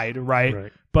Inside,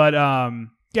 right? But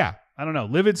yeah, I don't know.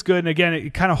 Livid's good. And again,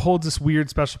 it kind of holds this weird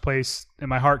special place in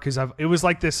my heart because it was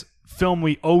like this film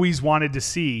we always wanted to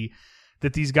see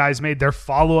that these guys made their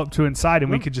follow-up to Inside,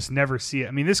 and we could just never see it.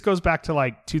 I mean, this goes back to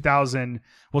like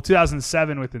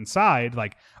 2007 with Inside.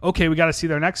 Like, okay, we got to see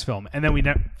their next film. And then we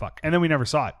never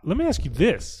saw it. Let me ask you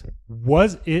this.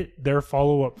 Was it their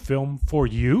follow-up film for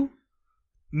you?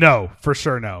 No, for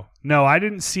sure. No, I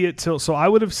didn't see it so I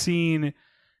would have seen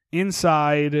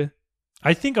Inside.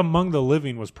 I think Among the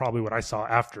Living was probably what I saw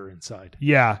after Inside.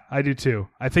 Yeah, I do too.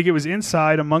 I think it was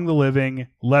Inside, Among the Living,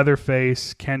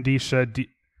 Leatherface, Candisha.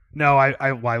 No,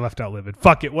 I left out Livid.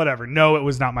 Fuck it, whatever. No, it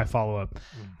was not my follow-up.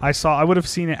 I would have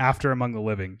seen it after Among the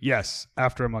Living. Yes,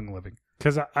 after Among the Living.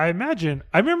 Because I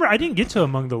remember I didn't get to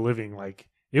Among the Living. Like,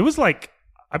 it was like,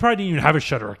 I probably didn't even have a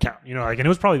Shudder account, and it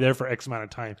was probably there for X amount of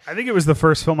time. I think it was the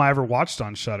first film I ever watched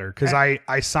on Shudder because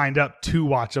I signed up to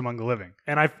watch Among the Living.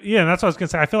 And that's what I was gonna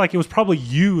say. I feel like it was probably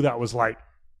you that was like,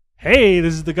 "Hey,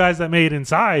 this is the guys that made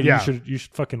Inside. Yeah. You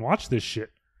should fucking watch this shit."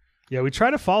 Yeah, we try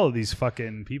to follow these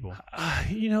fucking people.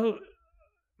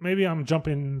 Maybe I'm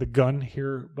jumping the gun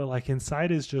here, but like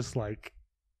Inside is just like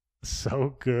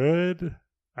so good.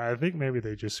 I think maybe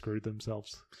they just screwed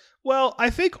themselves. Well, I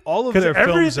think all of their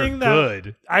films are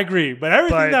good. I agree, but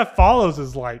everything that follows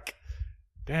is like,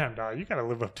 damn, dog, you got to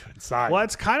live up to Inside. Well,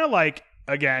 it's kind of like,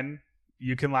 again,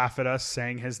 you can laugh at us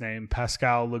saying his name,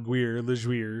 Pascal Leguire,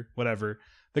 whatever.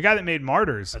 The guy that made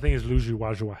Martyrs. I think it's Luju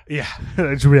Wajua. Yeah.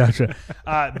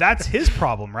 That's his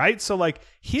problem, right? So, like,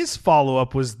 his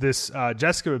follow-up was this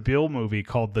Jessica Biel movie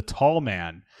called The Tall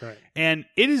Man. Right. And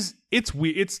it's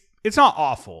weird. It's not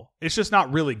awful. It's just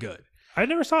not really good. I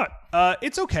never saw it.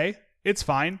 It's okay. It's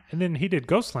fine. And then he did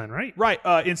Ghostland, right? Right.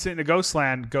 Incident in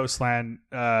Ghostland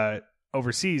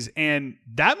overseas. And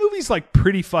that movie's like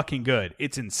pretty fucking good.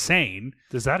 It's insane.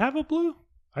 Does that have a blue?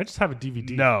 I just have a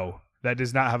DVD. No, that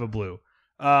does not have a blue.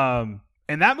 And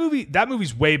that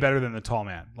movie's way better than The Tall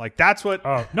Man. Like that's what.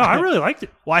 Oh no, I really liked it.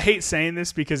 Well, I hate saying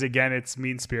this because again, it's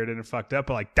mean spirited and fucked up.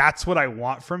 But like that's what I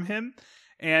want from him.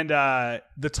 And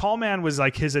The Tall Man was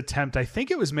like his attempt. I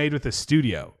think it was made with a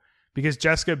studio because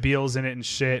Jessica Biel's in it and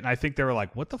shit. And I think they were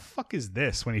like, "What the fuck is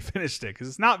this?" when he finished it because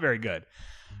it's not very good.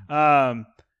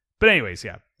 But anyways,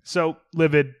 yeah. So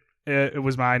Livid, it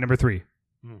was my number 3.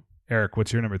 Eric,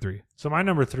 what's your number 3? So my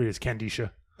number 3 is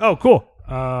Candisha. Oh, cool.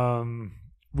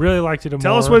 Really liked it.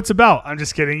 Tell us what it's about. I'm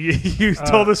just kidding. You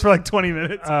told us for like 20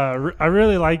 minutes. I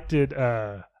really liked it.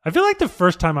 I feel like the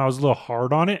first time I was a little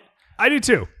hard on it. I do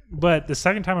too. But the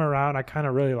second time around, I kind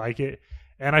of really like it.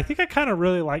 And I think I kind of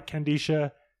really like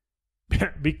Candisha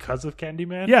because of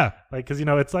Candyman. Yeah. Like, because,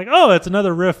 it's like, oh, it's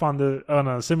another riff on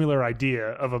a similar idea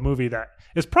of a movie that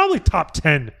is probably top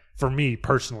 10 for me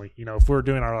personally. If we're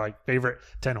doing our like favorite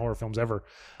 10 horror films ever.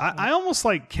 I almost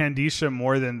like Candisha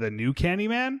more than the new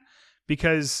Candyman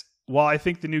because while I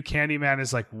think the new Candyman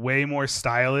is like way more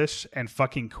stylish and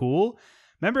fucking cool,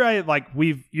 remember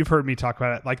you've heard me talk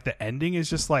about it. Like the ending is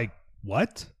just like,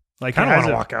 what? Like I kind of want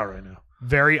to walk out right now.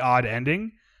 Very odd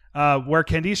ending. Where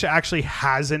Candisha actually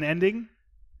has an ending.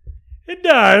 It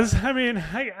does. I mean,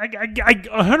 I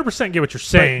 100% get what you're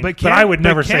saying, but I would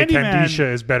never say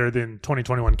Candisha is better than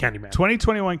 2021 Candyman.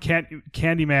 2021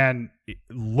 Candyman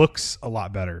looks a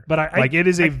lot better, but it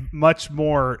is a much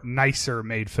more nicer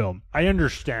made film. I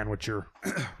understand what you're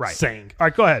saying. All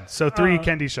right, go ahead. So 3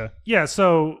 Candisha. Yeah,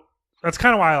 so that's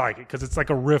kind of why I like it because it's like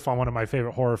a riff on one of my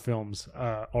favorite horror films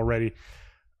already.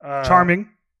 Charming.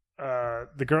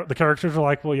 The characters are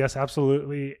likable, yes,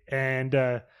 absolutely,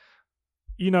 and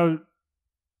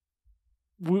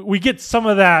we get some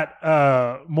of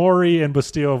that Maury and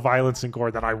Bastille violence and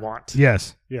gore that I want.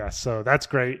 Yes. Yeah, so that's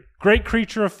great. Great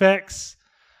creature effects,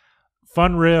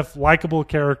 fun riff, likable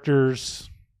characters.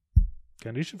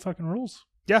 Candisha fucking rules.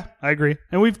 Yeah, I agree.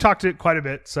 And we've talked it quite a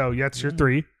bit, so that's your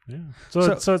 3. Yeah.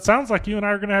 So it sounds like you and I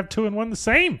are going to have 2 and 1 the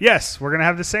same. Yes, we're going to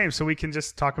have the same, so we can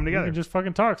just talk them together. We can just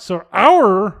fucking talk. So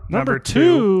our number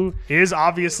 2 is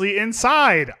obviously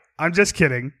Inside. I'm just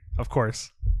kidding. Of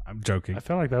course. I'm joking. I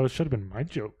felt like that should have been my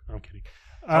joke. No, I'm kidding.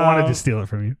 I wanted to steal it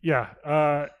from you.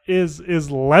 Yeah. Is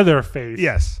Leatherface.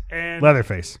 Yes. And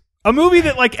Leatherface. A movie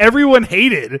that like everyone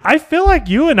hated. I feel like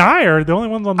you and I are the only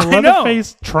ones on the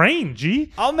Leatherface train,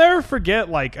 G. I'll never forget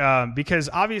because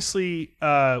obviously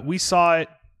we saw it.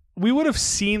 We would have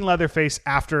seen Leatherface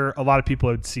after a lot of people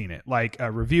had seen it, like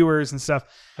reviewers and stuff.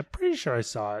 I'm pretty sure I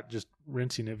saw it just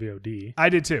rinsing it VOD. I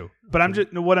did too. But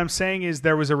what I'm saying is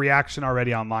there was a reaction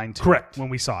already online to Correct. When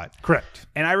we saw it. Correct.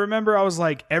 And I remember I was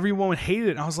like, everyone hated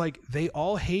it. And I was like, they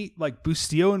all hate like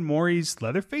Bustillo and Maury's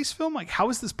Leatherface film? Like, how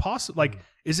is this possible? Like,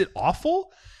 is it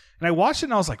awful? And I watched it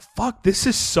and I was like, fuck, this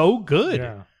is so good.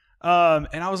 Yeah.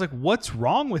 And I was like, what's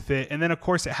wrong with it? And then, of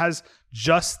course, it has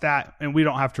just that, and we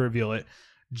don't have to reveal it,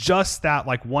 just that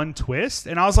like one twist.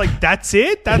 And I was like, that's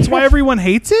it? That's why everyone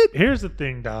hates it? Here's the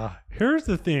thing, Da. Here's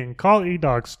the thing. Call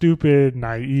E-Dog stupid,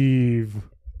 naive,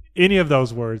 any of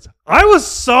those words. I was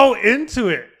so into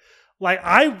it. Like,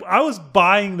 I was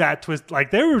buying that twist.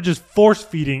 Like, they were just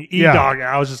force-feeding E-Dog. And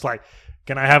I was just like,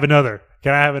 can I have another?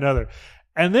 Can I have another?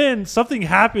 And then something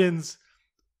happens.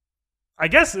 I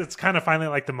guess it's kind of finally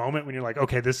like the moment when you're like,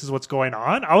 okay, this is what's going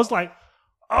on. I was like,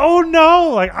 oh no.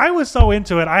 Like, I was so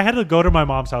into it. I had to go to my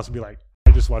mom's house and be like,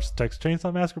 I just watched the Texas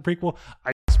Chainsaw Massacre prequel.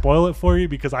 I spoil it for you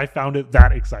because I found it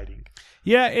that exciting.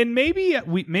 Yeah, and maybe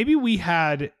we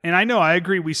had, and I know I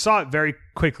agree, we saw it very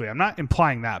quickly. I'm not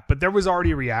implying that, but there was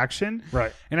already a reaction.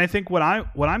 Right. And I think what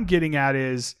I'm getting at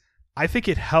is I think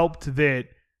it helped that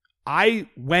I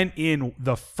went in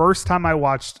the first time I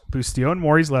watched Bustillo and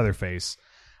Maury's Leatherface,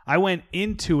 I went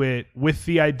into it with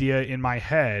the idea in my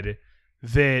head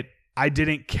that I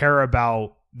didn't care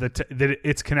about that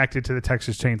it's connected to the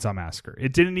Texas Chainsaw Massacre.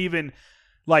 It didn't even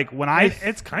like when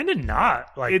it's kind of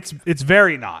not like it's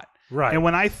very not. Right. And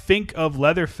when I think of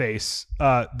Leatherface,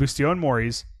 Bustillo and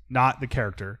Maury's, not the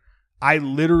character, I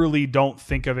literally don't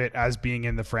think of it as being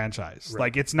in the franchise. Right.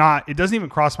 Like it doesn't even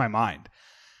cross my mind.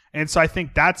 And so I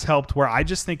think that's helped where I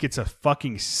just think it's a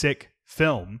fucking sick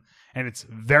film and it's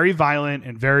very violent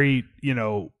and very,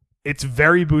 it's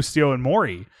very Bustillo and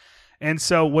Maury. And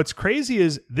so what's crazy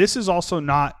is this is also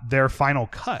not their final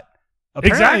cut.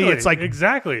 Apparently, it's like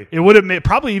exactly. It would have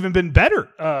probably even been better.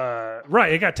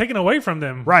 Right. It got taken away from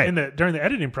them. Right. During the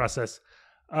editing process.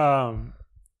 And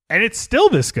it's still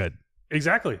this good.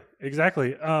 Exactly.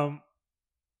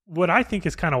 what I think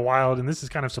is kind of wild, and this is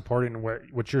kind of supporting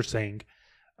what you're saying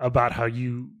about how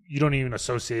you don't even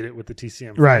associate it with the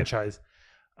TCM Right. franchise.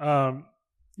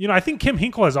 I think Kim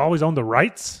Hinkle has always owned the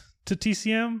rights to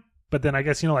TCM, but then I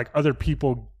guess, like other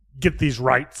people get these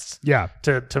rights Yeah.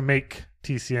 to make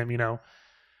TCM,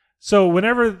 So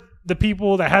whenever the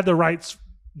people that had the rights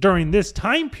during this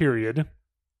time period,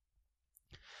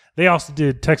 they also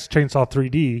did Texas Chainsaw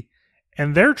 3D,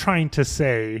 and they're trying to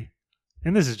say,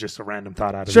 and this is just a random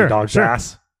thought out of the dog's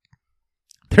ass.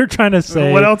 They're trying to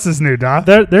say, What else is new, Doc?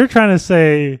 they're trying to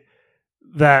say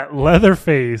that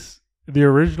Leatherface, the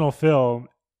original film,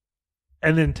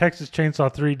 and then Texas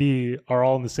Chainsaw 3D are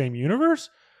all in the same universe,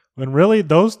 when really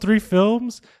those three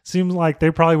films seems like they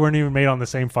probably weren't even made on the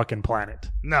same fucking planet.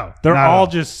 No. They're not at all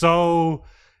just so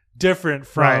different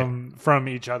from Right.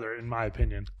 each other, in my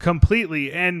opinion.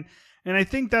 Completely. And I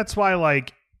think that's why,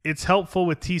 like, it's helpful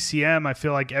with TCM. I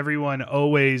feel like everyone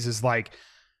always is like,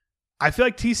 I feel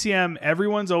like TCM,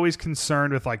 everyone's always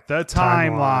concerned with like the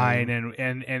timeline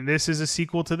and this is a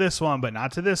sequel to this one, but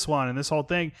not to this one, and this whole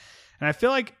thing. And I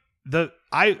feel like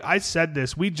I said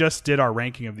this, we just did our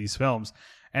ranking of these films,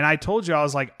 and I told you, I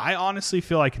was like, I honestly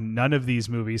feel like none of these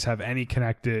movies have any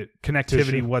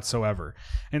connectivity whatsoever.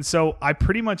 And so I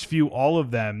pretty much view all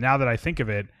of them, now that I think of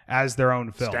it, as their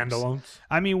own films. Standalones.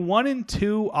 I mean, 1 and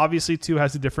 2, obviously 2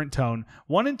 has a different tone.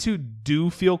 1 and 2 do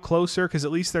feel closer because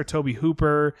at least they're Toby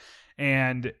Hooper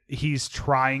and he's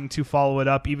trying to follow it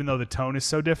up, even though the tone is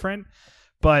so different.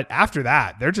 But after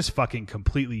that, they're just fucking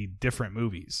completely different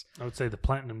movies. I would say the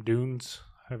Platinum Dunes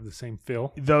have the same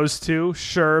feel. Those two,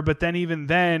 sure. But then even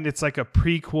then, it's like a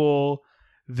prequel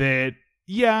that,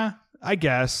 yeah, I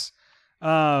guess.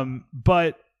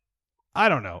 But I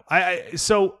don't know. I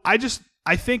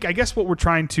guess what we're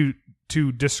trying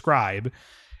to describe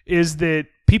is that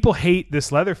people hate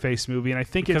this Leatherface movie, and I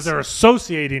think Because they're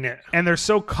associating it. and they're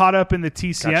so caught up in the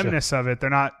TCM-ness of it, they're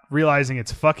not realizing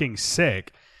it's fucking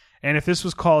sick. And if this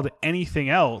was called anything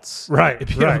else, Right,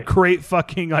 it'd be a right. great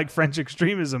fucking like French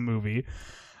extremism movie.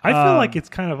 I feel like it's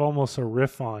kind of almost a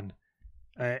riff on,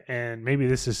 and maybe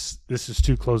this is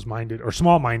too close-minded or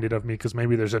small-minded of me, because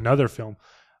maybe there's another film,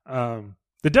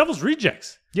 The Devil's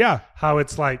Rejects. Yeah, How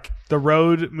it's like, the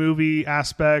road movie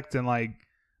aspect and like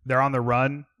they're on the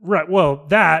run. right? Well,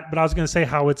 that, but I was going to say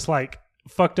how it's like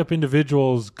fucked up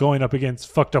individuals going up against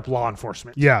fucked up law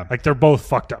enforcement. Yeah. like they're both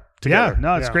fucked up together. Yeah,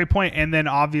 no, it's a great point. And then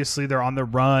obviously they're on the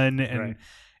run and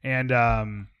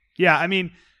yeah, I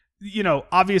mean,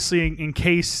 obviously in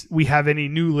case we have any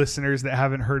new listeners that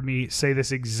haven't heard me say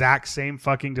this exact same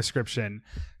fucking description.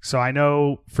 So I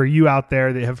know for you out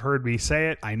there that have heard me say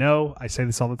it, I know I say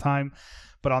this all the time,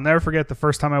 but I'll never forget the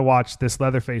first time I watched this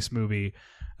Leatherface movie.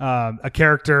 A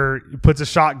character puts a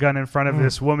shotgun in front of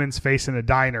this woman's face in a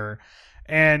diner,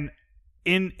 and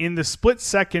in the split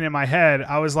second in my head,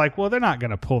 I was like, well, they're not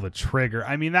going to pull the trigger.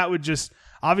 I mean, that would just,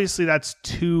 obviously that's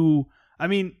too, I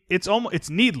mean, it's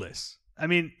needless. I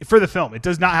mean, for the film, it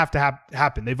does not have to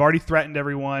happen. They've already threatened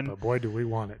everyone. But boy, do we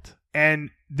want it. And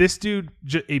this dude,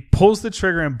 he pulls the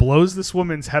trigger and blows this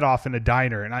woman's head off in a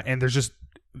diner. And there's just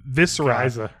viscera.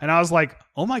 Geyser. And I was like,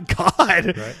 oh my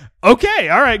God. Right. Okay.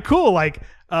 All right, cool. Like,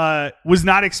 was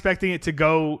not expecting it to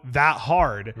go that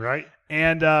hard. Right.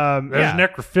 And There's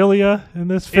necrophilia in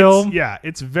this film.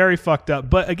 It's very fucked up.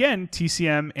 But again,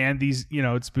 TCM and these,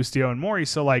 it's Bustillo and Mori.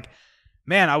 So like,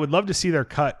 man, I would love to see their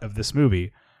cut of this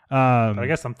movie. But I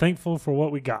guess I'm thankful for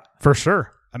what we got. For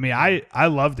sure. I mean, I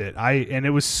loved it. And it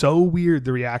was so weird,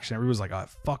 the reaction. Everyone was like, oh, it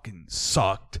fucking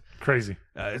sucked. Crazy.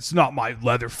 It's not my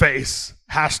Leatherface.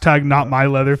 Hashtag not my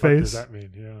What Leatherface. does that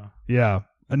mean? Yeah. Yeah.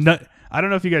 I don't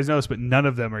know if you guys know this, but none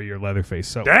of them are your Leatherface.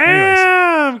 So anyways.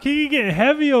 Damn, Kiki getting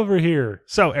heavy over here.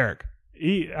 So Eric.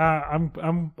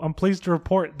 I'm pleased to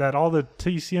report that all the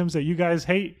TCMs that you guys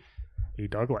hate,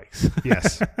 E-Dog likes.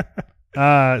 Yes.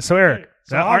 So Eric.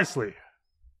 So honestly,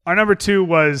 our number 2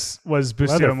 was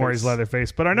Bustillo and Mori's Leatherface.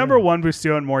 Leatherface, but our number 1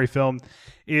 Bustillo and Mori film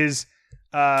is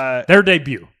their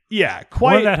debut. Yeah,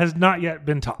 One that has not yet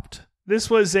been topped. This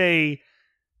was a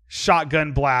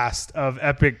shotgun blast of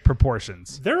epic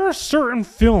proportions. There are certain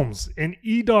films in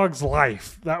E-Dog's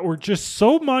life that were just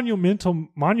so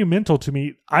monumental to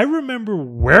me. I remember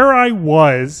where I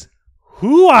was,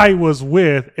 who I was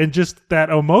with, and just that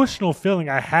emotional feeling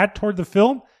I had toward the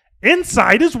film.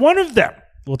 Inside is one of them.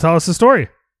 Well, tell us the story.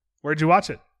 Where'd you watch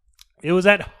it? It was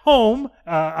at home.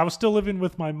 I was still living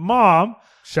with my mom.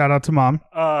 Shout out to mom.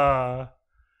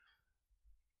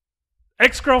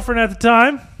 Ex-girlfriend at the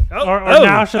time. Or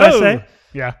now, should I say?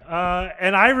 Yeah.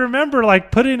 And I remember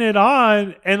like putting it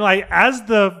on and like as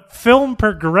the film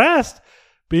progressed,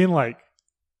 being like,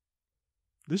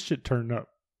 this shit turned up.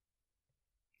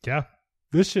 Yeah.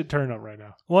 This shit turned up right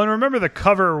now. Well, and remember the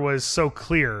cover was so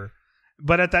clear,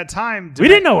 but at that time We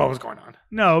didn't know what was going on.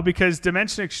 No, because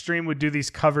Dimension Extreme would do these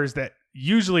covers that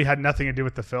usually had nothing to do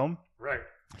with the film. Right.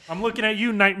 I'm looking at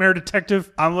you, Nightmare Detective.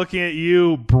 I'm looking at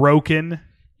you, Broken.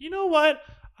 You know what?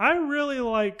 I really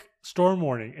like Storm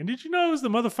Warning. And did you know it was the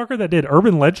motherfucker that did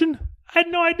Urban Legend? I had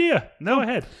no idea. No. Go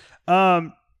ahead.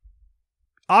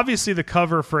 Obviously the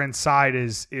cover for Inside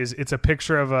is it's a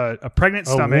picture of a pregnant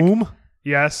stomach. A womb?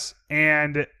 Yes,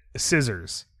 and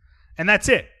scissors. And that's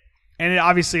it. And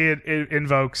it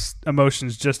invokes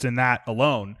emotions just in that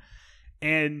alone.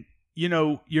 And,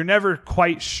 you're never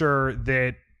quite sure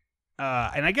that,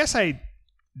 and I guess I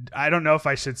don't know if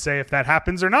I should say if that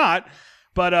happens or not,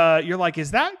 but you're like,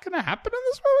 is that going to happen in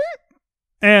this movie?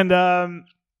 And,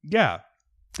 yeah,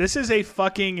 this is a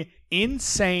fucking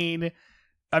insane,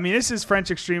 this is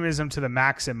French extremism to the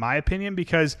max, in my opinion,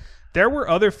 because there were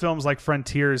other films like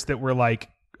Frontiers that were like,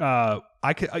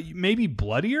 maybe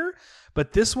bloodier,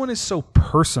 but this one is so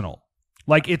personal.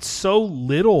 Like, it's so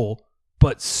little,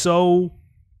 but so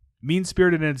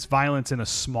mean-spirited in its violence in a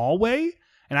small way.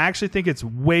 And I actually think it's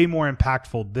way more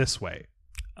impactful this way.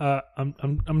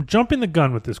 I'm jumping the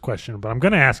gun with this question, but I'm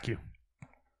going to ask you.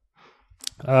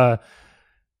 It's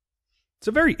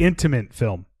a very intimate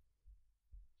film.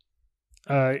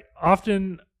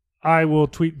 Often I will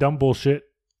tweet dumb bullshit.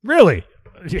 Really?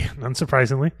 Yeah,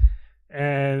 unsurprisingly.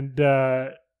 And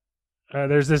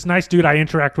there's this nice dude I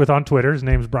interact with on Twitter. His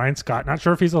name's Brian Scott. Not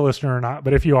sure if he's a listener or not,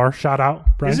 but if you are, shout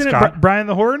out Brian Isn't Scott. it Brian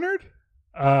the Horror Nerd?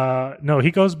 No, he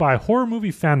goes by Horror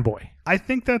Movie Fanboy. I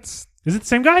think that's... Is it the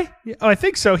same guy? Yeah, I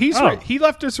think so. He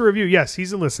left us a review. Yes,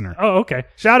 he's a listener. Oh, okay.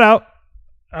 Shout out.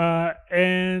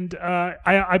 And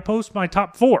I post my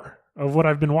top 4 of what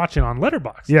I've been watching on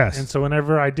Letterboxd. Yes. And so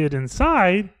whenever I did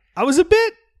Inside, I was a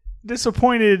bit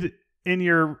disappointed in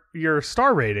your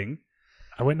star rating.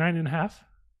 I went 9.5.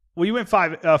 Well, you went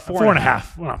 4.5.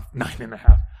 4.5. Well,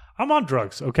 9.5. I'm on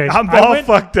drugs. Okay. I'm all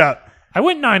fucked up. I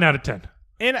went 9 out of 10.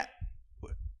 And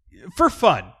for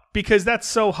fun, because that's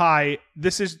so high.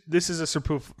 This is this is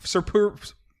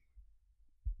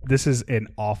an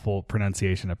awful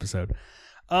pronunciation episode.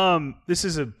 This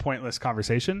is a pointless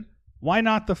conversation. Why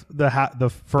not the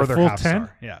further full half 10?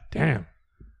 star? Yeah. Damn.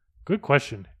 Good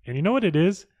question. And you know what it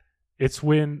is? It's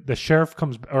when the sheriff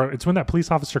it's when that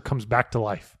police officer comes back to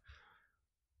life.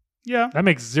 Yeah. That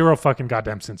makes zero fucking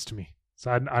goddamn sense to me. So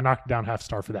I knocked down half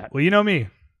star for that. Well, you know me.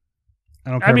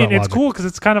 I don't care I mean, about it's logic. cool because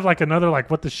it's kind of like another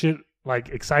like what the shit like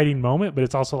exciting moment, but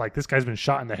it's also like this guy's been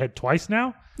shot in the head twice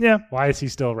now. Yeah. Why is he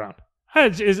still around?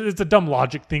 It's a dumb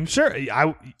logic thing. Sure.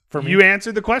 For me. You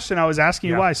answered the question. I was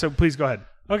asking you why, so please go ahead.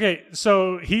 Okay,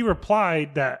 so he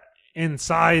replied that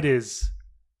Inside is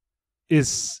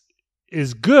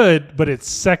good, but it's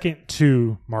second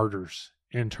to Martyrs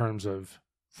in terms of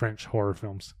French horror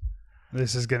films.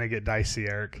 This is going to get dicey,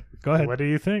 Eric. Go ahead. What do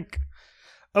you think?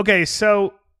 Okay,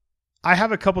 so I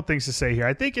have a couple things to say here.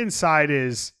 I think Inside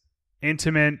is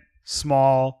intimate,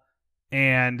 small,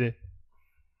 and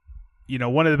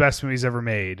one of the best movies ever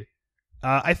made.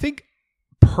 I think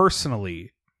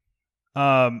personally,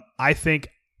 I think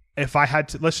if I had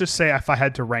to, let's just say if I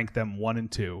had to rank them 1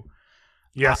 and 2,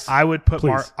 yes, I would put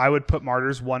please. I would put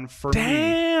Martyrs 1 for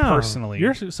me personally.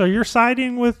 You're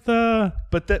siding with but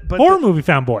horror movie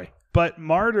fanboy. But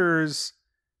Martyrs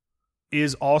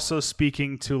is also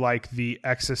speaking to like the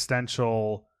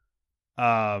existential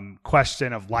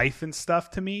question of life and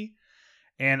stuff to me.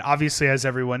 And obviously, as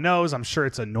everyone knows, I'm sure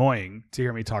it's annoying to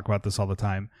hear me talk about this all the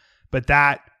time, but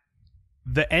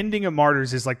the ending of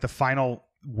Martyrs is like the final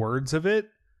words of it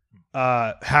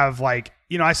have like,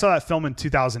 I saw that film in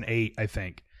 2008, I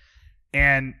think.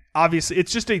 And obviously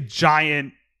it's just a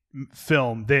giant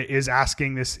film that is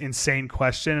asking this insane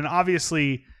question. And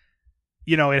obviously,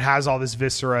 it has all this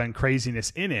viscera and craziness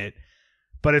in it,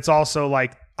 but it's also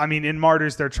like, in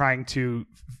Martyrs, they're trying to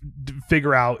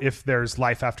figure out if there's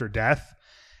life after death.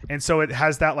 And so it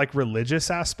has that like religious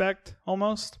aspect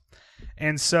almost.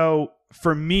 And so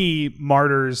for me,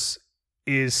 Martyrs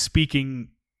is speaking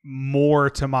more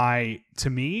to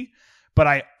me, but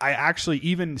I actually,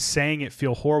 even saying it,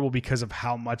 feel horrible because of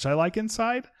how much I like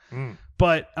Inside.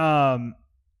 But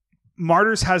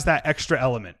Martyrs has that extra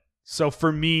element. So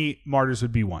for me, Martyrs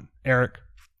would be 1. Eric,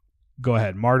 go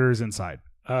ahead. Martyrs, Inside.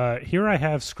 Here I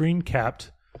have screen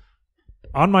capped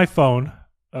on my phone,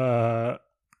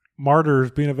 Martyrs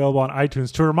being available on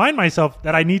iTunes to remind myself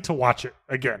that I need to watch it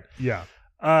again. Yeah.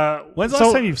 When's the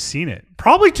last time you've seen it?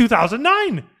 Probably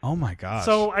 2009. Oh my gosh.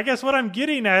 So I guess what I'm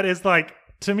getting at is like,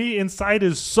 to me, Inside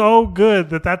is so good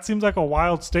that seems like a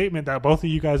wild statement that both of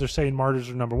you guys are saying Martyrs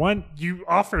are number 1. You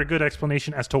offered a good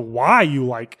explanation as to why you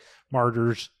like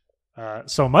Martyrs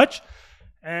so much.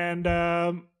 And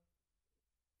I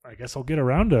guess I'll get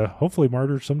around to hopefully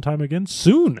Martyrs sometime again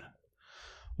soon.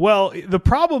 Well, the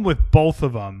problem with both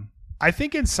of them, I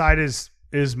think Inside is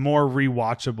more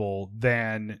rewatchable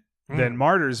than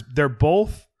Martyrs. They're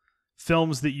both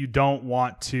films that you don't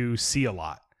want to see a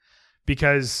lot,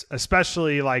 because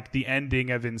especially like the ending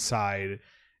of Inside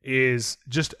is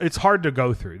just, it's hard to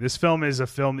go through. This film is a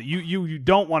film that you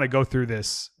don't want to go through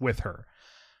this with her,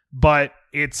 but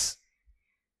it's,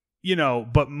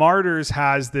 but Martyrs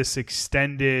has this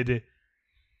extended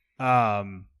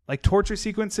like torture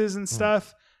sequences and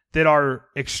stuff that are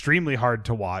extremely hard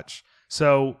to watch.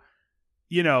 So,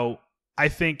 I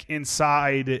think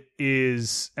Inside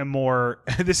is a more,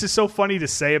 this is so funny to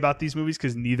say about these movies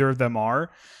because neither of them are,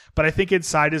 but I think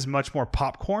Inside is much more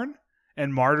popcorn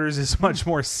and Martyrs is much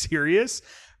more serious.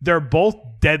 They're both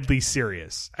deadly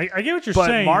serious. I get what you're but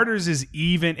saying. Martyrs is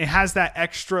even, it has that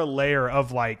extra layer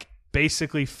of like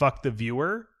basically fuck the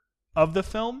viewer of the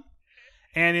film.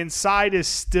 And Inside is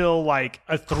still like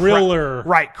a thriller.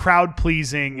 Crowd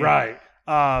pleasing. Right.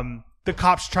 The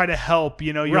cops try to help,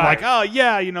 you're right. like, oh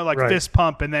yeah, right. fist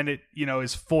pump, and then it,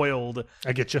 is foiled.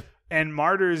 I get you. And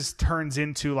Martyrs turns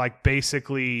into like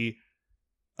basically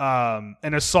an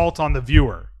assault on the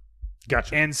viewer.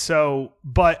 Gotcha. And so,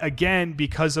 but again,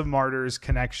 because of Martyrs'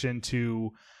 connection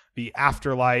to the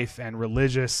afterlife and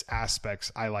religious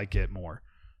aspects, I like it more.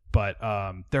 But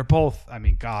they're both,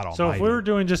 God almighty. So if we were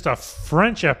doing just a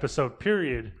French episode,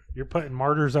 period, you're putting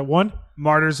Martyrs at 1?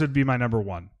 Martyrs would be my number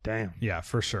 1. Damn. Yeah,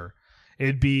 for sure.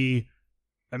 It'd be,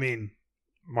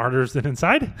 Martyrs then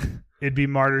Inside? It'd be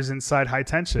Martyrs Inside High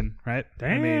Tension, right?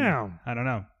 Damn. I don't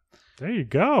know. There you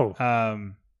go.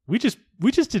 We just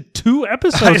did 2 I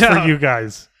episodes know. for you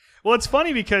guys. Well, it's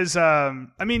funny because,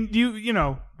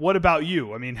 what about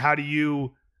you? How do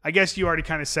you, I guess you already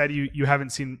kind of said you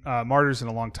haven't seen Martyrs in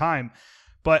a long time,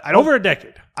 but over a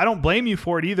decade. I don't blame you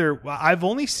for it either. I've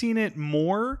only seen it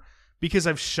more because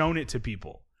I've shown it to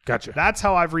people. Gotcha. That's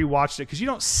how I've rewatched it, because you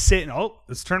don't sit and,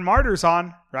 let's turn Martyrs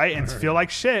on, right? And feel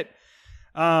like shit.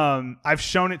 I've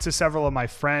shown it to several of my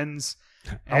friends.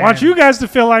 I want you guys to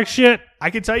feel like shit.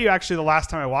 I can tell you actually the last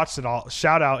time I watched it, I'll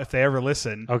shout out if they ever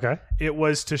listen. Okay. It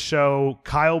was to show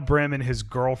Kyle Brim and his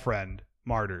girlfriend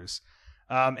Martyrs.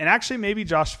 And actually maybe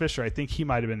Josh Fisher. I think he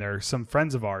might have been there. Some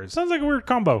friends of ours. Sounds like a weird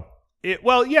combo.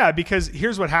 Yeah, because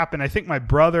here's what happened. I think my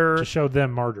brother... To show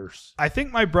them Martyrs. I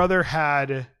think my brother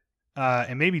had...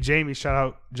 and maybe Jamie, shout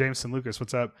out Jameson Lucas,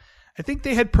 what's up? I think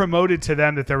they had promoted to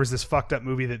them that there was this fucked up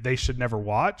movie that they should never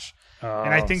watch.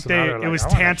 And I think it was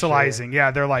tantalizing.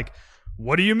 Yeah, they're like,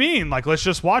 what do you mean? Like, let's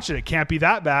just watch it. It can't be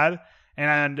that bad.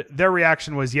 And their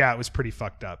reaction was, yeah, it was pretty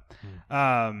fucked up.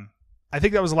 I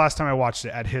think that was the last time I watched it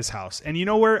at his house. And you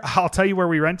know where? I'll tell you where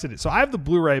we rented it. So I have the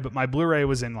Blu-ray, but my Blu-ray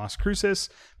was in Las Cruces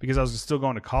because I was still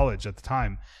going to college at the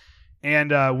time.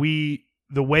 And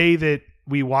the way that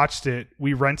we watched it,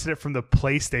 we rented it from the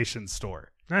PlayStation store.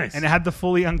 Nice. And it had the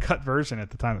fully uncut version at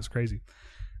the time. It was crazy.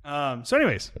 So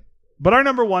anyways, but our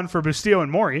number 1 for Bustillo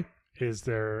and Mori is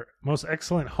their most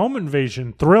excellent home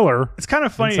invasion thriller. It's kind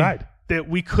of funny Inside. that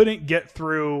we couldn't get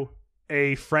through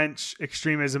a French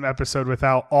extremism episode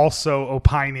without also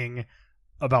opining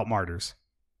about Martyrs.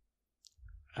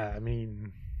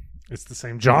 It's the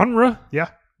same genre. Yeah.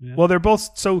 Well, they're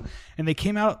both and they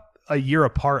came out a year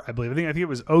apart, I believe. I think it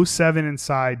was 2007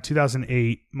 Inside,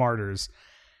 2008 Martyrs.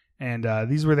 And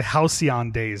these were the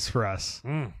halcyon days for us,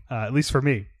 at least for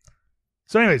me.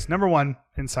 So anyways, number 1,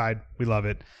 Inside. We love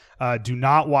it. Do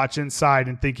not watch Inside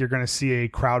and think you're going to see a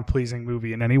crowd-pleasing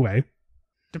movie in any way.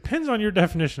 Depends on your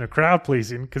definition of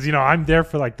crowd-pleasing, because, I'm there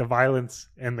for like the violence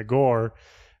and the gore,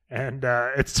 and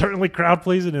it's certainly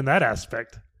crowd-pleasing in that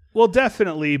aspect. Well,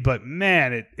 definitely, but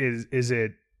man, is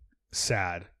it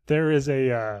sad. There is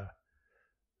a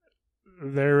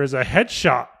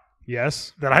headshot.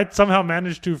 Yes. That I somehow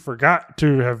managed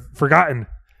to have forgotten.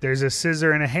 There's a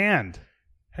scissor in a hand.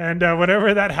 And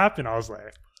whenever that happened, I was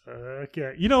like,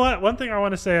 okay. You know what? One thing I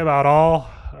want to say about all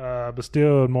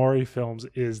Bustillo and Mori films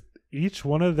is each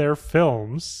one of their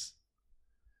films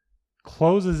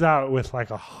closes out with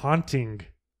like a haunting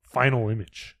final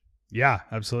image. Yeah,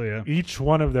 absolutely. Yeah. Each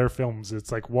one of their films,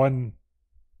 it's like one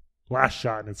last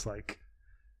shot, and it's like,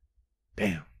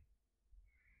 damn.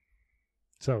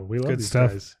 So we love Good these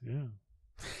stuff. guys. Yeah.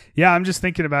 Yeah, I'm just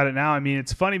thinking about it now.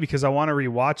 It's funny because I want to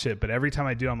rewatch it, but every time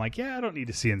I do, I'm like, yeah, I don't need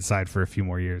to see Inside for a few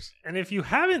more years. And if you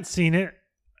haven't seen it,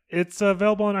 it's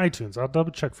available on iTunes. I'll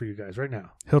double check for you guys right now.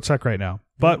 He'll check right now.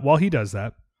 But while he does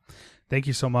that, thank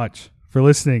you so much for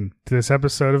listening to this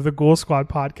episode of the Ghoul Squad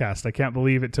podcast. I can't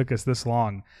believe it took us this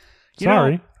long.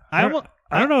 Sorry. I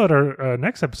don't know what our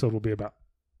next episode will be about.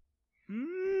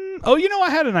 Oh, you know, I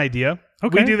had an idea.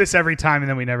 Okay. We do this every time and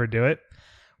then we never do it.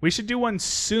 We should do one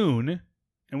soon,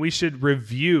 and we should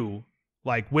review,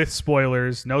 like, with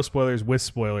spoilers, no spoilers, with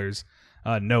spoilers,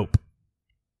 Nope.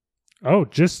 Oh,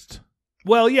 just...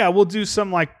 Well, yeah, we'll do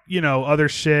some, like, you know, other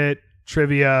shit,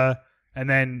 trivia, and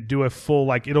then do a full,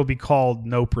 like, it'll be called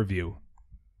Nope review.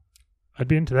 I'd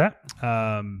be into that.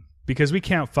 Because we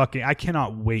can't I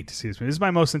cannot wait to see this movie. This is my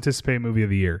most anticipated movie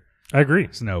of the year. I agree.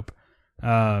 It's Nope.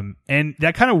 And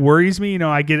that kind of worries me. You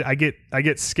know, I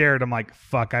get scared. I'm like,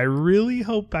 fuck, I really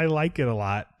hope I like it a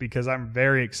lot because I'm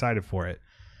very excited for it.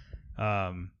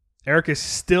 Eric is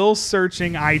still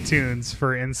searching iTunes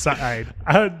for Inside.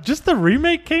 Just the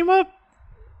remake came up?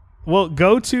 Well,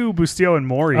 go to Bustillo and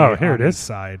Mori. Oh, here it is.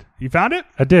 Inside. You found it?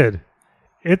 I did.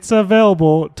 It's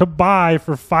available to buy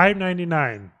for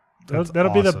 $5.99.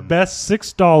 That'll be the awesome. best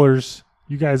 $6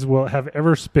 you guys will have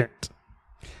ever spent.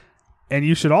 And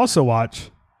you should also watch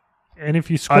And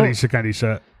if you scroll, Alicia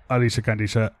Kandisha.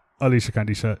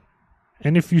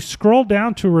 and if you scroll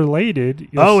down to related,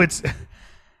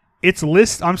 it's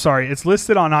listed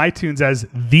on iTunes as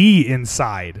The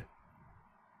Inside.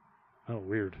 oh,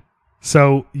 weird.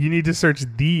 So you need to search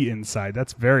The Inside.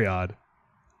 That's very odd.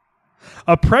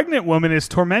 A pregnant woman is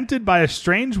tormented by a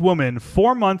strange woman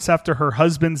 4 months after her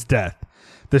husband's death.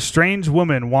 The strange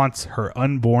woman wants her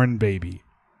unborn baby.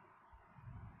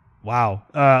 Wow.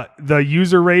 The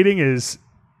user rating is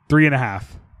 3.5.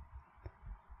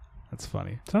 That's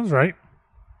funny. Sounds right.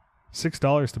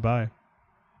 $6 to buy.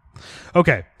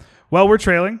 Okay. Well, we're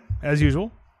trailing as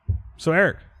usual. So,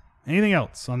 Eric, anything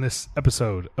else on this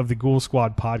episode of the Ghoul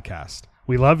Squad podcast?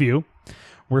 We love you.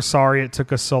 We're sorry it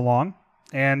took us so long.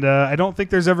 And I don't think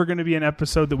there's ever going to be an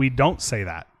episode that we don't say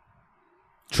that.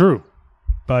 True.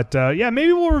 But yeah,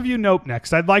 maybe we'll review Nope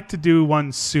next. I'd like to do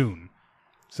one soon.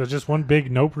 So just one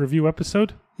big Nope review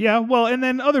episode? Yeah, well, and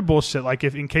then other bullshit, like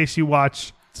if in case you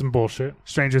watch Some bullshit.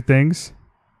 Stranger Things.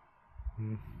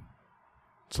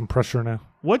 Some pressure now.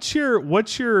 What's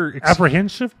your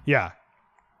Apprehensive? Yeah.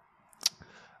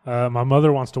 My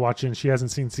mother wants to watch it and she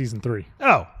hasn't seen season 3.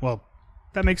 Oh, well,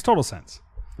 that makes total sense.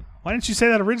 Why didn't you say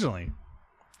that originally?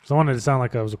 So I wanted to sound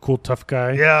like I was a cool, tough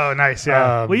guy. Yeah, oh, nice.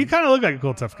 Yeah. Well, you kind of look like a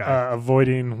cool, tough guy.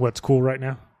 Avoiding what's cool right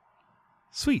now.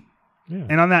 Sweet. Yeah.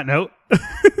 And on that note,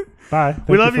 Bye.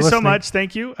 we love you so listening. much.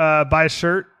 Thank you. Buy a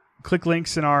shirt. Click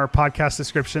links in our podcast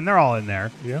description. They're all in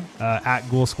there. Yeah. At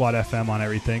Ghoul Squad FM on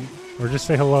everything. Or just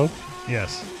say hello.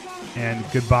 Yes. And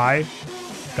goodbye.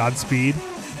 Godspeed.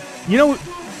 You know,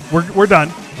 we're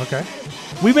done. Okay.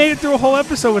 We made it through a whole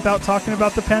episode without talking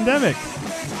about the pandemic.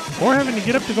 Or having to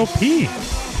get up to go pee.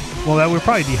 Well, that we're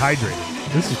probably dehydrated.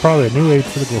 This is probably a new age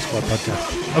for the Ghoul Squad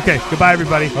podcast. Okay. Goodbye,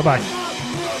 everybody. Bye-bye.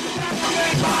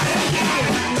 Bye.